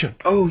compression.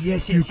 Oh,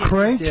 yes.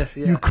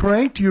 You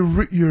cranked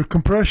your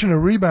compression or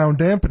rebound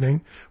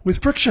dampening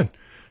with friction.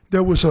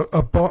 There was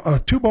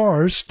two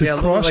bars that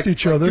crossed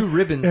each other two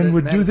ribbons and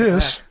would do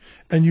this,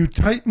 and you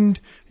tightened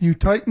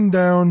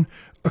down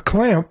a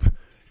clamp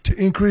to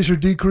increase or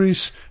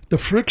decrease the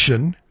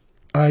friction,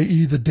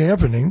 i.e. the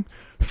dampening,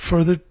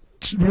 for the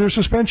rear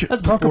suspension.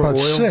 That's Talk about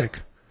oil. sick.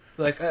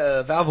 Like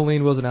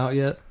Valvoline wasn't out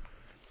yet.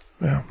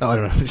 Yeah. Oh, I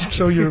don't know.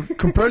 So you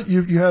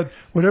had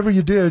whatever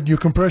you did, your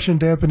compression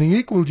dampening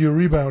equaled your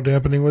rebound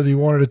dampening, whether you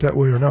wanted it that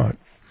way or not.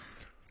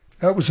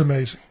 That was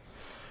amazing.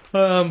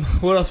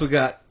 What else we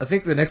got? I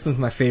think the next one's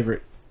my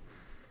favorite.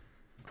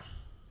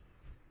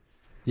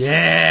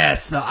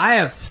 Yes, so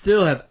I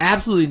still have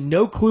absolutely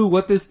no clue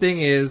what this thing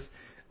is.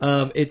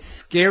 It's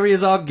scary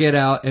as all get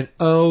out, and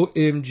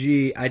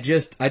OMG, I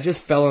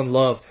just fell in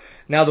love.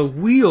 Now the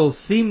wheels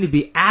seem to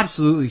be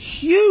absolutely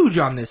huge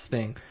on this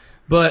thing,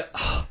 but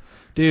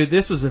Dude,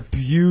 this was a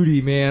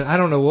beauty, man. I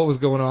don't know what was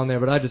going on there,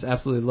 but I just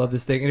absolutely love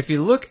this thing. And if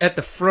you look at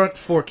the front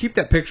fork, keep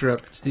that picture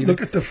up, Steve.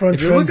 Look at the front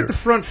If you fender. look at the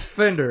front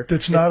fender,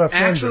 That's not a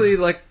fender. actually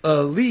like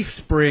a leaf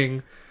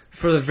spring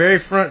for the very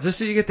front, just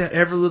so you get that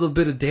every little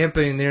bit of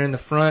dampening there in the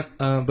front,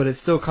 but it's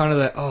still kind of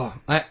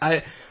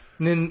that,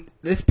 and then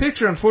this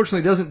picture,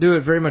 unfortunately, doesn't do it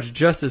very much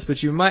justice,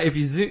 but you might,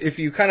 if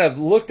you kind of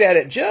looked at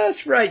it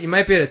just right, you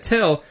might be able to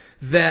tell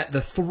that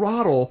the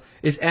throttle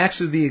is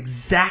actually the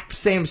exact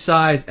same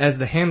size as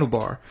the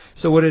handlebar.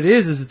 So what it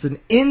is it's an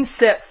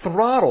inset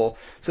throttle.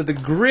 So the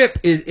grip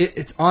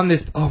it's on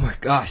this. Oh my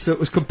gosh! So it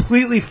was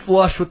completely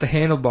flush with the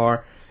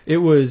handlebar. It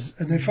was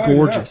And they fired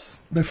gorgeous. It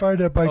up. They fired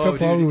that bike Oh,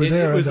 up while we dude, were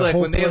there. it was and the like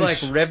whole when they like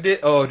place- revved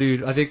it. Oh,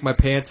 dude, I think my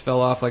pants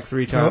fell off like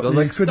 3 times. I was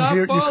you like, couldn't "Stop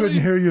hear. You falling." couldn't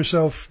hear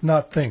yourself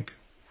not think.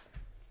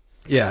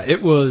 Yeah,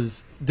 it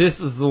was.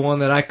 This was the one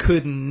that I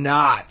could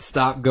not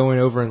stop going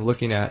over and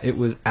looking at. It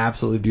was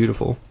absolutely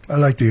beautiful. I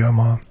like the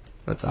Yamaha.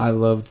 I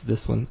loved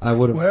this one. I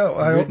would have. Well,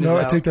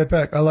 I take that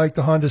back. I like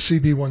the Honda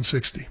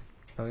CB160.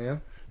 Oh yeah.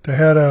 They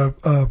had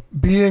a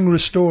being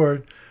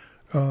restored,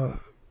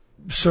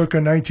 circa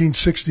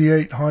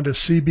 1968 Honda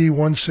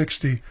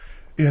CB160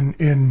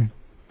 in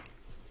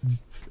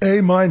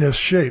A-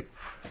 shape,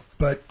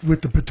 but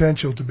with the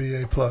potential to be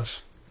A+.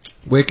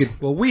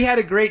 Wicked. Well, we had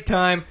a great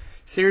time.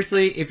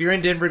 Seriously, if you're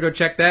in Denver, go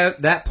check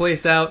that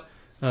place out.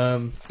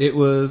 It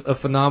was a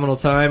phenomenal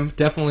time.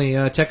 Definitely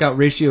check out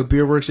Ratio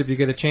Beer Works if you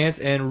get a chance,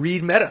 and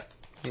read Meta.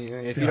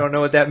 If you don't know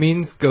what that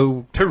means,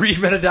 go to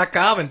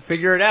readmeta.com and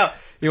figure it out.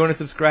 You want to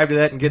subscribe to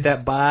that and get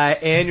that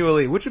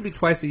biannually, which would be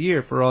twice a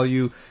year for all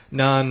you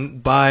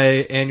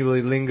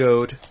non-biannually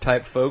lingoed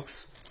type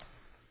folks.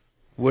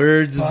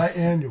 Words of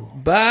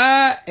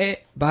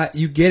Biannual.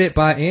 You get it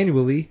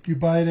biannually. You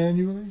buy it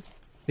annually?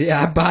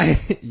 Yeah, I buy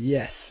it.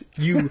 Yes.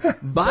 You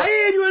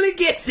biannually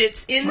gets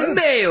it in the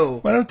mail.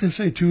 Why don't they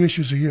say 2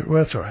 issues a year? Well,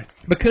 that's all right.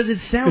 Because it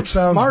sounds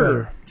sounds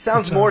smarter. better.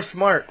 Sounds more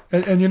smart.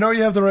 And you know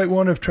you have the right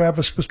one if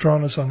Travis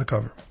Pastrana's on the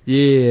cover.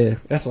 Yeah,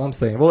 that's what I'm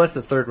saying. Well, that's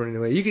the third one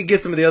anyway. You can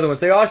get some of the other ones.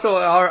 They also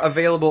are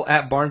available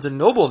at Barnes &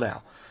 Noble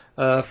now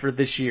for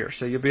this year.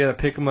 So you'll be able to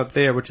pick them up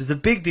there, which is a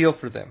big deal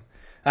for them,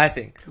 I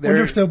think. I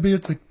wonder if they'll be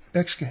at the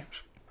X Games.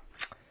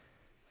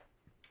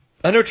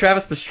 I know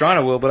Travis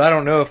Pastrana will, but I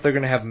don't know if they're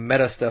going to have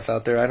Meta stuff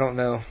out there. I don't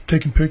know.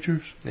 Taking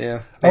pictures?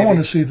 Yeah. I maybe. want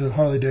to see the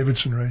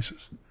Harley-Davidson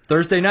races.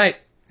 Thursday night.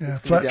 Yeah, It's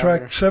gonna flat be down track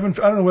there. 7.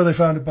 I don't know where they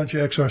found a bunch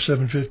of XR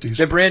 750s.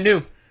 They're brand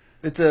new.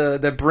 It's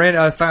the brand.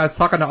 I was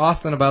talking to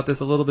Austin about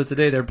this a little bit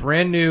today. They're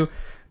brand new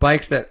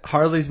bikes that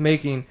Harley's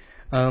making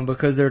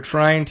because they're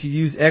trying to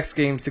use X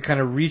Games to kind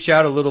of reach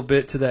out a little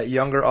bit to that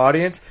younger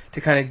audience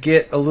to kind of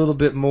get a little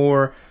bit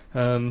more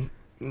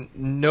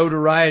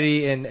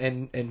notoriety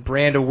and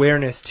brand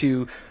awareness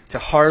to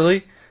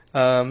Harley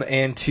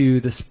and to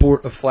the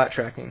sport of flat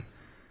tracking.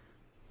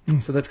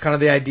 So that's kind of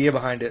the idea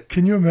behind it.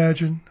 Can you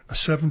imagine a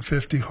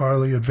 750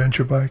 Harley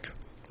adventure bike?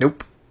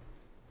 Nope.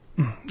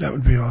 That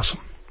would be awesome.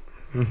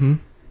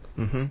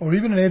 Or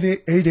even an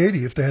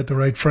 880 if they had the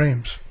right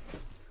frames.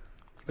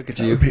 Look at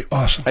That you. would be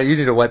awesome. You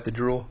need to wipe the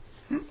drool.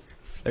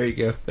 There you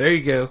go. There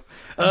you go.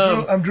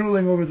 I'm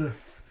drooling over the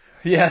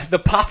Yeah, the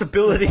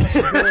possibility of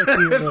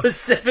of a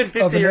 750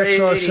 an or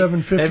XR 880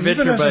 750,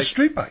 adventure even as a bike.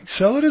 street bike.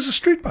 Sell it as a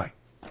street bike.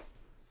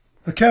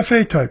 A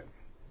cafe type,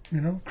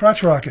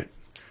 crotch rocket.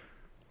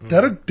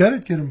 That'd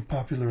get them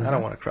popular. I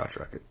don't want a crotch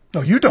rocket.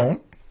 No, you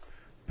don't.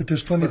 But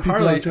there's plenty But of people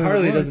Harley out there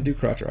that would. doesn't do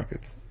crotch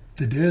rockets.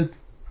 They did.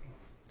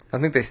 I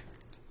think they.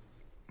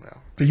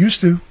 They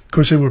used to. Of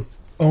course, they were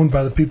owned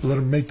by the people that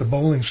make the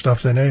bowling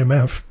stuff than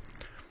AMF.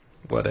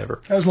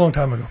 Whatever. That was a long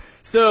time ago.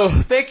 So,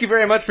 thank you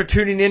very much for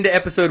tuning in to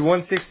episode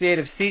 168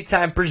 of Seat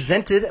Time,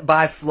 presented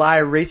by Fly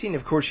Racing.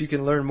 Of course, you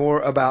can learn more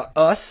about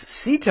us,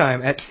 Seat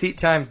Time, at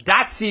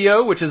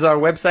seattime.co, which is our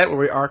website where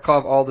we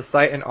archive all the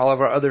site and all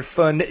of our other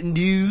fun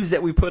news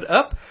that we put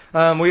up.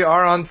 We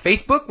are on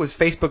Facebook, with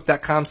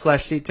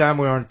facebook.com/seattime.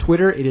 We're on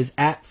Twitter. It is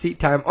at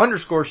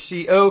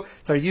seattime_co.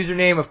 It's our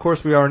username. Of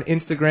course, we are on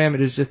Instagram. It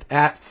is just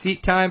at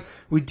seattime.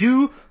 We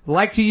do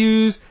like to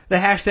use the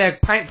hashtag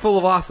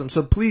 #PintFullOfAwesome,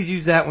 so please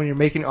use that when you're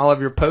making all of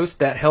your posts.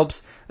 That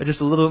helps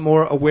just a little bit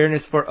more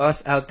awareness for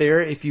us out there,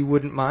 if you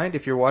wouldn't mind.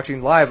 If you're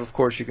watching live, of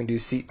course, you can do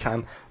Seat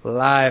Time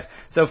Live.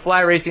 So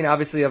Fly Racing,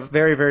 obviously a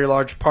very, very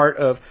large part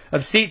of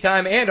Seat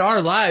Time and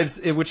our lives,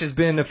 which has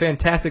been a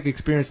fantastic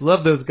experience.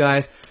 Love those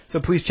guys. So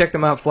please check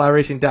them out,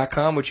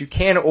 flyracing.com, which you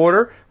can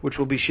order, which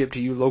will be shipped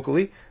to you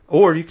locally.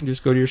 Or you can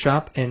just go to your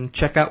shop and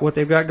check out what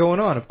they've got going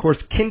on. Of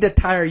course, Kinda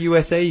Tire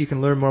USA. You can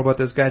learn more about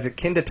those guys at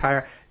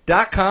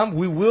kindatire.com.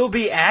 We will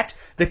be at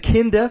the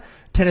Kinda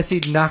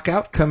Tennessee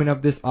Knockout coming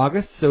up this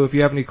August. So if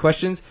you have any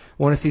questions,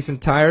 want to see some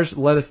tires,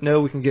 let us know.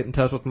 We can get in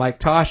touch with Mike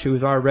Tosh, who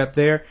is our rep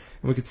there,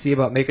 and we can see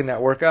about making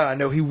that work out. I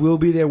know he will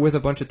be there with a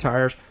bunch of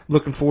tires.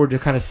 Looking forward to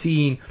kind of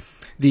seeing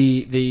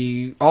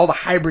all the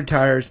hybrid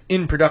tires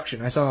in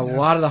production. I saw a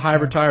lot of the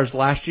hybrid tires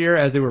last year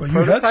as they were Well, you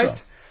had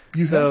prototyped.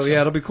 So,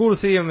 yeah, it'll be cool to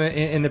see him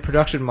in the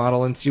production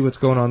model and see what's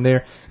going on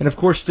there. And, of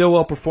course,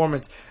 Stillwell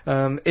Performance.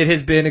 It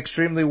has been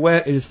extremely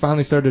wet. It has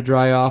finally started to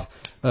dry off.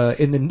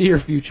 In the near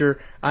future,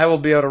 I will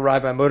be able to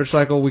ride my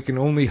motorcycle. We can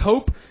only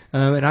hope.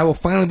 And I will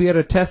finally be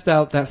able to test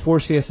out that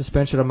 4CS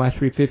suspension on my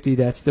 350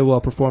 that Stillwell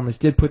Performance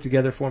did put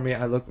together for me.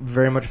 I look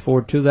very much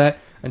forward to that.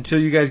 Until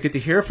you guys get to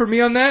hear from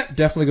me on that,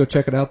 definitely go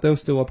check it out, though,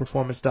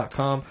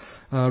 stillwellperformance.com.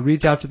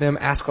 Reach out to them,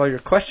 ask all your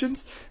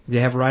questions. They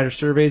have rider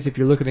surveys. If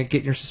you're looking at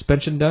getting your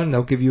suspension done,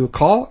 they'll give you a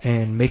call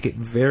and make it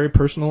very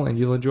personal, and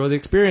you'll enjoy the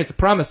experience, I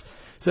promise.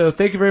 So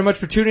thank you very much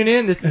for tuning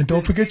in. And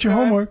don't forget your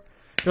homework.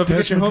 Don't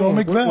forget your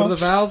homework. What are the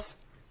valves?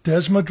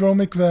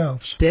 Desmodromic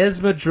valves.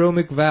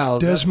 Desmodromic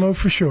valves. Desmo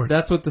for short.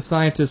 That's what the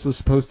scientist was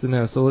supposed to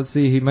know. So let's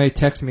see. He may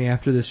text me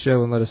after this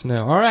show and let us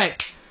know. All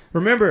right.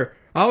 Remember,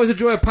 I always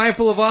enjoy a pint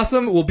full of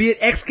awesome. We'll be at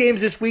X Games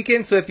this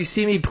weekend, so if you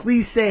see me,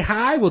 please say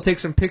hi. We'll take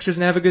some pictures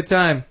and have a good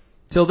time.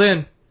 Till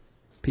then,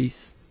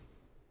 peace.